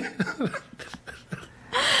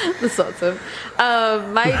 That's awesome.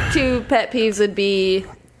 My two pet peeves would be,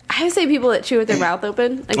 I would say people that chew with their mouth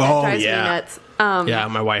open. Like, that drives me nuts. Yeah,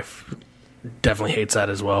 my wife definitely hates that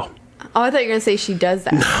as well. Oh, I thought you were going to say she does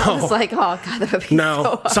that. I was like, oh, God, that would be so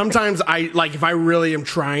hard. Sometimes if I really am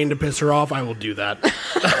trying to piss her off, I will do that.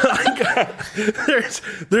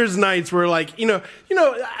 There's nights where I like. You're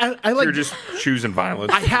just choosing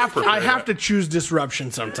violence. I have to choose disruption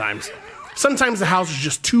sometimes. Sometimes the house is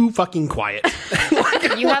just too fucking quiet.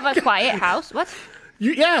 You have a quiet house? What?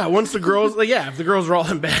 Once the girls, if the girls are all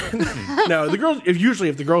in bed. No, the girls, if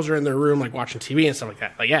the girls are in their room, like watching TV and stuff like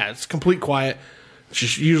that, it's complete quiet. It's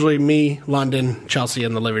just usually me, London, Chelsea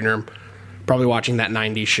in the living room, probably watching that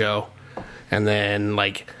 90s show. And then,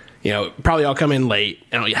 probably I'll come in late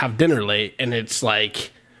and I'll have dinner late. And it's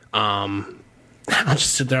like, I'll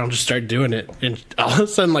just sit there and I'll just start doing it. And all of a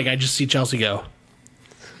sudden, I just see Chelsea go.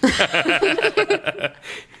 You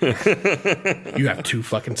have 2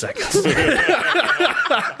 fucking seconds.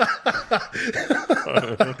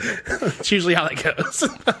 It's usually how that goes.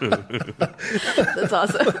 That's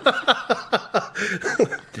awesome.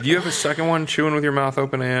 Did you have a second one, chewing with your mouth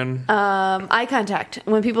open and Eye contact.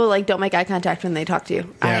 When people don't make eye contact when they talk to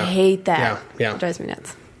you. I hate that. Yeah. It drives me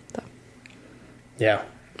nuts. So. Yeah.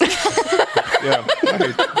 yeah?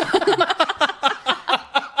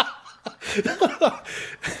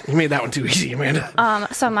 You made that one too easy, Amanda.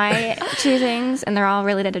 So my 2 things, and they're all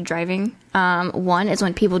related to driving. One is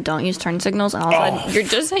when people don't use turn signals, and all of a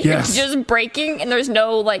sudden you're just braking, and there's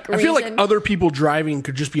no reason. I feel like other people driving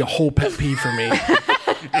could just be a whole pet peeve for me.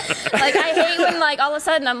 I hate when all of a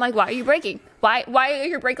sudden I'm like, why are you braking? Why are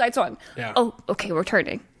your brake lights on? Yeah. Oh, okay, we're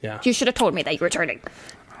turning. Yeah. You should have told me that you were turning.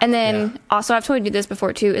 And then also, I've told you this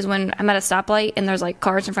before too, is when I'm at a stoplight and there's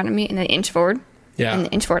cars in front of me and they inch forward. Yeah. And they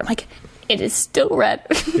inch forward. I'm like, it is still red.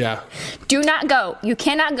 Yeah. Do not go. You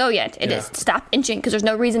cannot go yet. It is stop inching because there's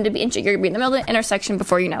no reason to be inching. You're going to be in the middle of the intersection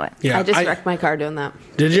before you know it. Yeah. I just wrecked my car doing that.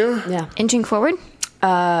 Did you? Yeah. Inching forward?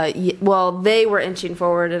 Well, they were inching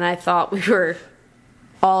forward, and I thought we were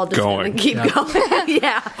all just going to keep going.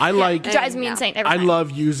 Yeah. It drives me insane every time. I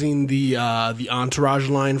love using the Entourage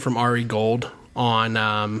line from Ari Gold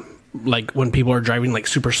on when people are driving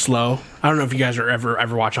super slow. I don't know if you guys are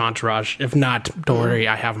ever watch Entourage. If not, don't worry,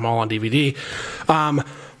 I have them all on DVD.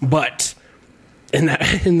 But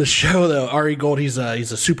in the show though, Ari Gold, he's a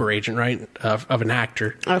super agent, right, of an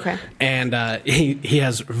actor. Okay. And he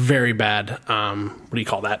has very bad what do you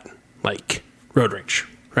call that? Road rage,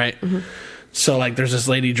 right? Mm-hmm. So there's this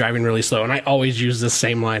lady driving really slow, and I always use this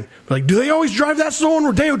same line. Do they always drive that slow on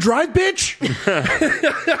Rodeo Drive, bitch?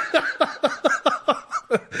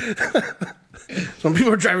 Some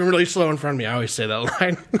people are driving really slow in front of me. I always say that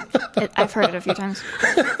line. I've heard it a few times.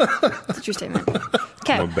 It's a true statement.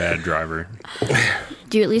 Okay. I'm a bad driver.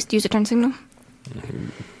 Do you at least use a turn signal?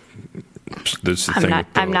 This is the thing.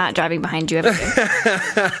 I'm not driving behind you every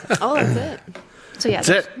day. Oh, that's it. So yeah,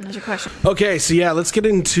 That's that's your question. Okay, so yeah, let's get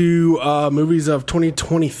into movies of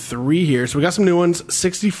 2023 here. So we got some new ones.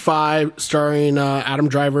 65, starring Adam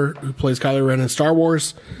Driver, who plays Kylo Ren in Star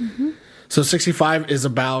Wars. Mm-hmm. So 65 is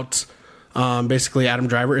about basically Adam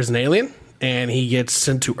Driver is an alien, and he gets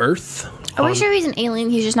sent to Earth. Are we sure he's an alien?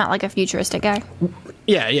 He's just not like a futuristic guy?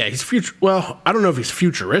 Yeah, he's future. Well, I don't know if he's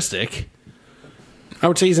futuristic. I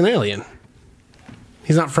would say he's an alien.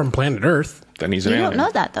 He's not from planet Earth. Then he's an You alien. don't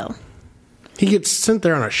know that, though. He gets sent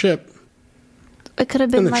there on a ship. It could have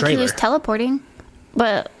In been the like trailer. he was teleporting,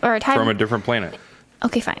 or a time. From a different planet.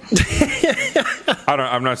 Okay, fine.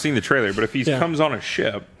 I've not seen the trailer, but if he comes on a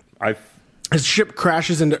ship, His ship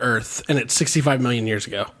crashes into Earth, and it's 65 million years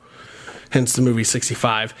ago. Hence the movie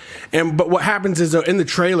 65. But what happens is, though, in the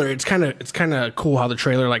trailer, it's kind of cool how the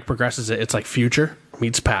trailer like progresses it. It's like future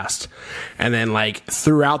meets past, and then like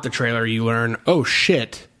throughout the trailer, you learn, oh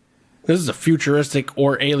shit, this is a futuristic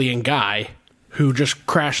or alien guy who just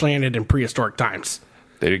crash landed in prehistoric times.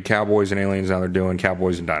 They did cowboys and aliens. Now they're doing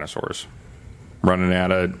cowboys and dinosaurs, running at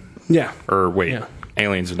it. Yeah. Or wait, Yeah.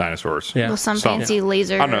 aliens and dinosaurs. Yeah. With some fancy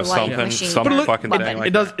laser I don't know, light something- machine. something or fucking weapon. thing like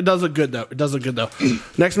It does look good though. It does look good though.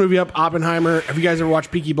 Next movie up, Oppenheimer. Have you guys ever watched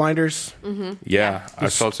Peaky Blinders? Yeah, I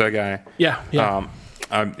saw that guy. Yeah.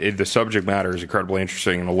 The subject matter is incredibly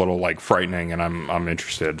interesting and a little like frightening, and I'm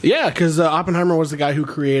interested. Yeah, because Oppenheimer was the guy who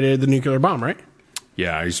created the nuclear bomb, right?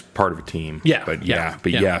 Yeah, he's part of a team. Yeah, but yeah.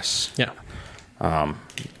 yes, Yeah.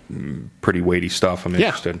 pretty weighty stuff. I'm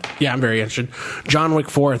interested. Yeah, I'm very interested. John Wick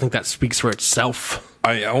 4, I think that speaks for itself.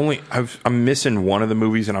 I'm missing one of the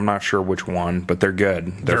movies, and I'm not sure which one, but they're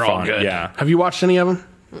good. They're all fun. good. Yeah. Have you watched any of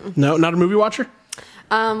them? No, not a movie watcher?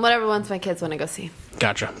 Whatever ones my kids want to go see.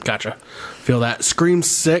 Gotcha. Feel that. Scream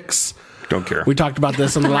 6. Don't care. We talked about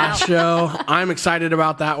this on the last show. I'm excited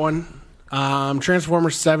about that one.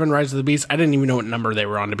 Transformers 7, Rise of the Beast. I didn't even know what number they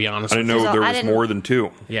were on, to be honest. I didn't know So there I was didn't- more than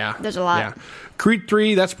two. Yeah. There's a lot. Yeah. Creed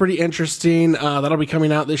 3, that's pretty interesting. That'll be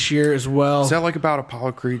coming out this year as well. Is that like about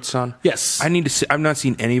Apollo Creed's son? Yes. I need to see. I've not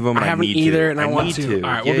seen any of them. I haven't either, and I want need to. All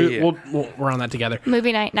right, we're on that together.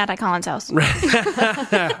 Movie night, not at Colin's house.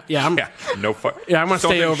 Yeah, I'm No fuck. Yeah, I'm gonna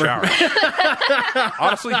stay over.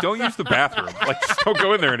 Honestly, don't use the bathroom. Like, just don't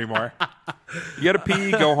go in there anymore. You gotta pee.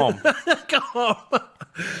 Go home.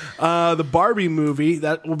 the Barbie movie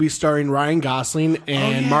that will be starring Ryan Gosling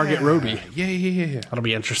and Margot Robbie. Yeah. That'll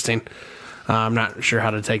be interesting. I'm not sure how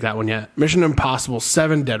to take that one yet. Mission Impossible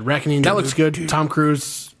 7, Dead Reckoning. That looks good. Tom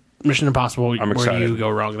Cruise, Mission Impossible. I'm Where do excited. you go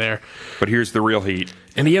wrong there? But here's the real heat.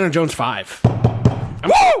 Indiana Jones 5.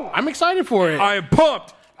 I'm excited for it. I am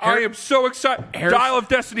pumped. I am so excited. Dial of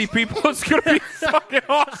Destiny, people. It's gonna be fucking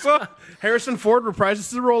awesome. Harrison Ford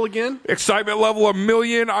reprises the role again. Excitement level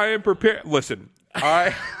 1,000,000. I am prepared. Listen,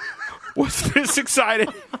 I was this excited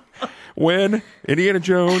when Indiana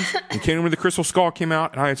Jones and Kingdom of the Crystal Skull came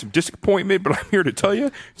out, and I had some disappointment, but I'm here to tell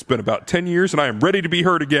you it's been about 10 years, and I am ready to be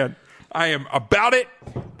heard again. I am about it.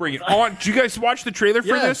 Bring it on. Did you guys watch the trailer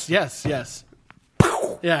for this? Yes.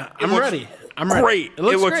 Yeah, I'm looks ready. I'm ready. Great. It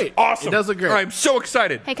looks great. Awesome. It does look great. I'm so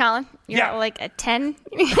excited. Hey, Colin, you're Yeah. at like a 10.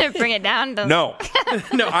 You gotta bring it down. To... No.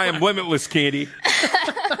 I am limitless, Candy.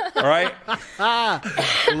 All right?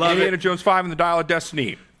 Indiana Jones 5 and the Dial of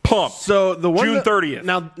Destiny. Pump. So the one June 30th.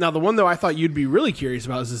 Now the one though I thought you'd be really curious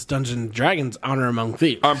about is this Dungeons and Dragons Honor Among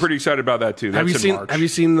Thieves. I'm pretty excited about that too. That's have you in seen? March. Have you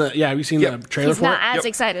seen the? Yeah, have you seen Yep. the trailer He's for not it? as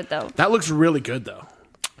excited though. That looks really good though.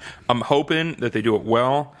 I'm hoping that they do it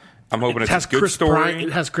well. I'm hoping It it's a good story. Pine,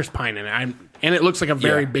 it has Chris Pine in it, and it looks like a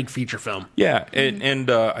very Yeah. big feature film. Yeah, and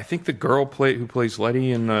I think the girl who plays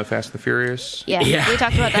Letty in Fast and the Furious. Yeah, we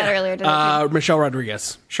talked about that earlier today. Michelle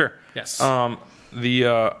Rodriguez. Sure. Yes. I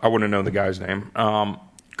wouldn't know the guy's name.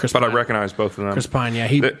 Chris but Pine. I recognize both of them. Chris Pine, yeah.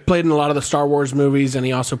 He played in a lot of the Star Wars movies, and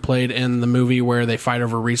he also played in the movie where they fight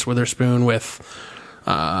over Reese Witherspoon with,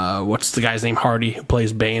 what's the guy's name? Hardy, who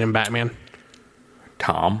plays Bane in Batman.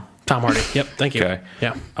 Tom Hardy. Yep, thank you. Okay.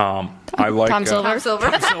 Yeah. I like Tom Silver. Tom Silver.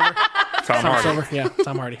 Tom Hardy. Silver. Yeah,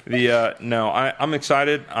 Tom Hardy. I'm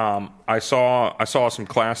excited. I saw some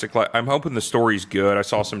classic. I'm hoping the story's good. I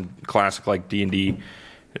saw some classic like D&D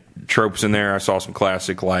tropes in there. I saw some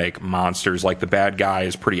classic like monsters. Like the bad guy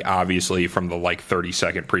is pretty obviously from the like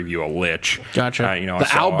 30-second preview a lich. Gotcha. You know, the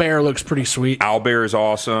owlbear looks pretty sweet. Owlbear is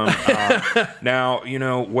awesome. Now, you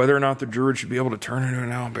know, whether or not the druid should be able to turn into an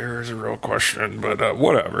owlbear is a real question, but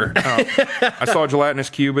whatever. I saw a gelatinous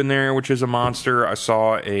cube in there, which is a monster. I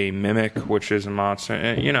saw a mimic, which is a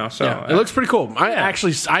monster. You know, so it looks pretty cool. I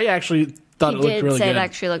actually thought it looked really good. It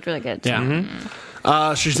actually looked really good. Yeah.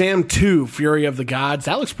 Shazam 2: Fury of the Gods.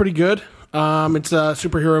 That looks pretty good. It's a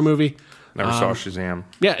superhero movie. Never saw Shazam.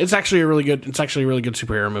 Yeah, it's actually a really good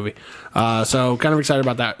superhero movie. So kind of excited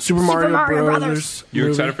about that. Super Mario Brothers. You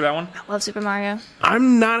movie. excited for that one? I love Super Mario.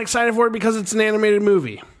 I'm not excited for it because it's an animated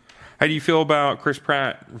movie. How do you feel about Chris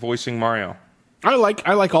Pratt voicing Mario? I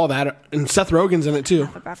like all that, and Seth Rogen's in it too.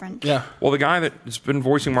 For preference. Yeah. Well, the guy that's been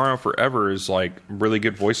voicing Mario forever is like a really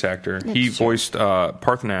good voice actor. He voiced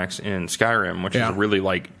Parthenax in Skyrim, which is a really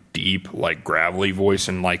like deep, like gravelly voice,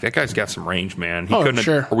 and like that guy's got some range, man. He couldn't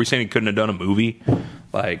sure. Are we saying he couldn't have done a movie?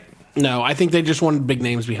 Like, no, I think they just wanted big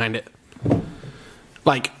names behind it,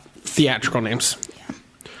 like theatrical names.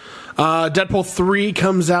 Deadpool 3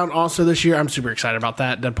 comes out also this year. I'm super excited about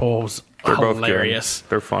that. Deadpool's they're hilarious. Both good.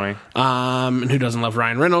 They're funny. And who doesn't love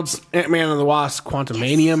Ryan Reynolds? Ant-Man and the Wasp,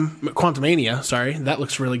 Quantumania, sorry. That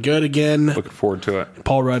looks really good again. Looking forward to it.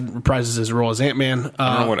 Paul Rudd reprises his role as Ant-Man.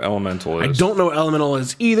 I don't know what Elemental is. I don't know what Elemental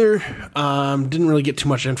is either. Didn't really get too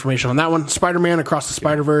much information on that one. Spider-Man Across the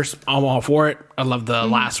Spider-Verse, I'm all for it. I love the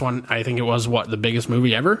last one. I think it was, the biggest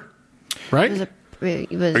movie ever? Right? Are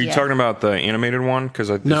you talking about the animated one? Because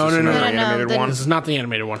No, animated one. This is not the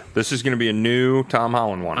animated one. This is going to be a new Tom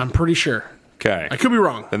Holland one. I'm pretty sure. Okay. I could be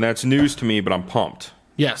wrong. Then that's news to me, but I'm pumped.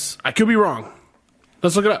 Yes, I could be wrong.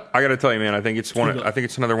 Let's look it up. I got to tell you, man. I think it's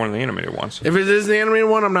another one of the animated ones. If it is the animated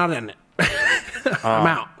one, I'm not in it. I'm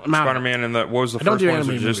out. Spider-Man and what was the first one? Was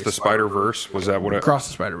it just the Spider-Verse? Was that what it? Across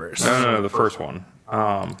the Spider-Verse. No, the first one.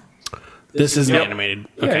 This is animated.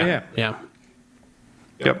 Okay. Yeah.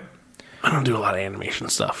 Yep. I don't do a lot of animation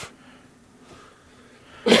stuff.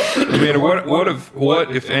 I mean,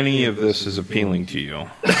 what if any of this is appealing to you?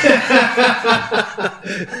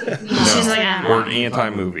 Or an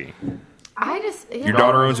anti-movie? I just Your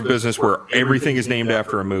daughter owns a business where everything is named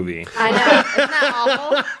after a movie. I know. Isn't that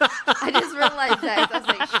awful? I just realized that. I was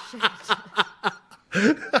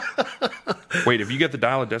like, shit. Wait, have you got the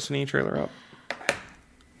Dial of Destiny trailer up?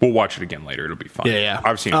 We'll watch it again later. It'll be fun. Yeah.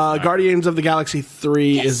 I've seen it. Guardians of the Galaxy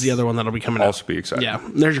 3 is the other one that'll be coming out. Also be excited. Yeah.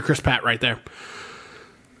 There's your Chris Pratt right there.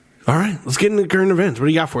 All right. Let's get into current events. What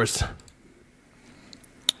do you got for us?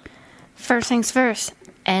 First things first.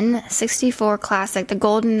 N64 Classic, the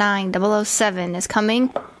GoldenEye 007 is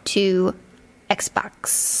coming to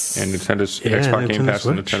Xbox. And Xbox Game Pass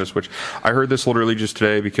and Nintendo Switch. I heard this literally just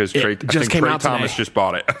today because Trey Thomas just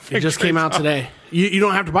bought it. It just came out today. You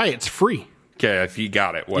don't have to buy it. It's free. Okay, if you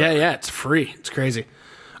got it. Whatever. Yeah, it's free. It's crazy.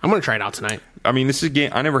 I'm going to try it out tonight. I mean, this is a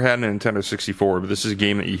game. I never had a Nintendo 64, but this is a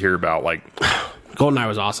game that you hear about. Like, GoldenEye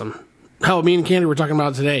was awesome. Hell, me and Candy were talking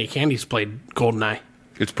about it today. Candy's played GoldenEye.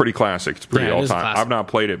 It's pretty classic. It's pretty all time. Classic. I've not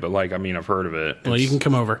played it, but I've heard of it. Well, you can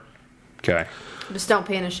come over. Okay. Just don't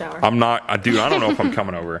pee in a shower. I'm not. I don't know if I'm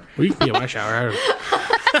coming over. Well, you can pee in my shower.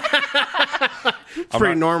 It's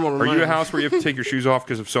pretty normal. Are you a house where you have to take your shoes off?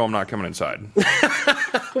 Because if so, I'm not coming inside.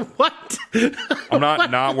 What? I'm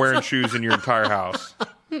not wearing shoes in your entire house.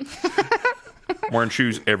 I'm wearing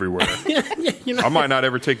shoes everywhere. I might not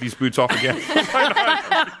ever take these boots off again.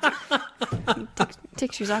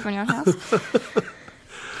 Take shoes off in your house.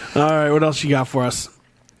 All right, what else you got for us?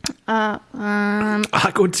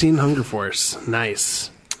 Aqua Teen Hunger Force.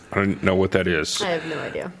 Nice. I don't know what that is. I have no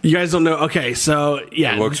idea. You guys don't know? Okay, so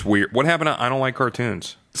yeah. It looks weird. What happened to I don't like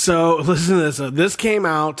cartoons? So listen to this. This came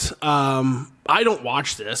out. I don't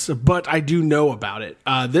watch this, but I do know about it.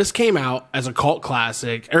 This came out as a cult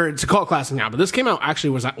classic, or it's a cult classic now, but this came out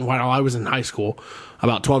actually while I was in high school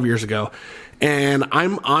about 12 years ago. And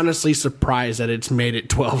I'm honestly surprised that it's made it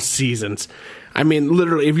 12 seasons. I mean,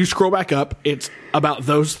 literally, if you scroll back up, it's about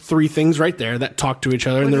those three things right there that talk to each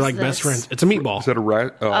other, and they're like best friends. It's a meatball. Is that a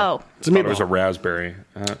it's a meatball. It was a raspberry.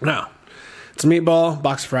 No, it's a meatball,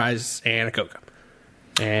 box of fries, and a Coke.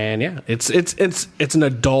 And yeah, it's an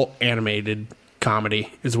adult animated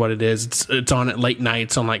comedy, is what it is. It's on at late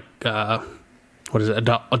nights on what is it?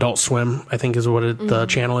 Adult Swim, I think is what the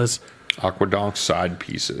channel is. Aquadonk Side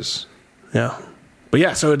Pieces. Yeah. But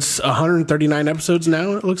yeah, so it's 139 episodes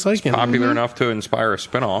now, it looks like. Popular enough to inspire a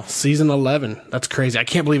spinoff. Season 11. That's crazy. I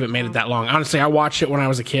can't believe it made it that long. Honestly, I watched it when I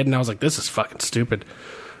was a kid, and I was like, this is fucking stupid.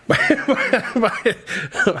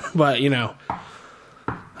 But you know,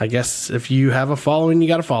 I guess if you have a following, you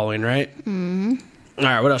got a following, right? Mm-hmm. All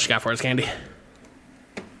right, what else you got for us, Candy?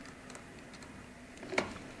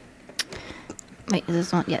 Wait, is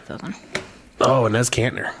this one? Yeah, this one. Oh, Inez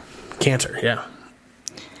Cantor. Cantor, yeah.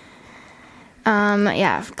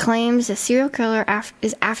 Yeah, claims a serial killer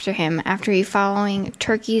is after him after he following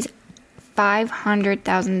Turkey's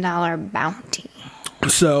 $500,000 bounty.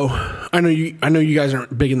 So I know you guys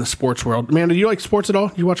aren't big in the sports world. Amanda, do you like sports at all?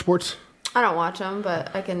 Do you watch sports? I don't watch them,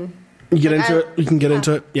 but I can. You get into it. You can get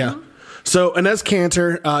into it. Yeah. Mm-hmm. So Inez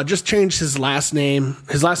Cantor just changed his last name.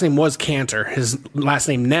 His last name was Cantor. His last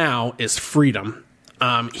name now is Freedom.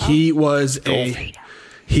 He was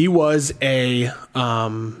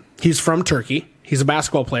he's from Turkey. He's a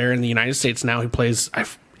basketball player in the United States now.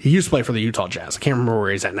 He used to play for the Utah Jazz. I can't remember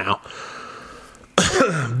where he's at now.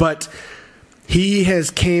 But he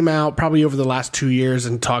has came out probably over the last 2 years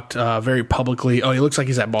and talked very publicly. Oh, he looks like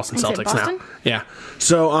he's at Boston Celtics now. Yeah.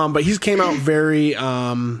 So, but he's came out very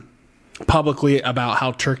publicly about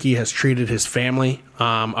how Turkey has treated his family,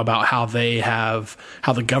 about how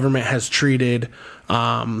the government has treated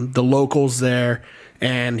the locals there,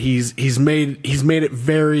 and he's made it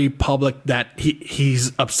very public that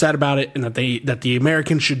he's upset about it, and that the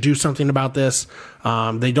Americans should do something about this.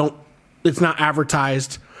 It's not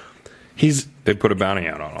advertised. They put a bounty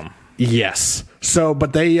out on him. Yes. So,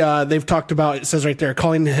 but they've talked about, it says right there,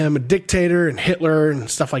 calling him a dictator and Hitler and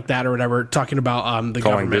stuff like that or whatever, talking about the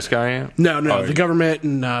calling government. This guy out? No, the government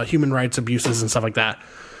and human rights abuses and stuff like that.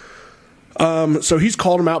 So he's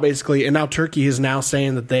called him out basically, and now Turkey is now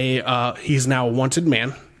saying that he's now a wanted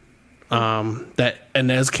man. That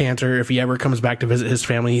Inez Cantor, if he ever comes back to visit his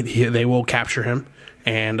family, they will capture him,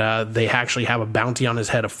 and they actually have a bounty on his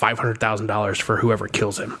head of $500,000 for whoever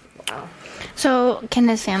kills him. So, can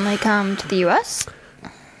his family come to the U.S.?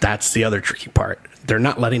 That's the other tricky part. They're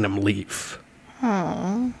not letting him leave.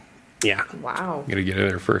 Oh. Yeah. Wow. You gotta get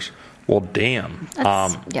there first. Well, damn.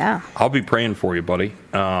 Yeah. I'll be praying for you, buddy.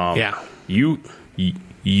 Yeah. You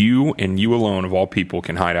and you alone of all people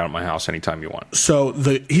can hide out at my house anytime you want. So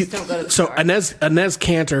don't go to the store. Inez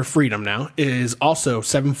Cantor, Freedom now, is also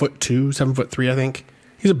 7'2", 7'3", I think.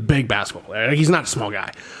 He's a big basketball player. He's not a small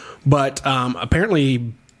guy. But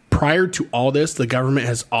apparently prior to all this, the government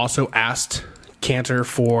has also asked Cantor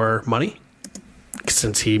for money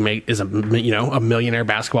since he is a millionaire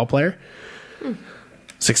basketball player.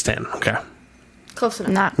 6'10", okay. Close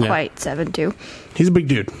enough. Not quite 7'2". He's a big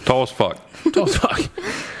dude. Tall as fuck. Tall as fuck.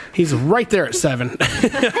 He's right there at 7.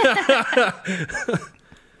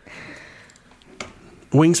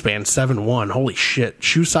 Wingspan 7'1". Holy shit.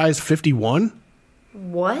 Shoe size 51?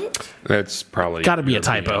 What? That's probably Got to be a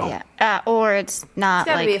typo. Yeah. Or it's not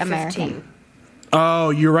It's gotta be like a American. 15. Oh,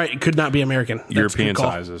 you're right. It could not be American. That's a good European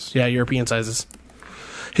call. sizes. Yeah, European sizes.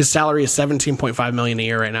 His salary is $17.5 million a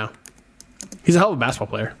year right now. He's a hell of a basketball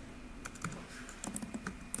player.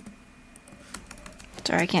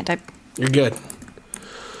 Sorry, I can't type. You're good.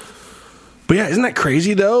 But yeah, isn't that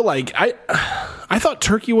crazy though? Like I thought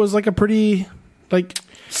Turkey was like a pretty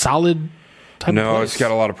solid type of No, place. it's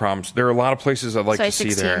got a lot of problems. There are a lot of places I'd like Sorry, to see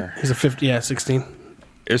 16. there. He's a 16.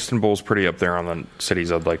 Istanbul's pretty up there on the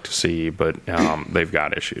cities I'd like to see, but they've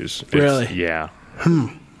got issues. Really? Yeah.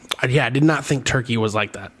 Yeah, I did not think Turkey was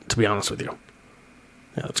like that, to be honest with you.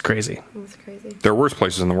 Yeah, that's crazy. That's crazy. There are worse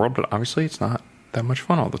places in the world, but obviously it's not that much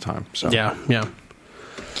fun all the time. So Yeah.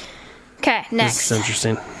 Okay, This next. is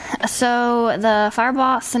interesting. So, the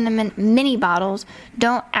Fireball Cinnamon mini bottles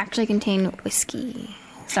don't actually contain whiskey.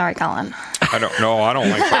 Sorry, Colin. I don't know. I don't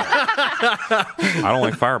like I don't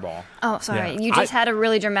like Fireball. Oh, sorry. Yeah. You just had a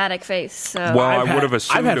really dramatic face. So. Well, I would have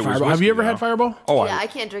assumed I've had it was Fireball. Have whiskey, you ever though. had Fireball? Oh, Yeah, I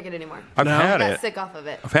can't drink it anymore. I've No? had I got it. sick off of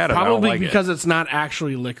it. I've had it. I don't Probably like because it. it's not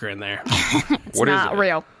actually liquor in there. It's What is not it?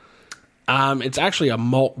 real. It's actually a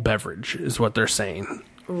malt beverage, is what they're saying.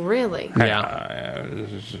 Really? Yeah.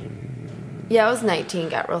 Yeah, I was 19,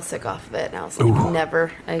 got real sick off of it, and I was like,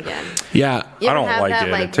 never again. Yeah. You I ever don't have like that,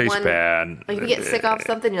 it. It tastes bad. Like, if you get sick off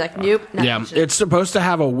something, you're like, nope. Not Yeah, interested. it's supposed to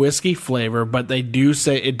have a whiskey flavor, but it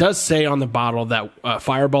does say on the bottle that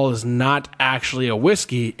Fireball is not actually a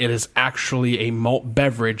whiskey. It is actually a malt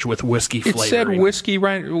beverage with whiskey It flavoring. said whiskey,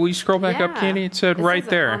 right? Will you scroll back up, Yeah. Candy? It said It right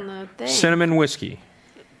says it on there. the thing. Cinnamon whiskey.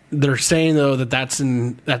 They're saying though that's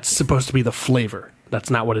supposed to be the flavor. That's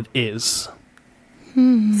not what it is.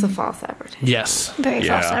 It's a false advertising. Yes. Very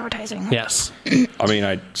Yeah. false advertising. Yes. I mean,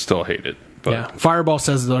 I still hate it. But Yeah. Fireball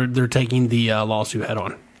says they're taking the lawsuit head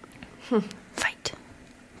on. Fight.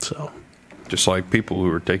 So. just like people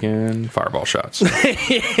who are taking Fireball shots.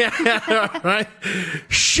 Right?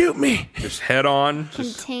 Shoot me. Just head on.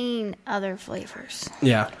 Just Contain other flavors.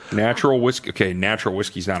 Yeah. natural whiskey. Okay, natural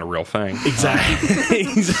whiskey's not a real thing. Exactly.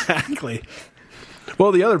 Exactly.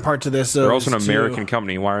 Well, the other part to this, though, They're also an is American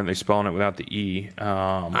company. Why aren't they spelling it without the E?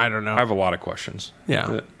 I don't know. I have a lot of questions.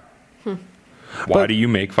 Yeah. Why do you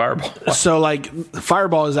make Fireball? So, like,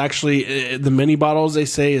 Fireball is actually, the mini bottles, they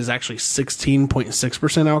say, is actually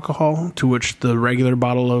 16.6% alcohol, to which the regular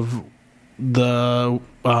bottle of the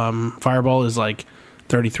Fireball is like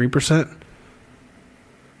 33%,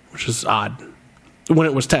 which is odd. When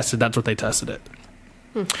it was tested, that's what they tested it.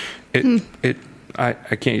 I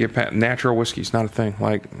can't get past natural whiskey's not a thing.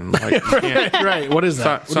 Like you can't, Right. What is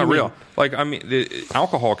that? it's not real. Like, I mean,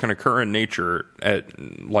 alcohol can occur in nature at,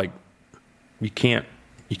 like, you can't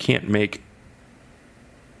make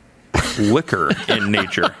liquor in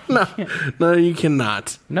nature. No, you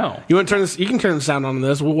cannot. No. You want to turn this? You can turn the sound on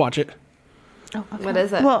this. We'll watch it. Oh, okay. What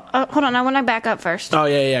is it? Well, hold on. I want to back up first. Oh,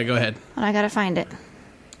 yeah. Go ahead. I got to find it.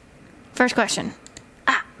 First question.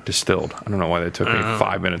 Distilled. I don't know why they took me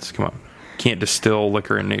 5 minutes to come up. Can't distill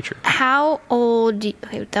liquor in nature. How old do you...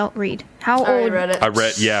 Okay, don't read. How I old... read it. I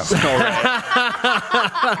read, yeah.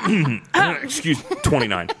 Excuse me,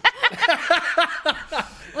 29.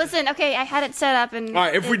 Listen, okay, I had it set up and... All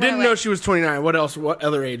right, if we didn't know she was 29, what else? What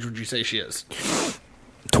other age would you say she is?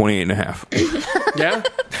 28 and a half. Yeah?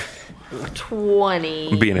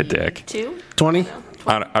 20. I'm being a dick. 20?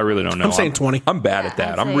 I really don't know. I'm saying 20. I'm bad at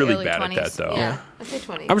that. I'd I'm say really early bad 20s. at that, though. Yeah, I say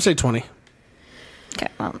 20. I would say 20. Okay,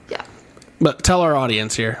 well... Yeah. But tell our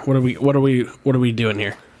audience here, what are we doing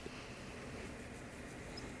here?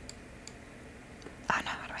 Oh, no,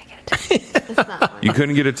 how do I get it to... It's not fun. You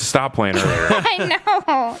couldn't get it to stop playing earlier. I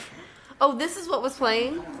know. Oh, this is what was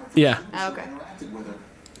playing? Yeah. Oh, okay. Interacted with her.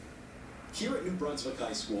 Here at New Brunswick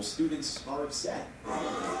High School, students are upset.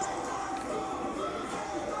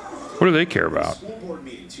 What do they care about? School board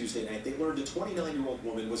meeting Tuesday night, they learned a 29-year-old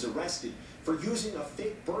woman was arrested for using a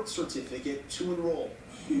fake birth certificate to enroll.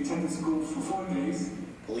 She attended school for 4 days.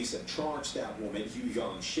 Police have charged that woman, Yu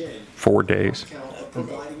Yang-shin, 4 days. count of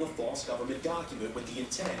providing a false government document with the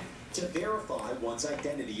intent to verify one's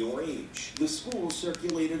identity or age. The school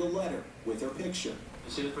circulated a letter with her picture.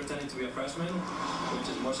 She was pretending to be a freshman, which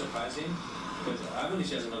is more surprising because I believe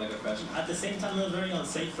she doesn't look like a freshman. At the same time, it was very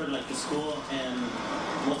unsafe for like the school and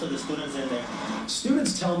most of the students in there.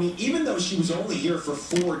 Students tell me even though she was only here for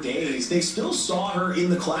 4 days, they still saw her in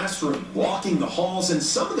the classroom, walking the halls, and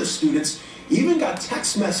some of the students even got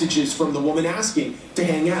text messages from the woman asking to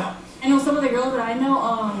hang out. I know some of the girls that I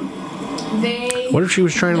know, they... What if she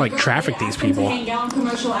was trying to, like, traffic these people? Hang out on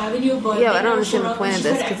Commercial Avenue, but Yeah, I don't understand the point of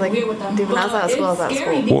this because, like, dude, when I was out of school, I was out of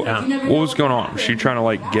school. What was going on? Was she trying to,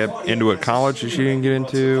 like, get into a college that she didn't get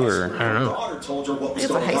into, or? I don't know. Her daughter told her what was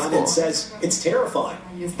It's a going high on school. and says it's terrifying.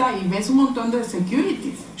 Ahí está, y ves un montón de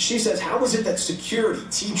securities. She says, how was it that security,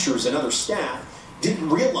 teachers, and other staff didn't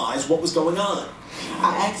realize what was going on?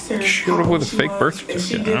 I asked her. She showed up how with a she fake was, birth and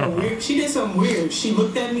certificate. She I don't know. she did something weird. She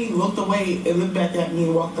looked at me, looked away, and looked back at me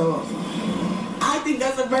and walked off. I think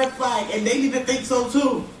that's a red flag, and they need to think so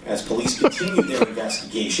too. As police continue their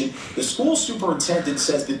investigation, the school superintendent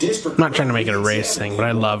says the district... I'm not trying to make it a race thing, but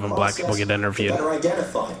I love when black people get interviewed. Better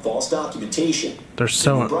identify false documentation. They're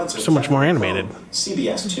so much more animated.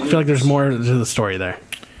 CBS 2. I feel like there's more to the story there.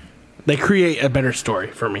 They create a better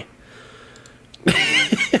story for me.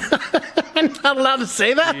 I'm not allowed to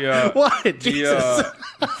say that? Yeah. What? Jesus.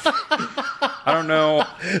 I don't know.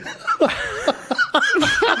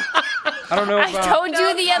 I don't know I about... told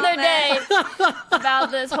you the other day about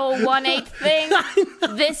this whole 1/8 thing.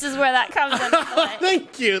 This is where that comes into play.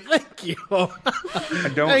 Thank you. I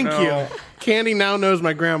don't Thank know. you. Candy now knows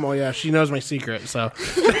my grandma. Yeah, she knows my secret. So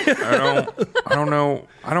I don't know.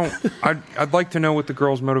 I'd like to know what the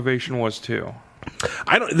girl's motivation was too.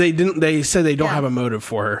 I don't. They didn't. They said they don't have a motive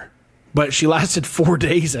for her, but she lasted 4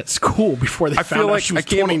 days at school before they I found feel out like she was I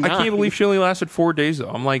can't 29. believe she only lasted 4 days though.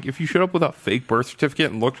 I'm like, if you showed up with a fake birth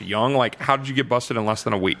certificate and looked young, like how did you get busted in less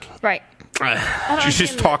than a week? Right. Did you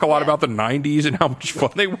just talk a lot about the 90s and how much fun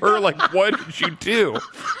they were? Like, what did you do?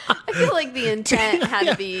 I feel like the intent had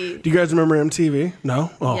to be... Do you guys remember MTV? No.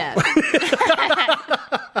 Oh. Yeah.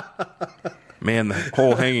 Man, the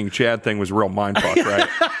whole hanging Chad thing was a real mindfuck, right?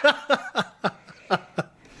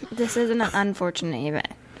 This is an unfortunate event.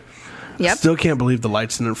 Yep. Still can't believe the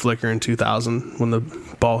lights didn't flicker in 2000 when the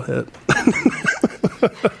ball hit.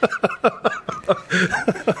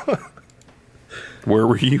 Where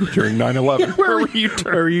were you during 9/11? Where were you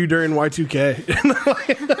Where were you during Y2K?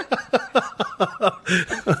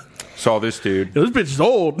 Saw this dude. This bitch is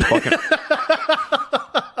old. Fucking.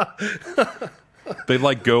 They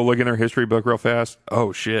like go look in their history book real fast.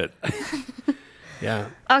 Oh shit. Yeah.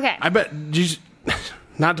 Okay. I bet.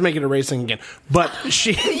 Not to make it a racing again, but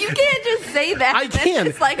she. You can't just say that. I can.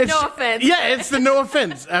 It's like, no offense. Yeah, it's the no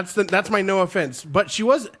offense. That's my no offense. But she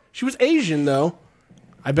was Asian though.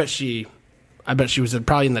 I bet she was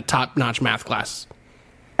probably in the top notch math class.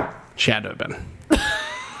 She had to have been.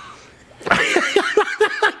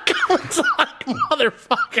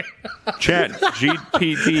 Motherfucker. Chat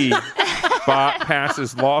GPT bot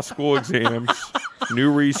passes law school exams.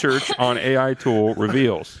 New research on AI tool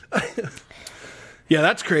reveals. Yeah,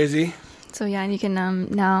 that's crazy. So yeah, and you can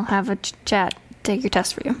now have a chat take your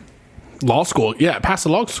test for you. Law school. Yeah, pass the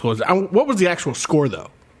law school. What was the actual score, though?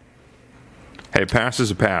 Hey, pass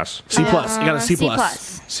is a pass. C+. You got a C+.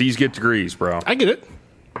 C's get degrees, bro. I get it.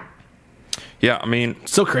 Yeah, I mean...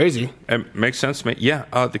 Still crazy. It makes sense to me. Yeah,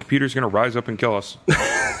 the computer's going to rise up and kill us.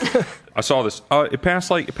 I saw this. It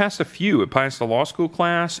passed a few. It passed the law school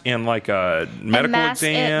class and like a medical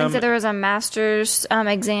exam. There was a master's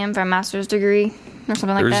exam for a master's degree or something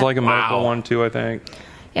like that. There's like a medical one too, I think.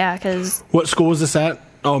 Yeah, because... What school was this at?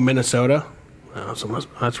 Oh, Minnesota? Oh, so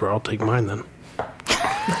that's where I'll take mine then.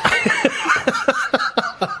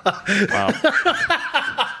 Wow.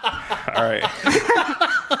 All right.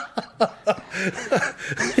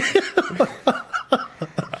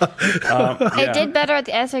 It did better at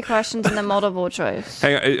the essay questions than the multiple choice.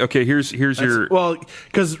 Hey, okay. Here's your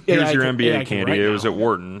because here's your MBA candy. It was at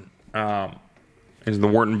Wharton. It's the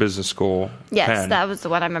Wharton Business School. Yes, Penn. that was the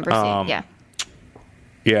one I remember seeing. Yeah.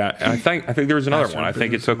 Yeah, and I think there was another one. I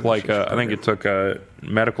think it took a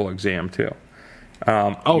medical exam too.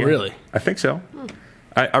 Really? I think so.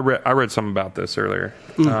 I read something about this earlier.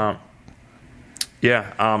 No,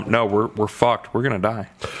 we're fucked. We're gonna die.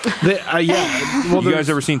 Yeah. Well, you guys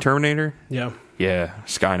ever seen Terminator? Yeah. Yeah,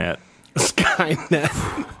 Skynet.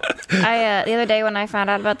 The other day when I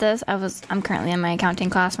found out about this, I'm currently in my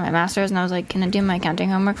accounting class for my master's, and I was like, "Can I do my accounting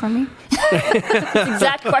homework for me?" That's the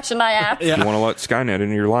exact question I asked. Yeah. You want to let Skynet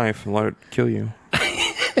into your life and let it kill you?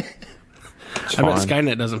 I bet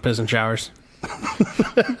Skynet doesn't piss in showers.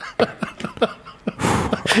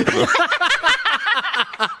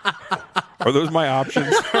 Are those my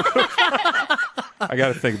options? I got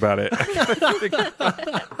to think about it.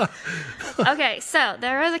 Okay, so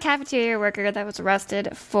there was a cafeteria worker that was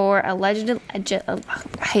arrested for I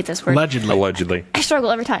hate this word. Allegedly. I struggle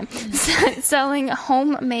every time. Selling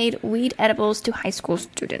homemade weed edibles to high school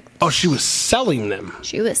students. Oh, she was selling them.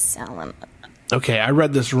 She was selling them. Okay, I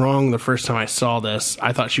read this wrong the first time I saw this.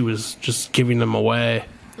 I thought she was just giving them away.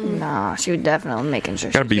 No, she was definitely making sure.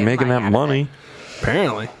 Got to be making that money.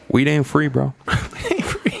 Apparently. Weed ain't free, bro. Ain't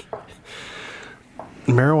free.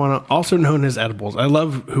 Marijuana, also known as edibles. I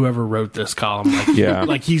love whoever wrote this column.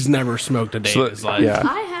 Like he's never smoked a day in his life. Yeah.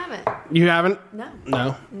 I haven't. You haven't?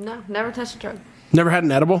 No, never touched a drug. Never had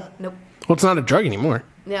an edible? Nope. Well, it's not a drug anymore.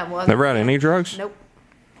 Yeah, well. Never had any drugs? Nope.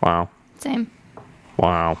 Wow. Same.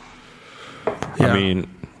 Wow. Yeah. I mean,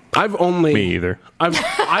 I've only me either.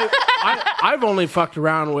 I've only fucked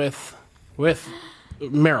around with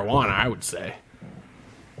marijuana, I would say.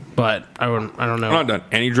 But I don't know. I've not done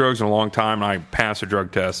any drugs in a long time, and I pass a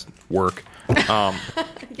drug test. Work.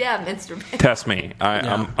 Yeah, Minster. Test me.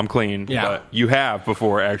 I'm clean. Yeah. But you have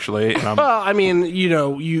before, actually. And Well, I mean,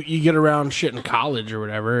 you get around shit in college or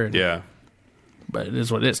whatever. Yeah. But it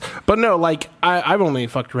is what it is. But no, like I've only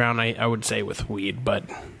fucked around. I would say with weed, but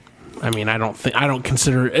I mean, I don't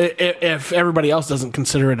consider if everybody else doesn't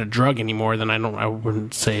consider it a drug anymore, then I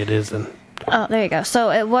wouldn't say it is. And Oh, there you go. So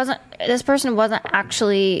this person wasn't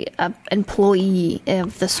actually an employee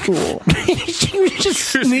of the school. She was just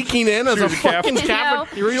sneaking in as a fucking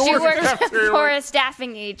cafeteria She worker. worked for a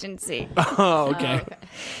staffing agency. Oh, okay.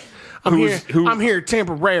 I'm here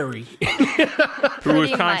temporary. Who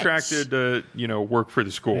was contracted to, work for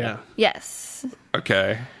the school? Yeah. Yes.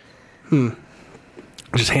 Okay.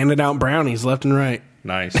 Just handing out brownies left and right.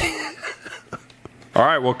 Nice. All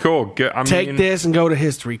right. Well, cool. Take this and go to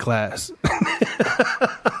history class.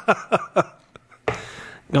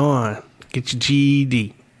 Go on. Get your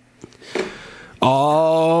GED.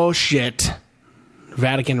 Oh, shit.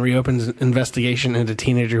 Vatican reopens investigation into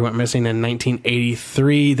teenager who went missing in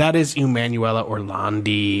 1983. That is Emanuela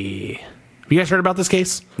Orlandi. Have you guys heard about this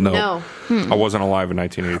case? No. I wasn't alive in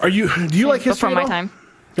 1983. Do you like history? Before my time.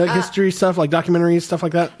 You like history stuff, like documentaries, stuff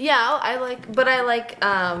like that? Yeah, I like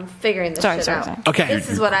figuring this shit out. Okay. This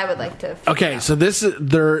is what I would like to figure Okay, out. so this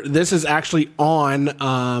is actually on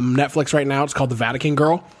Netflix right now. It's called The Vatican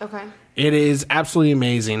Girl. Okay. It is absolutely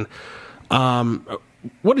amazing.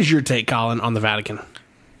 What is your take, Colin, on the Vatican?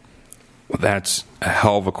 Well, that's a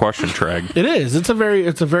hell of a question, Treg. It is. It's a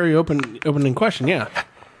very opening question. Yeah.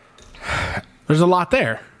 There's a lot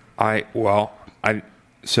there. The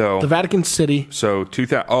Vatican City. So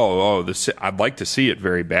 2000. I'd like to see it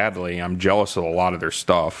very badly. I'm jealous of a lot of their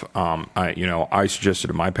stuff. I suggested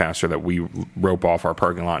to my pastor that we rope off our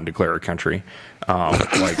parking lot and declare a country,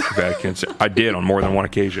 like Vatican. I did on more than one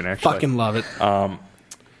occasion. Actually, Fucking love it.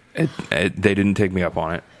 They didn't take me up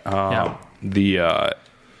on it.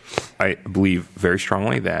 I believe very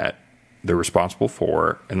strongly that they're responsible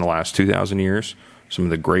for, in the last 2,000 years, some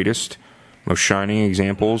of the greatest, most shining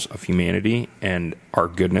examples of humanity and our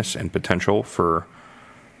goodness and potential for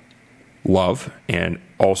love, and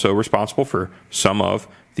also responsible for some of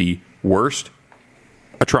the worst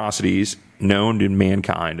atrocities known to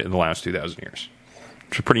mankind in the last 2,000 years.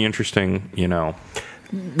 It's a pretty interesting,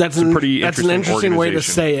 That's an interesting way to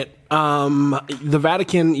say it. The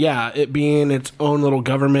Vatican, it being its own little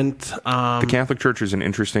government. The Catholic Church is an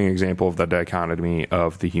interesting example of the dichotomy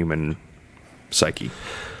of the human psyche.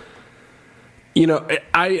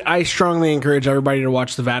 I strongly encourage everybody to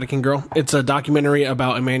watch The Vatican Girl. It's a documentary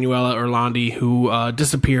about Emanuela Orlandi, who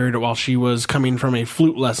disappeared while she was coming from a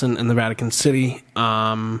flute lesson in the Vatican City.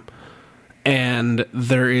 And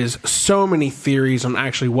there is so many theories on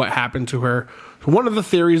actually what happened to her. One of the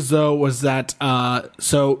theories, though, was that,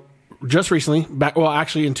 just recently,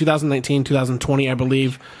 actually in 2019, 2020, I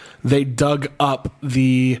believe, they dug up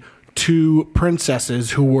the 2 princesses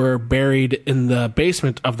who were buried in the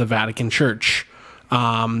basement of the Vatican Church.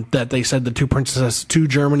 That they said the 2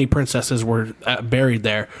 Germany princesses were buried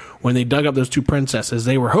there. When they dug up those 2 princesses,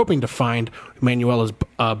 they were hoping to find Emanuela's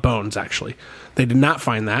bones, actually. They did not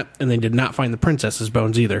find that, and they did not find the princess's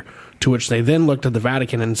bones either, to which they then looked at the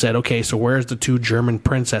Vatican and said, okay, so where's the 2 German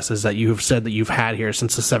princesses that you have said that you've had here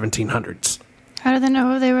since the 1700s? How do they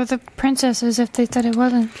know they were the princesses if they said it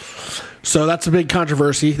wasn't? So that's a big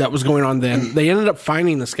controversy that was going on then. They ended up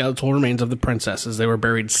finding the skeletal remains of the princesses. They were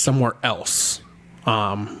buried somewhere else,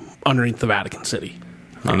 underneath the Vatican City.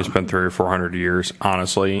 And it's been 300 or 400 years,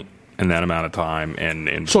 honestly, in that amount of time.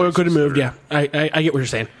 And so it could have moved, yeah. I get what you're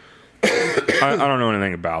saying. I don't know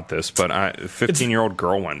anything about this, but a 15-year-old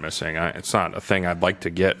girl went missing. It's not a thing I'd like to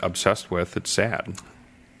get obsessed with. It's sad.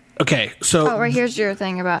 Okay, so... right, here's your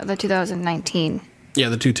thing about the 2019. Yeah,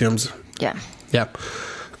 the 2 tombs. Yeah. Yeah.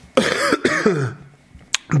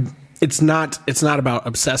 It's not about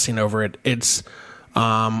obsessing over it. It's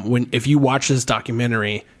if you watch this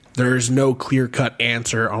documentary, there's no clear-cut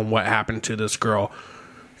answer on what happened to this girl.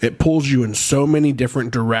 It pulls you in so many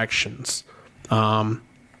different directions.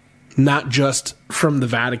 Not just from the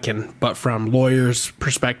Vatican, but from lawyers'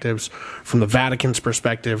 perspectives, from the Vatican's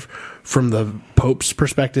perspective, from the Pope's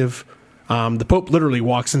perspective. The Pope literally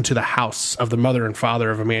walks into the house of the mother and father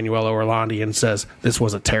of Emanuela Orlandi and says, this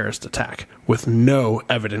was a terrorist attack, with no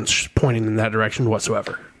evidence pointing in that direction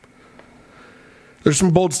whatsoever. There's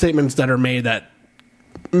some bold statements that are made that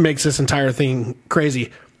makes this entire thing crazy,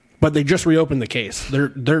 but they just reopened the case. They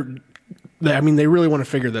really want to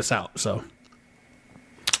figure this out, so...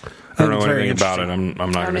 I don't know anything about it. I'm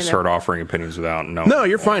not going to start offering opinions without knowing. No,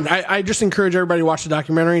 you're fine. I just encourage everybody to watch the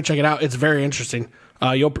documentary. Check it out. It's very interesting.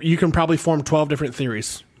 You can probably form 12 different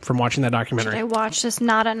theories from watching that documentary. Should I watch this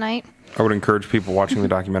not at night? I would encourage people watching the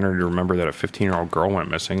documentary to remember that a 15-year-old girl went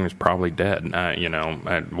missing and is probably dead.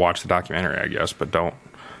 I'd watch the documentary, I guess, but don't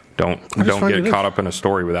get caught up in a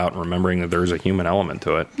story without remembering that there's a human element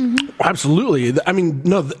to it. Mm-hmm. Absolutely. I mean,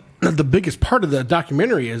 no, the biggest part of the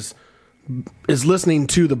documentary is listening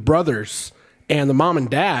to the brothers and the mom and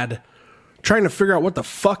dad trying to figure out what the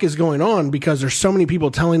fuck is going on, because there's so many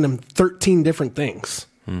people telling them 13 different things.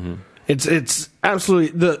 Mm-hmm. It's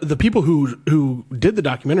absolutely the people who did the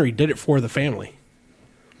documentary did it for the family.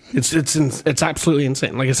 It's absolutely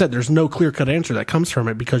insane. Like I said, there's no clear-cut answer that comes from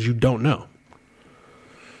it because you don't know.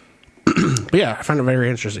 But yeah, I find it very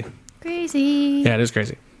interesting. Crazy. Yeah, it is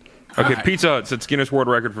crazy. Okay, Pizza Hut sets Guinness World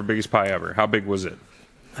Record for biggest pie ever. How big was it?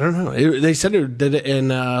 I don't know. They said it did it in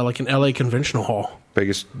like an LA conventional hall.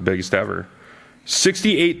 Biggest ever.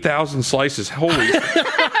 68,000 slices. Holy.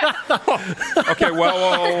 Okay,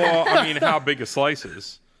 well, I mean, how big a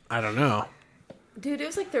slices? I don't know. Dude, it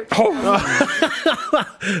was like 13.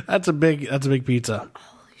 Oh. That's a big pizza.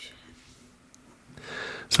 Holy shit.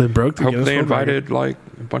 So they broke the Hope Guinness they World invited Record. like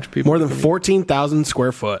a bunch of people. More than 14,000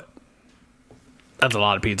 square foot. That's a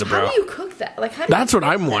lot of pizza, bro. How do you cook that? That's what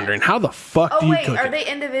I'm wondering. How the fuck do you cook it? Are they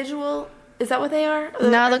individual? Is that what they are?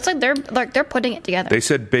 No, it looks like they're putting it together. They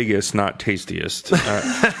said biggest, not tastiest. Okay,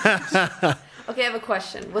 I have a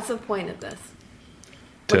question. What's the point of this?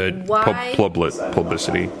 Why?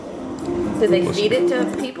 Publicity. Did they feed it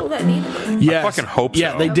to people that need it? Yes. I fucking hope so.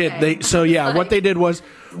 Yeah, they did. What they did was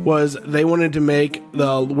they wanted to make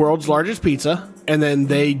the world's largest pizza, and then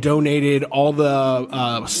they donated all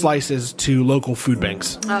the slices to local food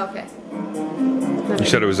banks. Oh, okay. You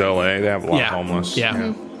said it was L.A. They have a lot of homeless.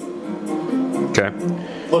 Yeah. Okay.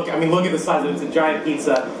 Look at the size. It's a giant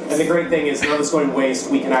pizza, and the great thing is none of it's going to waste.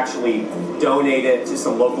 We can actually donate it to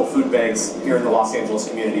some local food banks here in the Los Angeles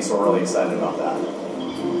community, so we're really excited about that.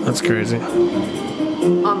 That's crazy.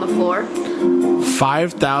 On the floor.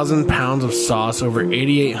 5,000 pounds of sauce, over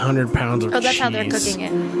 8,800 pounds of cheese. Oh, that's how they're cooking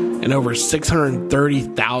it. And over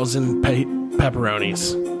 630,000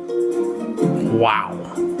 pepperonis. Wow.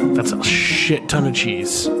 That's a shit ton of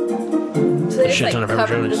cheese. So they just Shit ton of covered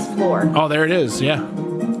pepperonis. this floor. Oh, there it is. Yeah.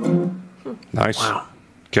 Nice. Wow.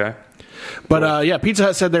 Okay. But yeah, Pizza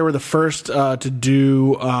Hut said they were the first to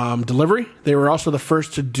do delivery. They were also the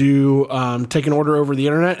first to do take an order over the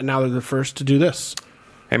internet, and now they're the first to do this.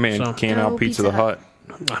 Hey, man, So- can't Go out Pizza Pizza the Hut.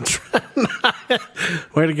 I'm trying.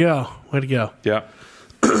 Way to go. Way to go. Yeah.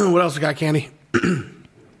 What else we got, Candy?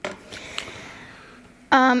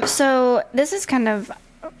 So this is kind of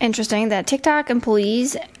interesting that TikTok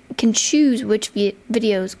employees can choose which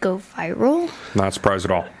videos go viral. Not surprised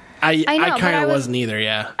at all. I know, but kind I of was- wasn't either,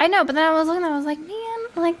 yeah. I know, but then I was looking, I was like, man,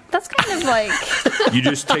 like that's kind of like You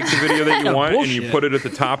just take the video that you want and you bullshit. put it at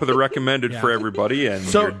the top of the recommended for everybody, and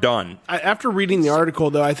So- you're done. After reading the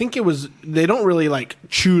article, though, I think it was, they don't really like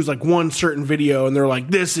choose like one certain video and they're like,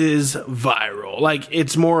 this is viral. Like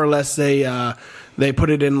it's more or less they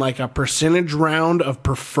put it in like a percentage round of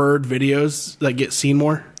preferred videos that get seen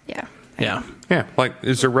more. yeah. Yeah. Yeah, like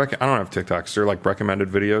is there? I don't have TikTok. Is there like recommended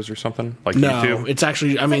videos or something like No, YouTube? it's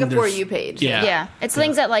actually, I mean, like a For there's- You page. Yeah. Yeah. It's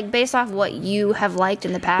things that like based off what you have liked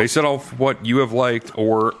in the past. Base it off what you have liked,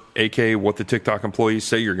 or AK what the TikTok employees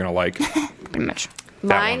say you're gonna like. pretty much.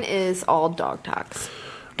 Mine one. is all dog talks.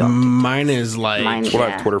 Mine is like, Mine- What I Yeah.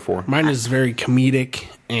 have Twitter for. mine is very comedic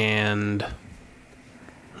and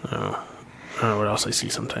I don't know what else I see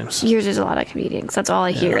sometimes. Yours is a lot of comedians. That's all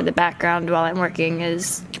I hear in the background while I'm working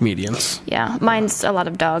is, Comedians. yeah. Mine's a lot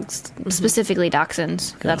of dogs, specifically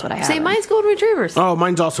dachshunds. 'Cause that's what I have. Say mine's golden retrievers. Oh,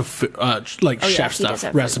 mine's also like Oh, yeah, chef he does stuff,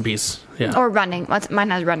 have recipes. Yeah. Or running.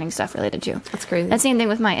 Mine has running stuff related to. That's crazy. That's the same thing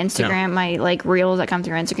with my Instagram, Yeah. my like reels that come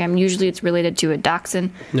through Instagram. Usually it's related to a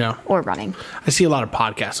dachshund Yeah. or running. I see a lot of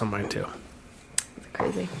podcasts on mine too.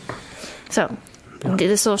 Crazy. So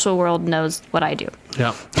the social world knows what I do.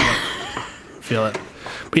 Yeah. Feel it.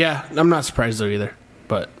 But yeah, I'm not surprised though either.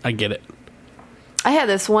 But I get it. I had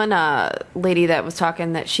this one lady that was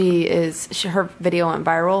talking that her video went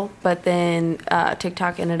viral, but then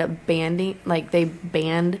TikTok ended up banning, like they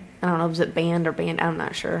banned, I don't know, was it banned or banned? I'm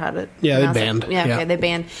not sure how to. Yeah, they pronounce it. banned. Yeah, Yeah.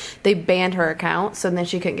 okay, they banned her account, so then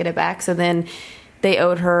she couldn't get it back. So then they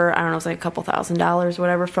owed her, I don't know, it was like a couple $1,000s,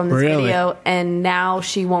 whatever, from this Really? video, and now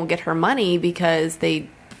she won't get her money because they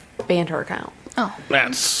banned her account. Oh,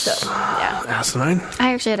 That's Yeah. asinine.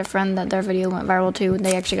 I actually had a friend that their video went viral too. And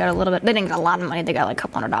they actually got a little bit. They didn't get a lot of money. They got like a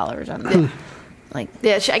couple $100s. And like,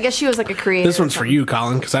 Yeah, I guess she was like a creator. This one's or for something. you,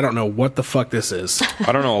 Colin, because I don't know what the fuck this is.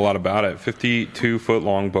 I don't know a lot about it.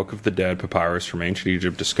 52-foot-long Book of the Dead papyrus from ancient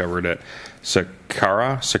Egypt discovered at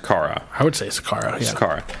Saqqara. I would say Saqqara.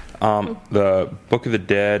 Yeah. Saqqara. The Book of the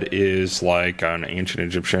Dead is like an ancient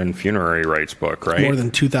Egyptian funerary rites book, right? More than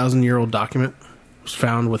 2,000-year-old document was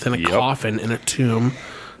found within a Yep. coffin in a tomb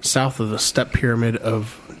south of the step pyramid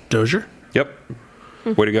of Dozier. Yep.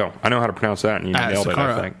 Way to go. I know how to pronounce that, and you nailed it,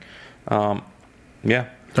 Saqqara. I think. Yeah.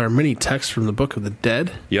 There are many texts from the Book of the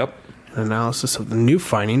Dead. Yep. An analysis of the new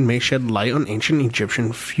finding may shed light on ancient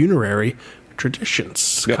Egyptian funerary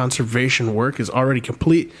traditions. Yep. Conservation work is already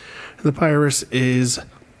complete, and the papyrus is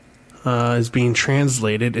being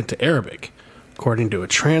translated into Arabic, according to a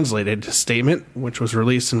translated statement, which was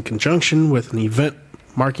released in conjunction with an event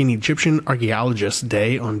marking Egyptian Archaeologists'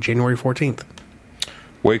 Day on January 14th.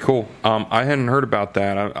 Way cool. I hadn't heard about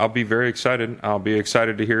that. I'll be very excited. I'll be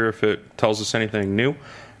excited to hear if it tells us anything new.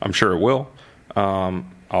 I'm sure it will.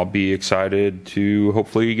 I'll be excited to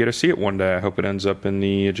hopefully get to see it one day. I hope it ends up in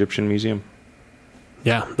the Egyptian Museum.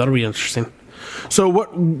 Yeah, that'll be interesting. So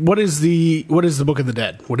what is the Book of the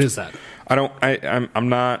Dead? What is that? I'm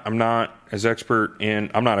not as expert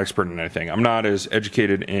in. I'm not expert in anything. I'm not as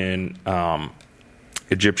educated in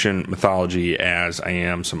Egyptian mythology as I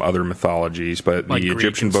am some other mythologies, but Like the Greek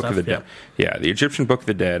Egyptian and Book stuff, of the Dead, yeah, the Egyptian Book of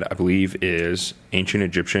the Dead, I believe, is ancient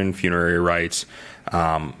Egyptian funerary rites,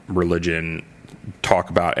 religion. Talk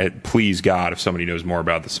about it. Please, God, if somebody knows more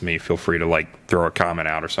about this than me, feel free to like throw a comment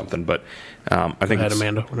out or something. But I think Go ahead, it's,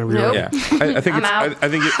 Amanda, whenever you're Nope. ready. yeah, I think I'm it's. out. I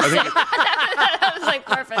think I was like,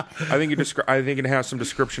 perfect. I think it has some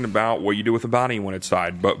description about what you do with the body when it's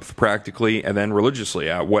died, both practically and then religiously.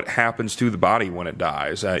 What happens to the body when it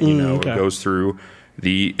dies? okay. It goes through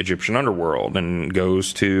the Egyptian underworld and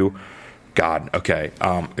goes to God. Okay,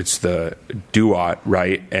 it's the Duat,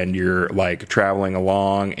 right? And you're like traveling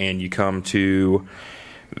along, and you come to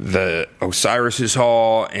the Osiris's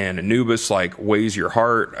Hall and Anubis like weighs your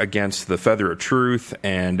heart against the feather of truth,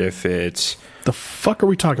 and if it's The fuck are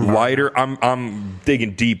we talking about? lighter, I'm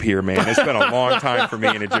digging deep here, man. It's been a long time for me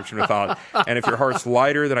in Egyptian mythology. And if your heart's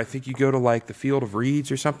lighter, then I think you go to like the field of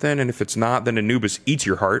reeds or something. And if it's not, then Anubis eats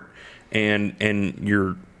your heart, and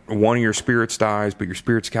one of your spirits dies, but your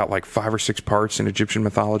spirit's got like 5 or 6 parts in Egyptian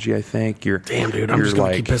mythology. I think Damn, dude, I'm just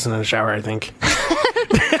gonna keep pissing in the shower. I think.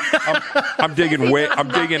 I'm digging way. I'm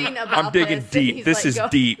digging deep. This is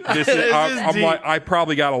deep. This is. I'm deep. like, I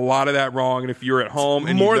probably got a lot of that wrong. And if you're at home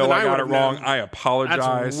and More you know than I got I it wrong, known. I apologize.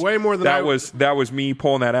 That's way more than that was. That was me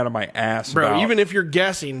pulling that out of my ass, Bro, about- even if you're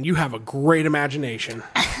guessing, you have a great imagination.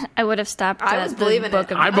 I would have stopped. I at was the believing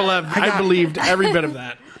book it. of I believed every bit of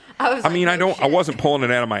that. I mean, I wasn't pulling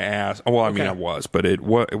it out of my ass. Well, I mean, Okay. I was, but it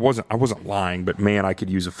wasn't. I wasn't lying. But man, I could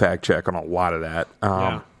use a fact check on a lot of that.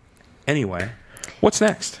 Yeah. Anyway, what's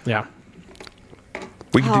next? Yeah.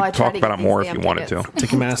 We can I tried talk to about get it more these if you damn wanted to.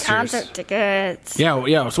 tickets. Ticketmasters. concert tickets.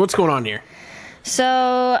 Yeah. So what's going on here?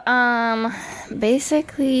 So,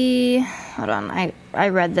 basically, hold on. I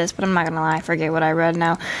read this, but I'm not gonna lie. I forget what I read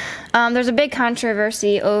now. There's a big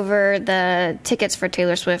controversy over the tickets for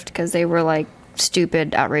Taylor Swift because they were like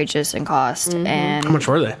stupid, outrageous in cost, and How much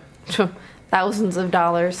were they? Thousands of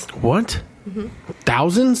dollars. What?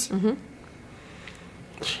 Thousands?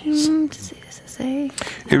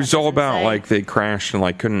 It was all about like they crashed and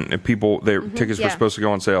like couldn't people. Their tickets were Yeah. supposed to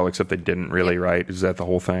go on sale, except they didn't really. Right? Is that the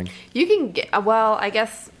whole thing? You can get. Well, I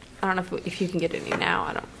guess I don't know if you can get any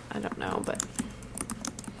now. I don't know, but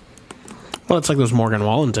Well, it's like those Morgan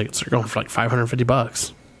Wallen tickets. They're going for like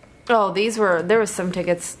 $550. oh, there was some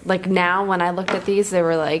tickets like now when I looked at these, they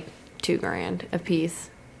were like $2,000 a piece.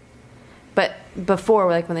 But before,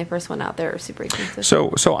 like when they first went out, they were super expensive.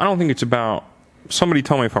 So I don't think it's about. Somebody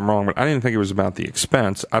tell me if I'm wrong, but I didn't think it was about the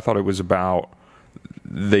expense. I thought it was about.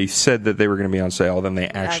 They said that they were going to be on sale, then they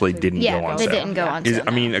actually didn't yeah, go on they sale. didn't go on sale.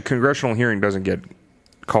 I mean, a congressional hearing doesn't get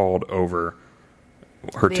called over.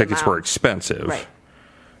 Her The tickets were amount. expensive. Right.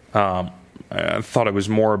 I thought it was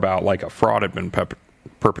more about like a fraud had been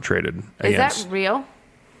perpetrated Is against. that real?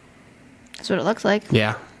 That's what it looks like.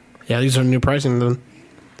 Yeah. Yeah, these are new pricing then.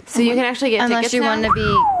 So you can actually get Unless tickets you now? want to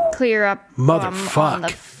be clear up on the Motherfuck.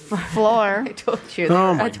 floor. I told you.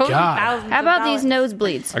 Oh my I told God. You thousands How of about these dollars.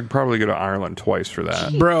 nosebleeds? I could probably go to Ireland twice for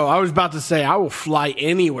that. Bro, I was about to say, I will fly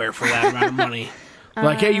anywhere for that amount of money.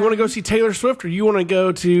 Like, hey, you want to go see Taylor Swift or you want to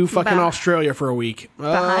go to fucking Bah. Australia for a week?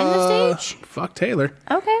 Behind the stage? Fuck Taylor.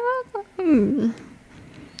 Okay,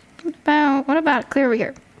 well, what about clear over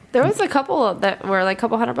here? There was a couple that were like a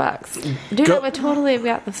couple $100. Dude, Go- I would totally have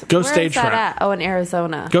got this. Go Where stage is that front. at? Oh, in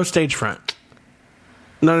Arizona. Go stage front.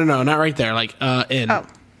 No, not right there. Like, N. Oh.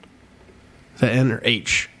 Is that N or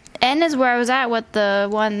H? N is where I was at with the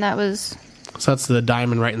one that was. So that's the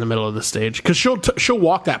diamond right in the middle of the stage. Because she'll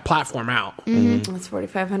walk that platform out. It's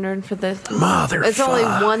 $4,500 for this. Motherfuck. It's only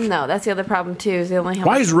one though. That's the other problem too. Is they only have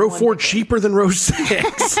Why like, is row one 4 ticket. cheaper than row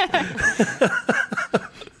 6?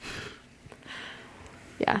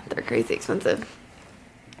 Yeah, they're crazy expensive.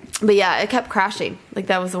 But yeah, it kept crashing. Like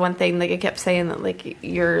that was the one thing. Like it kept saying that like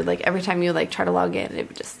you're like every time you like try to log in, it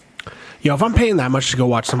would just. Yo, if I'm paying that much to go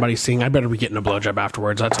watch somebody sing, I better be getting a blowjob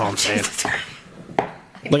afterwards. That's all I'm saying.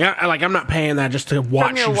 I'm not paying that just to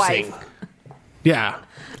watch your you wife. sing. Yeah.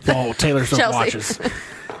 Well, Taylor Swift Chelsea. watches.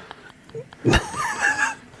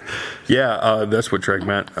 Yeah, that's what Treg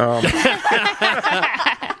meant.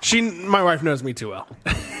 My wife knows me too well.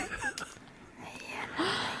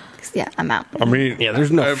 Yeah, I'm out. I mean, Yeah,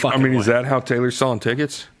 there's no fucking is way. that how Taylor's selling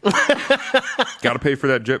tickets? Got to pay for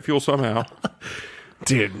that jet fuel somehow.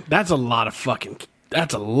 Dude, that's a lot of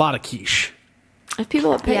quiche. If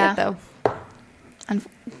people would pay Yeah. it though. And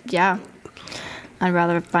yeah, I'd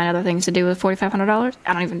rather find other things to do with $4,500.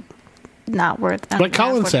 I don't even. Not worth. I don't Like even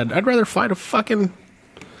Colin afford- said, I'd rather fight a fucking.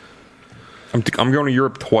 I'm going to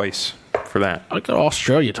Europe twice for that. I'd go to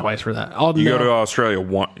Australia twice for that. You go to Australia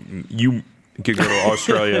one. You could go to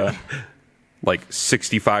Australia like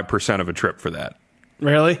 65% of a trip for that.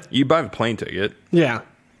 Really? You buy the plane ticket. Yeah.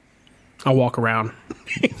 I'll walk around.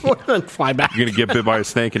 And fly back. You're gonna get bit by a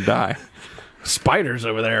snake and die. Spiders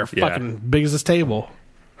over there, Yeah. fucking big as this table.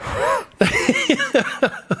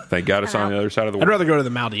 Thank God it's on the other side of the I'd world. rather go to the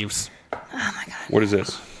Maldives. What is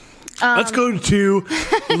this? Let's go to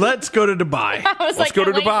Dubai. Let's go to Dubai. Let's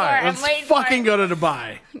fucking go to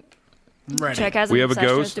Dubai. I'm ready. Trek has We have a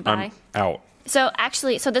obsession ghost. with Dubai. I'm out. So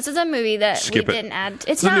actually, this is a movie that Skip we it. didn't add. It's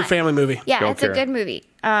It's a not new family movie. Yeah, Don't it's care. a good movie.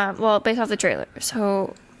 Well, based off the trailer.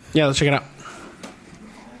 So Yeah, let's check it out.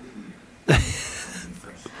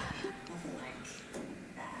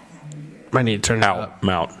 Might need to turn it up. Out. I'm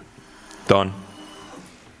out. Done.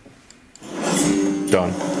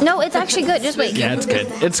 Done. No, it's actually good. Just wait. Yeah, it's good.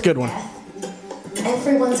 It's a good one.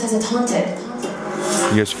 Everyone says it's haunted.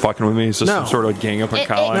 You guys fucking with me? Is this some sort of gang up in It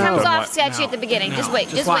college? comes I'm off like, sketchy at the beginning. Just wait.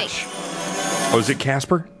 Just wait. watch. oh, is it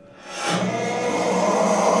Casper?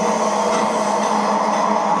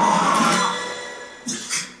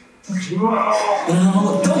 Don't go!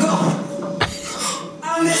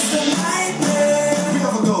 We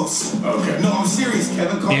have a ghost. Okay. No, I'm serious,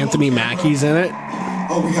 Kevin. Call Anthony Mackie's in it.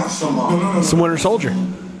 Oh, we got someone. Some Winter Soldier.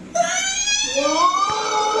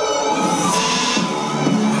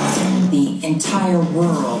 The entire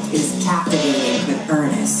world is captivated with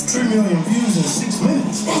Ernest. 3 million views in 6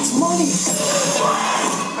 minutes. That's money.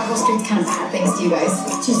 Our whole street's kind of bad, thanks to you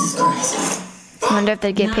guys. Jesus Christ. I wonder if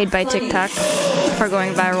they get paid by TikTok for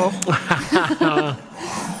going viral.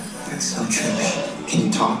 That's so trippy. Can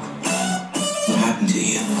you talk? What happened to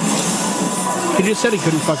you? He just said he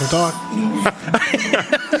couldn't fucking talk.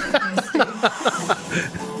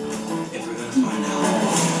 If we're gonna find out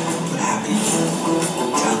what happened,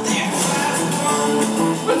 it's out there.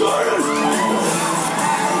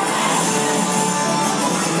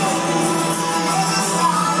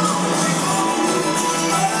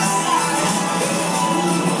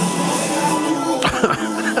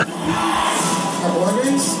 Our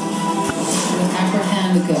orders?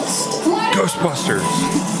 Apprehend the ghost. Ghostbusters.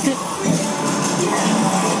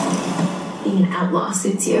 Being an outlaw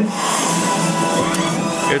suits you.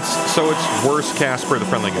 It's worse Casper the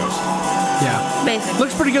Friendly Ghost. Yeah. Basically.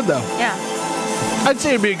 Looks pretty good, though. Yeah. I'd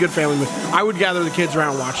say it'd be a good family movie. I would gather the kids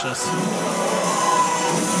around and watch this.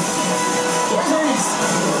 Where's Ernest?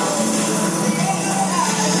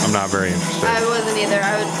 I'm not very interested. I wasn't either.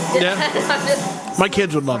 I would. Yeah. I'm just. My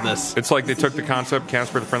kids would love this. It's like they took the concept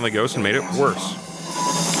Casper the Friendly Ghost and made it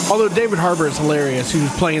worse. Although David Harbour is hilarious, who's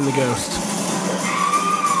playing the ghost.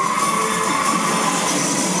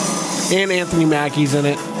 And Anthony Mackie's in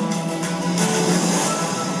it.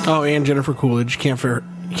 Oh, and Jennifer Coolidge. Can't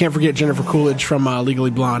forget Jennifer Coolidge from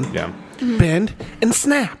Legally Blonde. Yeah. Bend and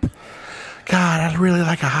snap. God, I'd really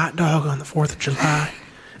like a hot dog on the 4th of July.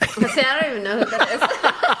 See, I don't even know who that is.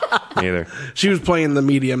 Neither. She was playing the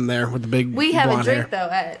medium there with the big We have a blonde drink hair.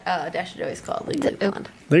 though at Dash Joey's called Legally Blonde.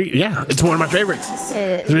 Yeah, it's one of my favorites.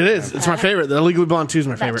 It is. It's my favorite. The Legally Blonde 2 is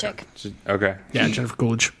my That favorite. chick. Okay. Yeah, Jennifer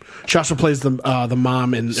Coolidge. She also plays the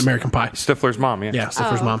mom in American Pie. Stifler's mom, yeah. Yeah,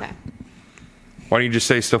 Stifler's mom. Okay. Why don't you just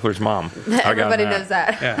say Stifler's mom? I got Everybody knows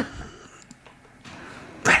that. Yeah.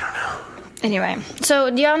 Anyway, so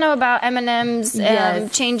do y'all know about M&M's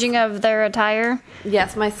Yes. changing of their attire?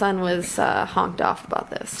 Yes, my son was honked off about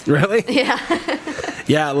this. Really? Yeah.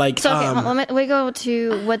 Yeah, like. So okay, we go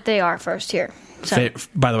to what they are first here. So,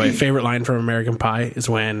 By the way, favorite line from American Pie is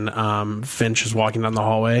when Finch is walking down the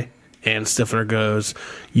hallway and Stifler goes,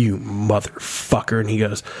 "You motherfucker," and he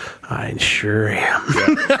goes, "I sure am."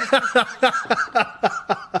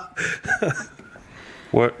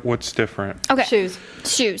 What's different? okay,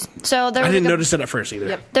 Shoes. So there I was didn't like notice it at first either.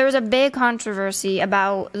 Yep. there was a big controversy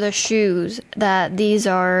about the shoes, that these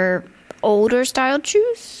are older styled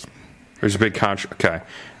shoes. There's a big okay.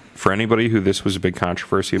 For anybody who this was a big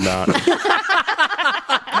controversy about,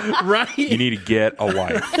 Right? you need to get a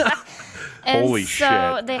life. And Holy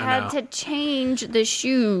so shit. they I had know. to change the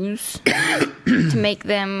shoes to make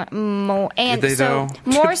them more. And Did they, so,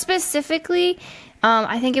 though? more specifically,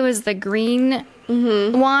 I think it was the green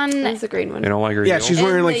one. It's the green one. You don't like her Yeah, heels? she's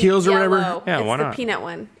wearing And like the heels or whatever. yellow. Yeah, it's why the not? peanut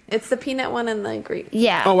one. It's the peanut one and the green.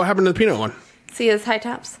 Yeah. Oh, what happened to the peanut one? See his high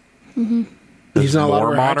tops? He's not allowed to More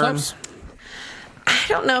wear high modern? tops? I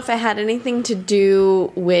don't know if it had anything to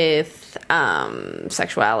do with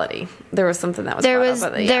sexuality. There was something that was There brought was.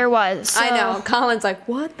 up with it, There yeah. was. I So- know. Colin's like,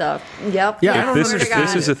 what the? Yep. Yeah, I If don't this swear is to God.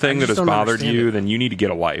 this is a thing I that just has don't bothered understand you, it. then you need to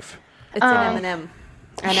get a life. It's an M&M.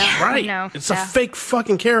 I know. Right. No. It's Yeah. a fake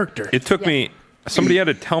fucking character. It took Yeah. me. Somebody had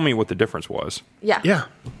to tell me what the difference was. Yeah. Yeah.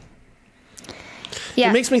 Yeah.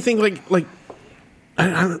 It makes me think like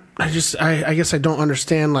I guess I don't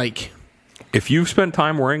understand like. If you've spent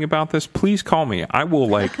time worrying about this, please call me. I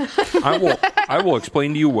will I will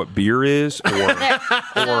explain to you what beer is or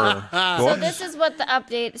So this is what the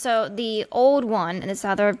update. So the old one, and this is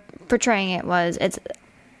how they're portraying it, was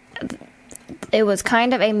it was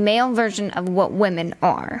kind of a male version of what women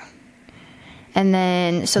are, and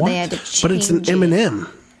then so they had to change. But it's an M&M.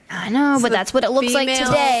 I know, but the that's what it looks like female-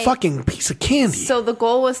 today. Fucking piece of candy. So the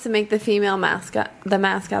goal was to make the female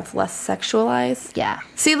mascots less sexualized. Yeah.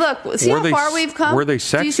 See, look. See Were how they far we've come. Were they Do you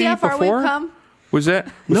see sexy how far before? we've come? Was that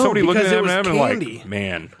was No, somebody looking because at it them was and candy. like,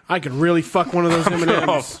 man, I could really fuck one of those M&Ms.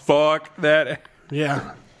 oh fuck that.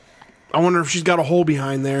 Yeah. I wonder if she's got a hole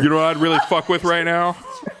behind there. You know what I'd really fuck with right now?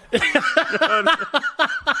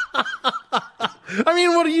 I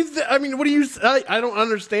mean, what do you? I don't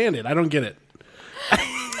understand it. I don't get it.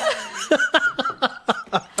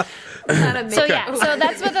 So yeah, so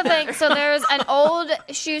that's what the thing. So there's an old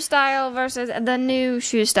shoe style versus the new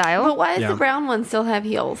shoe style. But why does the brown one still have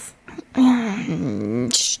heels?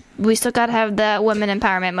 We still gotta have the women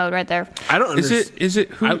empowerment mode right there. I don't understand. Is it?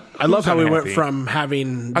 I love how we went from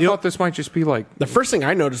having. I thought this might just be like the first thing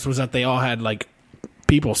I noticed was that they all had like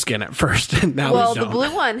people skin at first, and now Well, they the don't.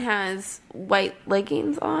 blue one has white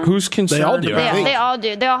leggings on. who's concerned? They all do. about- They all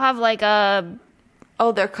do. They all have like a.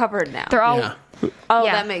 Oh, they're covered now. They're all. Yeah. Oh,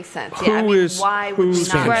 Yeah. that makes sense. Yeah, I mean, why would we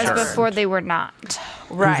who's not? Whereas concerned? before they were not.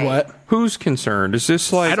 Right. What? Who's concerned? Is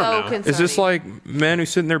this like? I don't know. Is this like men who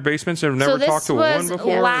sit in their basements and have never So talked this to a woman was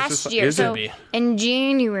before? Or is last this- year. is So it? in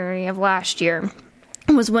January of last year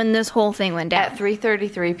was when this whole thing went down. At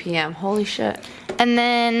 3:33 p.m. Holy shit. And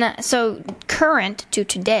then, so current to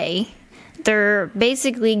today, they're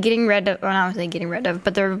basically getting rid of, well, I don't say getting rid of,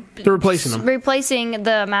 but they're replacing them. Replacing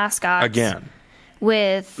the mascots. Again.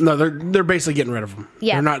 With, No, they're basically getting rid of them.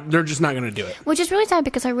 Yeah. They're just not going to do it. which is really sad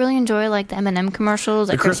because I really enjoy like the M&M commercials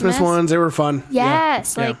The at Christmas ones, they were fun.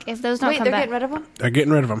 Yes, Yeah. like if those don't Wait, come they're back. getting rid of them? They're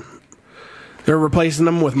getting rid of them. They're replacing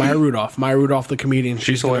them with Maya Rudolph. Maya Rudolph, the comedian.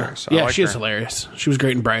 She's hilarious. I Yeah, like she is her. hilarious. She was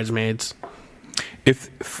great in Bridesmaids.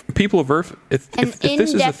 If people of Earth, if An this is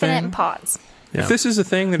a indefinite thing, pause. if this is a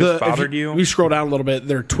thing that has bothered you, We scroll down a little bit.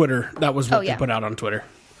 Their Twitter. That was what Oh, yeah. they put out on Twitter.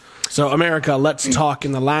 So, America, let's talk.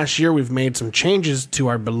 In the last year, we've made some changes to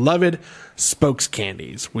our beloved spokes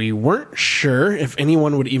candies. We weren't sure if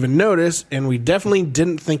anyone would even notice, and we definitely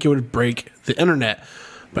didn't think it would break the internet.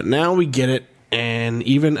 But now we get it, and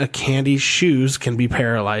even a candy's shoes can be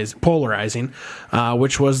polarizing,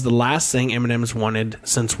 which was the last thing M&M's wanted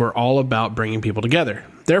since we're all about bringing people together.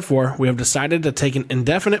 Therefore, we have decided to take an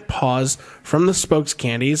indefinite pause from the spokes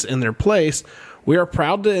candies. In their place, we are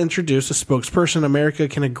proud to introduce a spokesperson America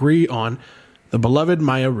can agree on, the beloved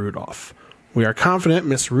Maya Rudolph. We are confident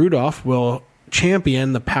Miss Rudolph will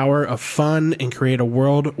champion the power of fun and create a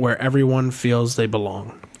world where everyone feels they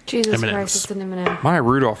belong. Jesus M&Ms. Christ, it's an M&M. Maya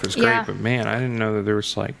Rudolph is great, Yeah. but man, I didn't know that there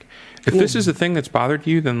was like. If this is the thing that's bothered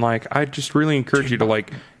you, then like I just really encourage you to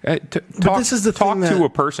like talk. this is the talk thing to that- a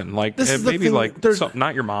person, like this is the maybe thing, like there's-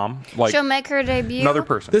 not your mom, like She'll make her debut. another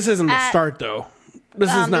person. This isn't the At, start, though. This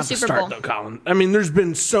is the not the Super start, Bowl. though, Colin. I mean, there's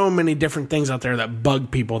been so many different things out there that bug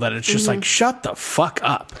people that it's just like, shut the fuck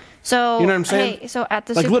up. So, You know what I'm saying? Hey, so at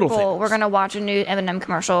the Like Super little Bowl, things. we're going to watch a new M&M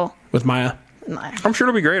commercial. With Maya. I'm sure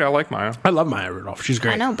it'll be great. I like Maya. I love Maya Rudolph. She's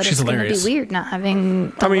great. I know, but She's it's going to hilarious. be weird not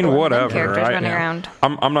having I mean, little M&M whatever. characters right? running around.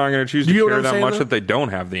 I'm not going to choose to Do you know care what I'm that saying, much though? that they don't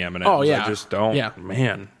have the M&Ms. Oh, yeah. I just don't. Yeah.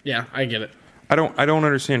 Man, Yeah, I get it. I don't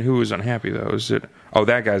understand who is unhappy though. Is it? Oh,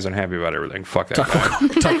 that guy's unhappy about everything. Fuck that guy.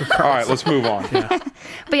 Tucker All right, let's move on.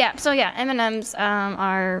 But yeah, so yeah, M&M's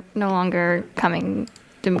are no longer going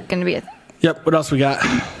to be a... Yep. What else we got?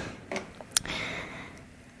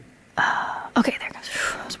 Okay, there it goes.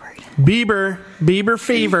 I was worried. Bieber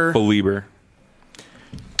fever. Belieber.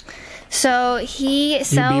 So he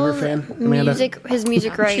sells Bieber fan, Amanda? his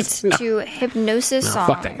music rights to Hypnosis songs.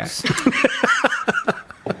 Fuck that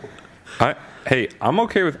guy. Hey, I'm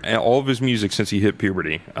okay with all of his music since he hit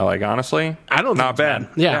puberty. Like honestly, I don't. not think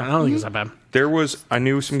it's bad. Yeah, I don't think it's that bad. I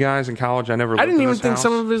knew some guys in college. I never. I didn't lived in even this think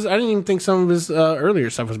house. I didn't even think some of his earlier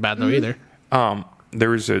stuff was bad though either.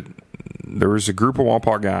 There was a group of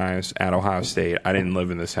Wapak guys at Ohio State. I didn't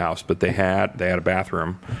live in this house, but they had a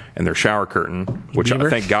bathroom and their shower curtain, which Bieber?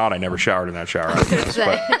 thank God I never showered in that shower.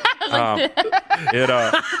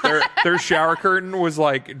 Their shower curtain was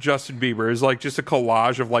like Justin Bieber. It was like just a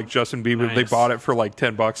collage of like Justin Bieber. Nice. They bought it for like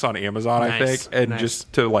 $10 on Amazon, I Nice. think, and Nice.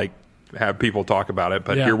 just to like have people talk about it.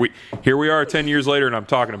 But Yeah. here we are 10 years later, and I'm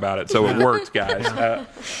talking about it, so it worked, guys.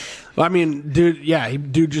 Well, I mean, dude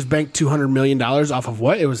just banked $200 million off of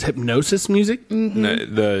what? It was Hypnosis music.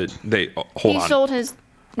 Mm. Hold He on. sold his...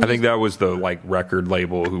 I think that was the like record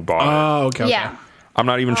label who bought it. Oh, okay. Yeah. I'm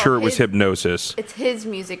not even sure it was his- Hypnosis. It's his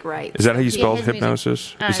music rights. Is that how you spell his music.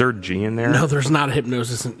 hypnosis? Is there a G in there? No, there's not a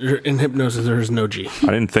Hypnosis in Hypnosis. There is no G. I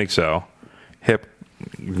didn't think so.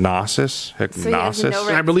 Hypnosis? So he has Hypnosis? no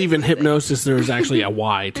And I believe in Hypnosis there is actually a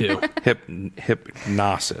Y too.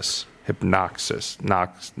 Hypnosis. Hypnosis.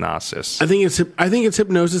 Noxnosis. I think it's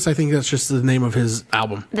Hypnosis. I think that's just the name of his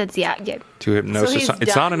album. That's, yeah. To Hypnosis. So he's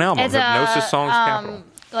It's not done? an album. It's Hypnosis a, Songs Capital.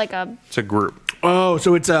 like a It's a group. Oh,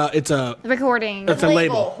 so it's a recording. it's a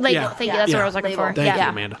label. Label. Yeah. Thank you. That's what I was looking Label. for. Thank yeah. you,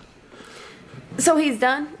 Amanda. So he's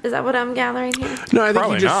done? Is that what I'm gathering here? No, I think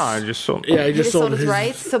Probably he just, not. I just sold. Yeah, he He just sold his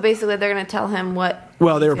rights. So basically, they're going to tell him what.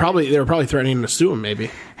 Well, they were probably threatening to sue him. Maybe.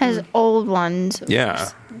 His old ones. Yeah.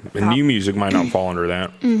 And new music might not fall under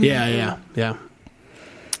that. Yeah.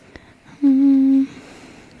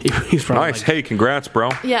 He's probably Nice. Hey, congrats, bro.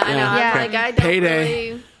 Yeah, I know. Yeah. Like, I don't Payday.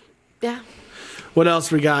 really... Yeah. What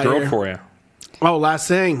else we got Thrilled here? for you. Oh, last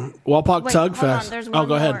thing. Wapak Wait, Tug hold on, Fest. there's Oh, one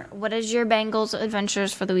go ahead. more. What is your Bengals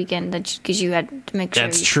adventures for the weekend? Because you had to make sure.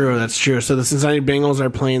 That's true. That's true. So the Cincinnati Bengals are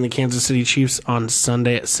playing the Kansas City Chiefs on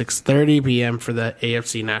Sunday at 6:30 p.m. for the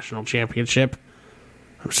AFC National Championship.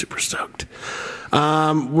 I'm super stoked.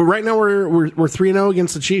 Right now we're 3-0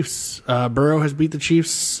 against the Chiefs. Burrow has beat the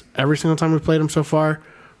Chiefs every single time we've played them so far.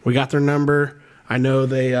 We got their number. I know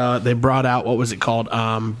they brought out, what was it called?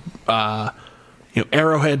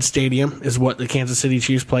 Arrowhead Stadium is what the Kansas City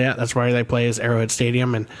Chiefs play at. That's where they play, is Arrowhead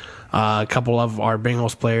Stadium, and a couple of our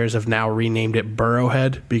Bengals players have now renamed it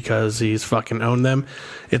Burrowhead because he's fucking owned them.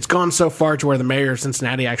 It's gone so far to where the mayor of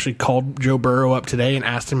Cincinnati actually called Joe Burrow up today and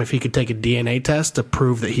asked him if he could take a DNA test to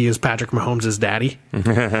prove that he is Patrick Mahomes' daddy.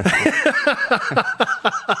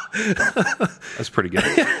 That's pretty good.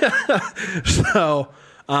 So,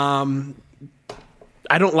 I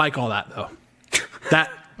don't like all that though.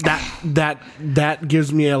 That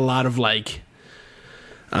gives me a lot of like.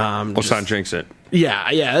 Let's not jinx it. Yeah,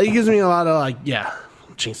 it gives me a lot of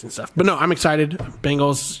jinxing stuff. But no, I'm excited.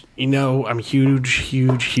 Bengals, I'm a huge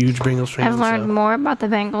Bengals fan. I've learned more about the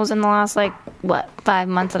Bengals in the last 5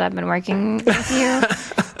 months that I've been working with you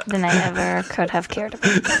than I ever could have cared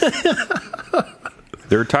about.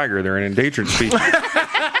 They're a tiger. They're an endangered species.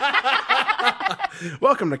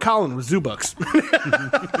 Welcome to Colin with Zoo Books.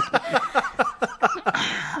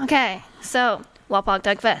 Okay, so Wapak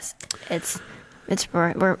Tug Fest. We're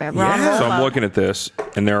on roll. So I'm looking at this,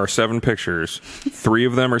 and there are 7 pictures. 3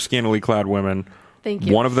 of them are scantily clad women. Thank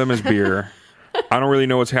you. One of them is beer. I don't really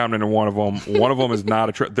know what's happening in one of them. One of them is not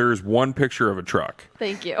a truck. There's one picture of a truck.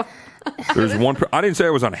 Thank you. There's one. I didn't say I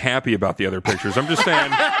was unhappy about the other pictures. I'm just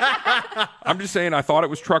saying I thought it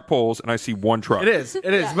was truck poles, and I see one truck. It is.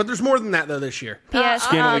 But there's more than that though this year. P.S.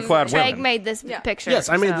 Scantily clad Craig women. made this picture. Yes,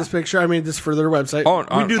 I made this picture. I made this for their website.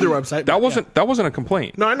 We do their website. That wasn't a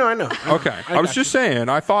complaint. No, I know. Okay, I was just saying.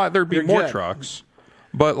 I thought there'd be You're more good. trucks,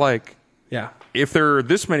 but yeah. if there are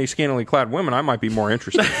this many scantily clad women, I might be more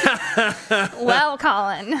interested. Well,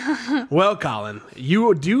 Colin. Well, Colin,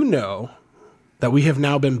 you do know that we have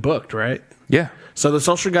now been booked, right? Yeah. So the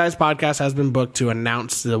Social Guys podcast has been booked to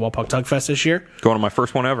announce the Wapak Tug Fest this year. Going on my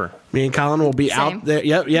first one ever. Me and Colin will be out there.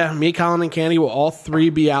 Yep. Me, Colin, and Candy will all 3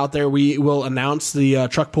 be out there. We will announce the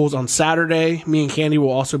truck pulls on Saturday. Me and Candy will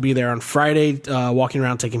also be there on Friday, walking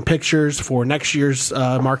around taking pictures for next year's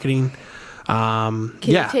marketing. Can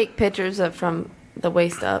you take pictures from the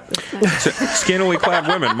waist up? Scantily clad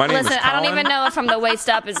women. My name Listen, is Colin. I don't even know if from the waist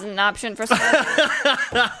up is an option for someone.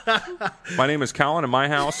 My name is Colin, and my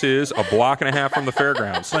house is a block and a half from the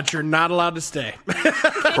fairgrounds. But you're not allowed to stay.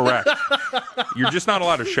 Correct. You're just not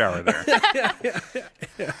allowed to shower there.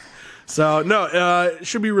 So, no, it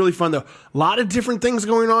should be really fun, though. A lot of different things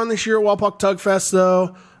going on this year at Wapak Tug Fest,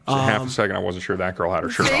 though. So half a second, I wasn't sure that girl had her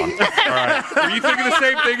shirt on. All right. Are you thinking the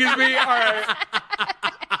same thing as me? All right.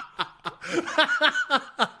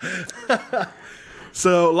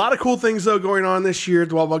 So a lot of cool things though going on this year at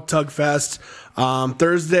the Wapak Tug Fest.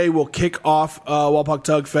 Thursday we'll kick off Wapak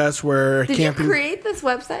Tug Fest where Did camping. you create this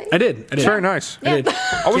website? I did. It's very nice. I did.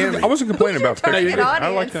 I wasn't complaining about the target picture.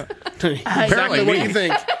 I audience? like that. Exactly what you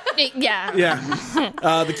think. Yeah.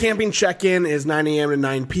 Yeah. The camping check-in is 9 a.m. to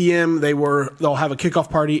 9 p.m. They'll have a kickoff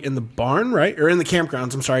party in the barn, right? Or in the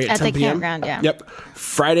campgrounds, I'm sorry, at 10 the p.m. campground, yeah. Yep.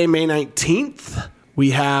 Friday, May 19th,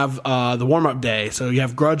 we have the warm-up day. So you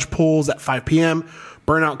have grudge pulls at 5 p.m.,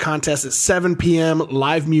 burnout contest at 7 p.m.,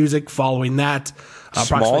 live music following that.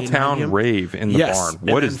 Small town rave in the barn.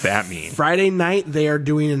 What does that mean? Friday night, they are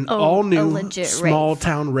doing an all-new legit small rave.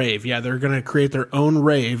 town rave. Yeah, they're going to create their own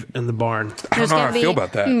rave in the barn. I don't know how I feel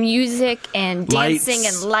about that. Music and dancing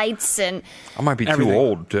Lights. and lights and I might be Everything. too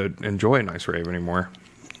old to enjoy a nice rave anymore.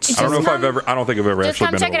 Just I don't know if come- I don't think I've ever just actually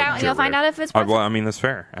come been check to it a out and legit you'll find rave. out if it's Well, perfect. I mean, that's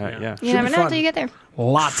fair. Yeah. You never be know fun. until you get there.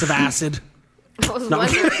 Lots of acid. I was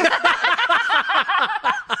wondering.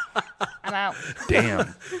 I'm out.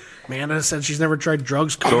 Damn. Amanda said she's never tried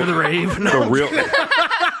drugs. Come to the rave. No. The real.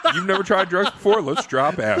 You've never tried drugs before? Let's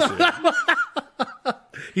drop acid.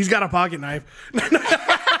 He's got a pocket knife.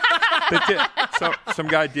 Some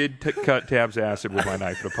guy did cut Tab's acid with my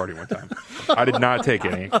knife at a party one time. I did not take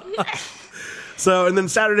any. So, and then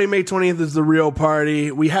Saturday, May 20th is the real party.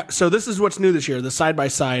 So this is what's new this year, the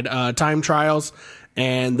side-by-side time trials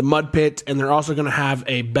and the mud pit, and they're also going to have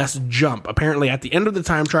a best jump. Apparently, at the end of the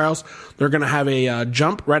time trials, they're going to have a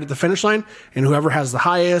jump right at the finish line, and whoever has the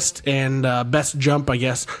highest and best jump, I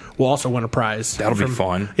guess, will also win a prize. That'll be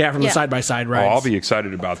fun. Yeah, from the side-by-side Oh, rides. I'll be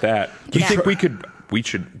excited about that. Do you Yeah. think we could They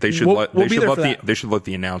should We'll let be there for that. they should let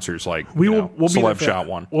the announcers like we'll be there celeb for shot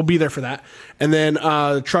that. one. We'll be there for that. And then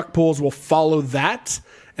truck pulls will follow that.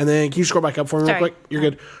 And then can you scroll back up for me real quick? You're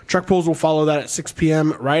good. Truck pulls will follow that at 6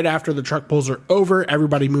 p.m. Right after the truck pulls are over,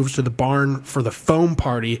 everybody moves to the barn for the foam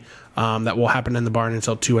party that will happen in the barn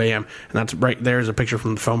until 2 a.m. And that's right there's a picture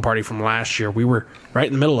from the foam party from last year. We were right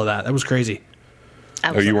in the middle of that. That was crazy.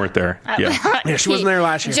 Oh, you weren't there. Yeah. Yeah, she wasn't there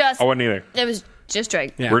last year. I wasn't either. It was just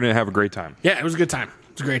Drake. Yeah. We're going to have a great time. Yeah, it was a good time.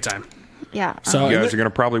 It was a great time. Yeah. So You guys are going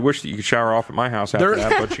to probably wish that you could shower off at my house after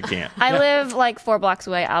that, but you can't. I live like 4 blocks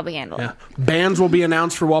away. I'll be handling. Yeah. Bands will be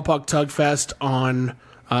announced for Wapak Tug Fest on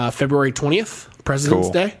February 20th, President's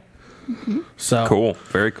Cool. Day. So Cool.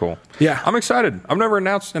 Very cool. Yeah. I'm excited. I've never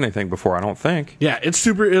announced anything before, I don't think. Yeah,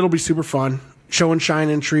 it'll be super fun. Show and shine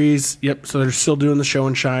entries. Yep. So they're still doing the show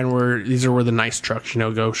and shine where these are where the nice trucks,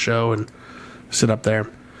 go show and sit up there.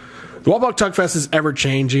 The Wapak Tug Fest is ever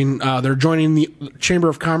changing. They're joining the Chamber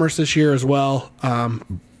of Commerce this year as well.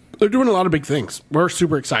 They're doing a lot of big things. We're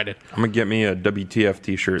super excited. I'm going to get me a WTF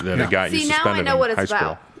t-shirt that I got you See, now I suspended know what in high it's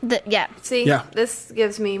school. about. See, Yeah. this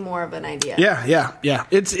gives me more of an idea. Yeah.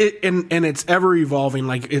 It's it's ever evolving.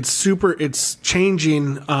 Like it's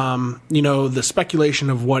changing. The speculation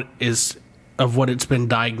of what it's been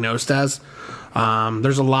diagnosed as.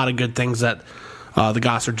 There's a lot of good things that the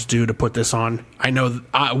Gossards do to put this on. I know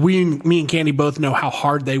me and Candy both know how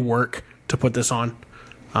hard they work to put this on.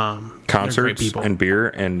 Concerts and beer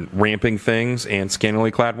and ramping things and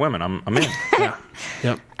scantily clad women. I'm in. Yeah.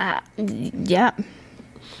 Yep. Yeah.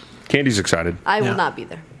 Candy's excited. I will not be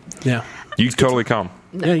there. Yeah. You can totally come.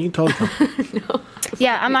 Yeah, you can totally come.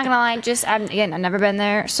 Yeah, I'm not gonna lie. I've never been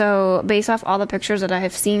there. So based off all the pictures that I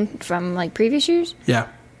have seen from like previous years, Yeah.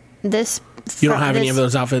 this You don't have any of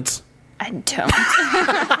those outfits? I don't.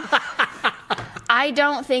 I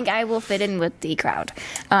don't think I will fit in with the crowd.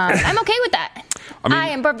 I'm okay with that. I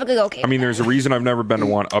am perfectly okay. I mean, there's a reason I've never been to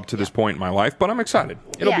one up to this point in my life, but I'm excited.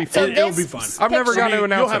 It'll be fun. It'll be fun. I've never gotten to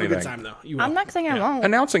announce You'll have anything. a good time though. You will. I'm not saying I won't.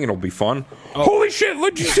 Announcing it'll be fun. Oh. Holy shit!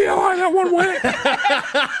 Did you see how high that one went?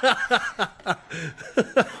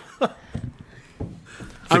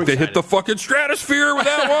 I think they hit the fucking stratosphere with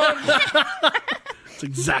that one. That's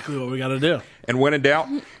exactly what we got to do. And when in doubt,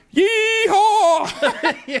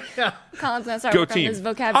 yeehaw! Yeah. Colin's gonna start Go working team. on his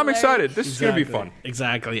vocabulary. I'm excited. This is gonna be fun.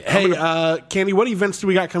 Exactly. Hey, Candy, what events do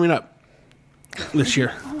we got coming up this year?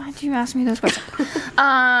 Why'd you ask me those questions?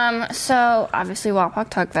 So obviously Wapak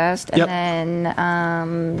Tug Fest, and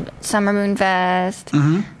then Summer Moon Fest.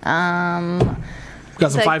 Got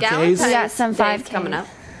some 5Ks. We got some 5Ks coming up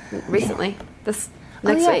recently. This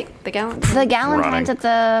next week, the Galentines. The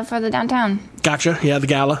Galentines for the downtown. Gotcha. Yeah, the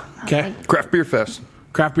gala. Okay. Craft Beer Fest.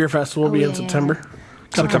 Craft Beer Festival will be in September.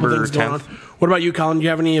 Got a couple September things going on. 10th. What about you, Colin? Do you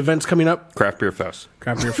have any events coming up? Craft Beer Fest.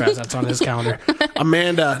 Craft Beer Fest. That's on his calendar.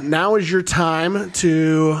 Amanda, now is your time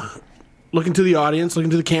to look into the audience, look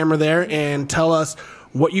into the camera there, and tell us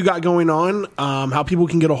what you got going on, how people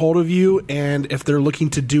can get a hold of you, and if they're looking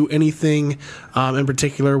to do anything in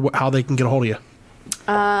particular, how they can get a hold of you.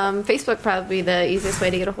 Facebook probably the easiest way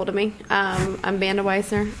to get a hold of me. I'm Banda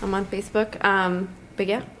Wisener. I'm on Facebook. But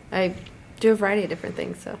yeah, I do a variety of different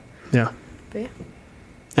things. So Yeah. but yeah.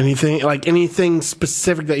 Anything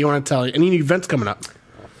specific that you want to tell? Any events coming up?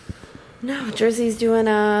 No, Jersey's doing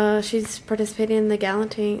she's participating in the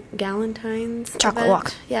Galentine's Chocolate event.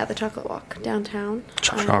 Walk. Yeah, the chocolate walk downtown.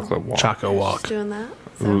 Chocolate Walk. Choco Walk. She's doing that.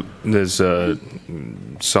 Ooh, there's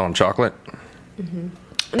selling chocolate.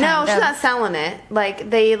 No, she's not selling it. Like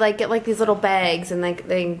they get like these little bags and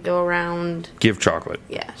they go around. Give chocolate.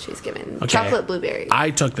 Yeah, she's giving Okay. chocolate blueberries.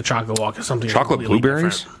 I took the Chocolate Walk as something Chocolate completely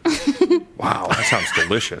blueberries? different. Wow, that sounds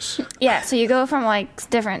delicious. Yeah, so you go from like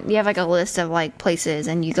different. You have like a list of like places,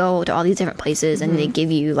 and you go to all these different places, and they give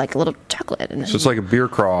you like a little chocolate. And So it's like a beer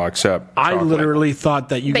crawl, except I chocolate. literally thought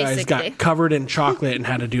that you guys Basically. got covered in chocolate and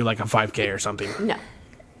had to do like a 5K or something. No.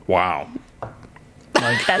 Wow.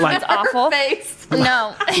 Like, that sounds awful. Face.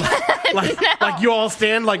 No, like you all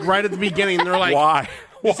stand like right at the beginning. And they're like, Why?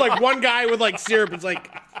 It's like one guy with like syrup. It's like,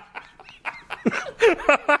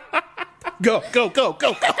 go.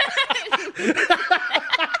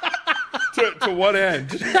 To what end?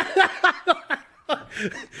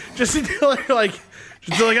 Just until I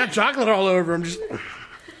got chocolate all over him. Just.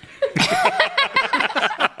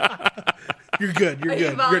 You're good. You're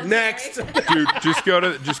good. You're next. Dude, just go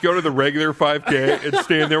to the regular 5K and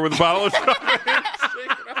stand there with a bottle of chocolate.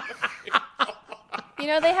 you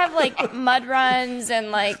know they have like mud runs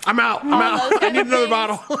and like. I'm out. those I need another things.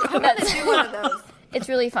 bottle. Let's do one of those. It's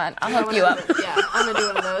really fun. I'll hook you up. Yeah, I'm gonna do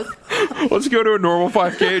one of those. Let's go to a normal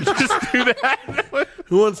 5K and just do that.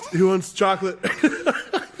 Who wants chocolate?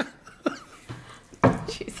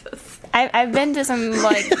 I've been to some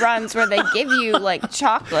like runs where they give you like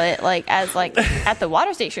chocolate like as like at the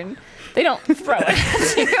water station. They don't throw it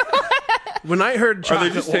at you. When I heard Are chocolate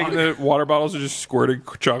they just taking the water bottles and just squirting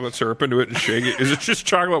chocolate syrup into it and shaking it? Is it just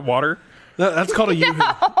chocolate water? That's called a yoo-hoo.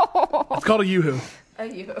 It's called a yoo-hoo. A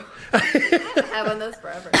yoo-hoo. I have one of those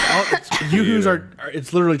forever. Yoo-hoos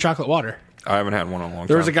it's literally chocolate water. I haven't had one in a long time.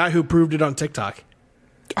 There was a guy who proved it on TikTok.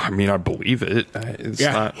 I mean, I believe it. It's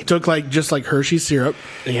not... He took just like Hershey's syrup,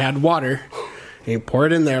 and he had water, and he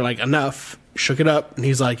poured it in there like enough, shook it up, and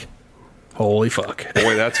he's like, holy fuck.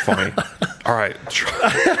 Boy, that's funny. All right.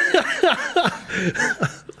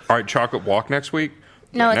 All right, chocolate walk next week?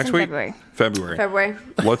 No, it's next in week? February. February.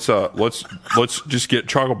 Let's just get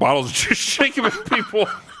chocolate bottles and just shake them at people.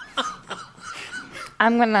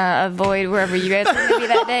 I'm gonna avoid wherever you guys are gonna be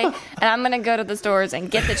that day, and I'm gonna go to the stores and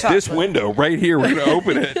get the chocolate. This window right here, we're gonna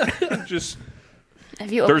open it. Just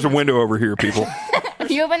there's a window over here, people. If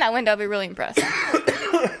you open that window, I'll be really impressed.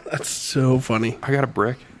 That's so funny. I got a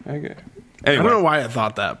brick. Anyway. I don't know why I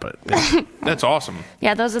thought that, but that's awesome.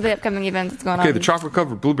 Yeah, those are the upcoming events that's going on. Okay, the chocolate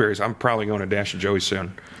covered blueberries. I'm probably going to Dash and Joey's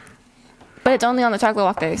soon. But it's only on the chocolate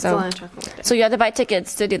walk day, so you have to buy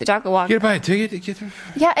tickets to do the chocolate walk. You gotta buy a ticket.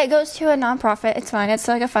 Yeah, it goes to a nonprofit. It's fine. It's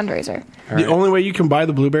like a fundraiser. The only way you can buy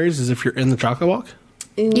the blueberries is if you're in the chocolate walk.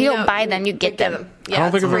 You don't buy them; you get them. I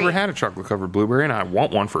don't think I've ever had a chocolate covered blueberry, and I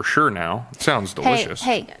want one for sure now. It sounds delicious.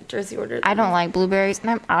 Hey, Jersey ordered. I don't like blueberries, and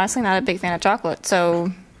I'm honestly not a big fan of chocolate.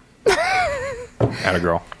 So, atta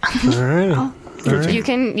girl. All right. You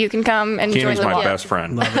can come and Candy's join the my walk. best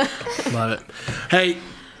friend. Love it. Love it. Hey,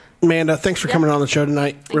 Amanda, thanks for coming on the show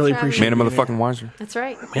tonight. Really appreciate it. Amanda motherfucking Wisener. That's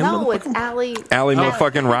right. Man, No, it's Allie. Allie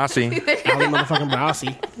motherfucking Rossi. Allie motherfucking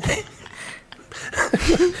Rossi.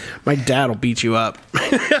 My dad will beat you up.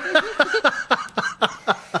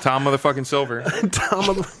 Tom motherfucking Silver.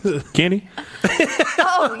 Candy?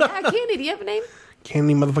 Oh, yeah, Candy. Do you have a name?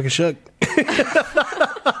 Candy motherfucking Shook.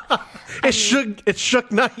 It's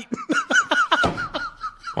Shook Night.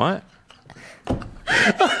 What?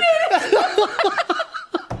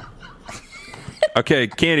 Okay,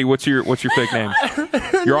 Candy, what's your fake name?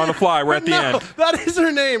 You're on the fly. We're at the end. That is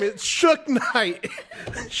her name. It's Shook Night.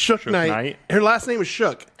 Shook Knight. Her last name is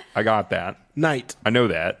Shook. I got that. Knight. I know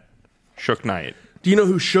that. Shook Knight. Do you know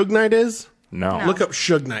who Suge Knight is? No. Look up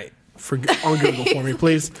Suge Knight on Google for me,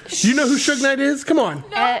 please. Do you know who Suge Knight is? Come on.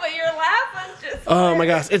 No, but you're laughing. Just Oh my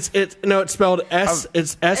gosh, it's spelled S.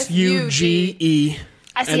 It's SUGE.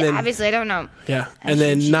 I see. Obviously, I don't know. Yeah, and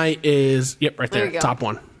then Knight is right There there, you go. top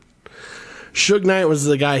one. Suge Knight was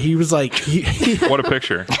the guy. He was like What a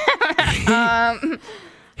picture.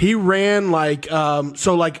 he ran like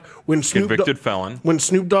so like when Convicted felon. When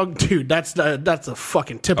Snoop Dogg, dude, that's a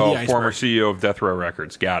fucking tip of the iceberg. Former CEO of Death Row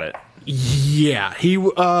Records. Got it. Yeah, he.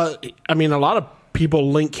 I mean, a lot of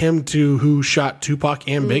people link him to who shot Tupac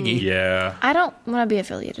and Biggie. Yeah. I don't want to be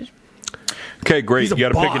affiliated. Okay, great. He's a You got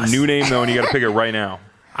to pick a boss. new name though, and you got to pick it right now.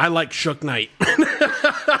 I like Shook Knight.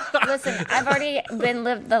 Listen, I've already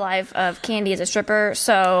lived the life of Candy as a stripper,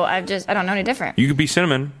 so I don't know any different. You could be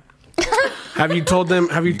Cinnamon. Have you told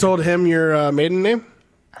him your maiden name?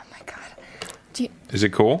 Oh my god. Is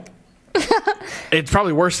it cool? It's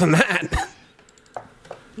probably worse than that.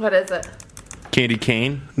 what is it? Candy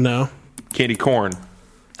Cane. No. Candy Corn.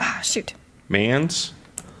 Ah, shoot. Mans.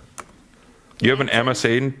 You have an Emma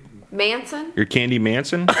Saden. Manson? You're Candy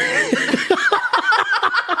Manson.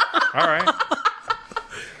 All right.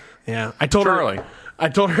 Yeah, I told Charlie. her. I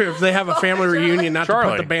told her if they have a family reunion, not to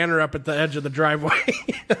Charlie. put the banner up at the edge of the driveway.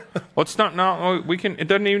 Let's not. No, we can. It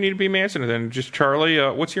doesn't even need to be Manson. Then just Charlie.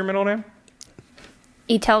 What's your middle name?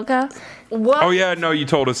 Etelka. What? Oh yeah, no, you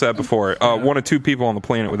told us that before. One of two people on the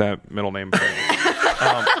planet with that middle name.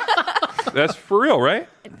 That's for real, right?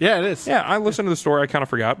 Yeah, it is. Yeah, I listened to the story. I kind of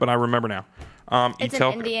forgot, but I remember now. It's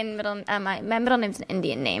an Indian middle. My middle name's an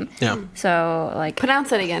Indian name. Yeah. So like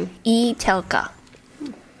Pronounce it again. Etelka.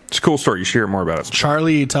 It's a cool story. You should hear more about it.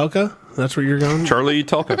 Charlie Telka. That's where you're going. Charlie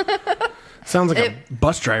Telka. Sounds like a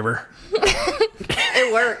bus driver.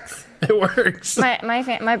 It works. It works.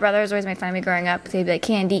 My brothers always made fun of me growing up. They'd be like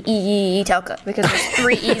Candy Etelka because there's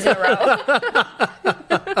 3 E's in a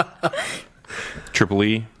row. Triple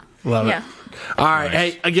E. Love Yeah. it. All right.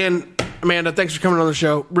 Nice. Hey, again, Amanda, thanks for coming on the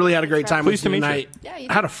show. Really had a great time Pleased with you to meet you. tonight. Yeah, you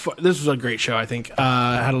Had this was a great show, I think.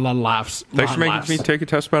 Had a lot of laughs. Thanks for making me take a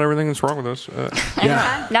test about everything that's wrong with us.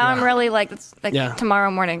 Yeah. Now I'm really like Yeah.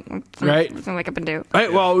 tomorrow morning. Right. I'm gonna wake up and do. All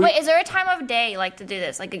right, well, Wait, is there a time of day like to do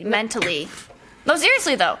this, like mentally? No,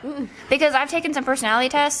 seriously though, because I've taken some personality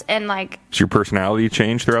tests and like. Does your personality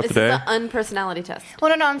change throughout This the day? is an unpersonality test.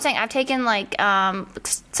 Well, no, I'm saying I've taken like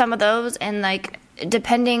some of those and like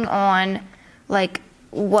depending on like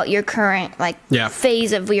what your current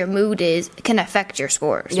phase of your mood is can affect your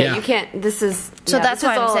scores. Yeah, you can't. This is so that's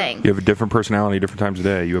what I'm saying. You have a different personality different times of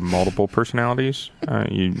day. You have multiple personalities.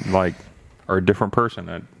 You are a different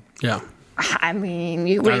person. Yeah. I mean,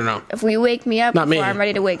 I don't know. if you wake me up Not before me. I'm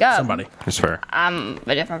ready to wake up, Somebody. That's fair. I'm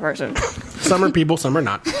a different person. Some are people, some are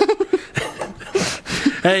not.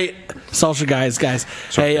 Hey, social guys.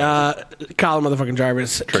 Hey, Colin motherfucking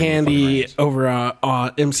Jarvis, Candy over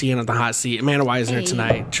MCN at the hot seat, Amanda Wisener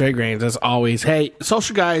tonight, Trey Grains as always. Hey,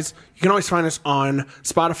 social guys, you can always find us on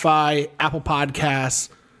Spotify, Apple Podcasts,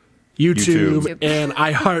 YouTube. And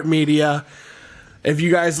iHeartMedia. If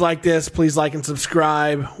you guys like this, please like and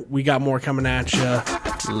subscribe. We got more coming at you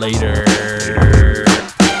later.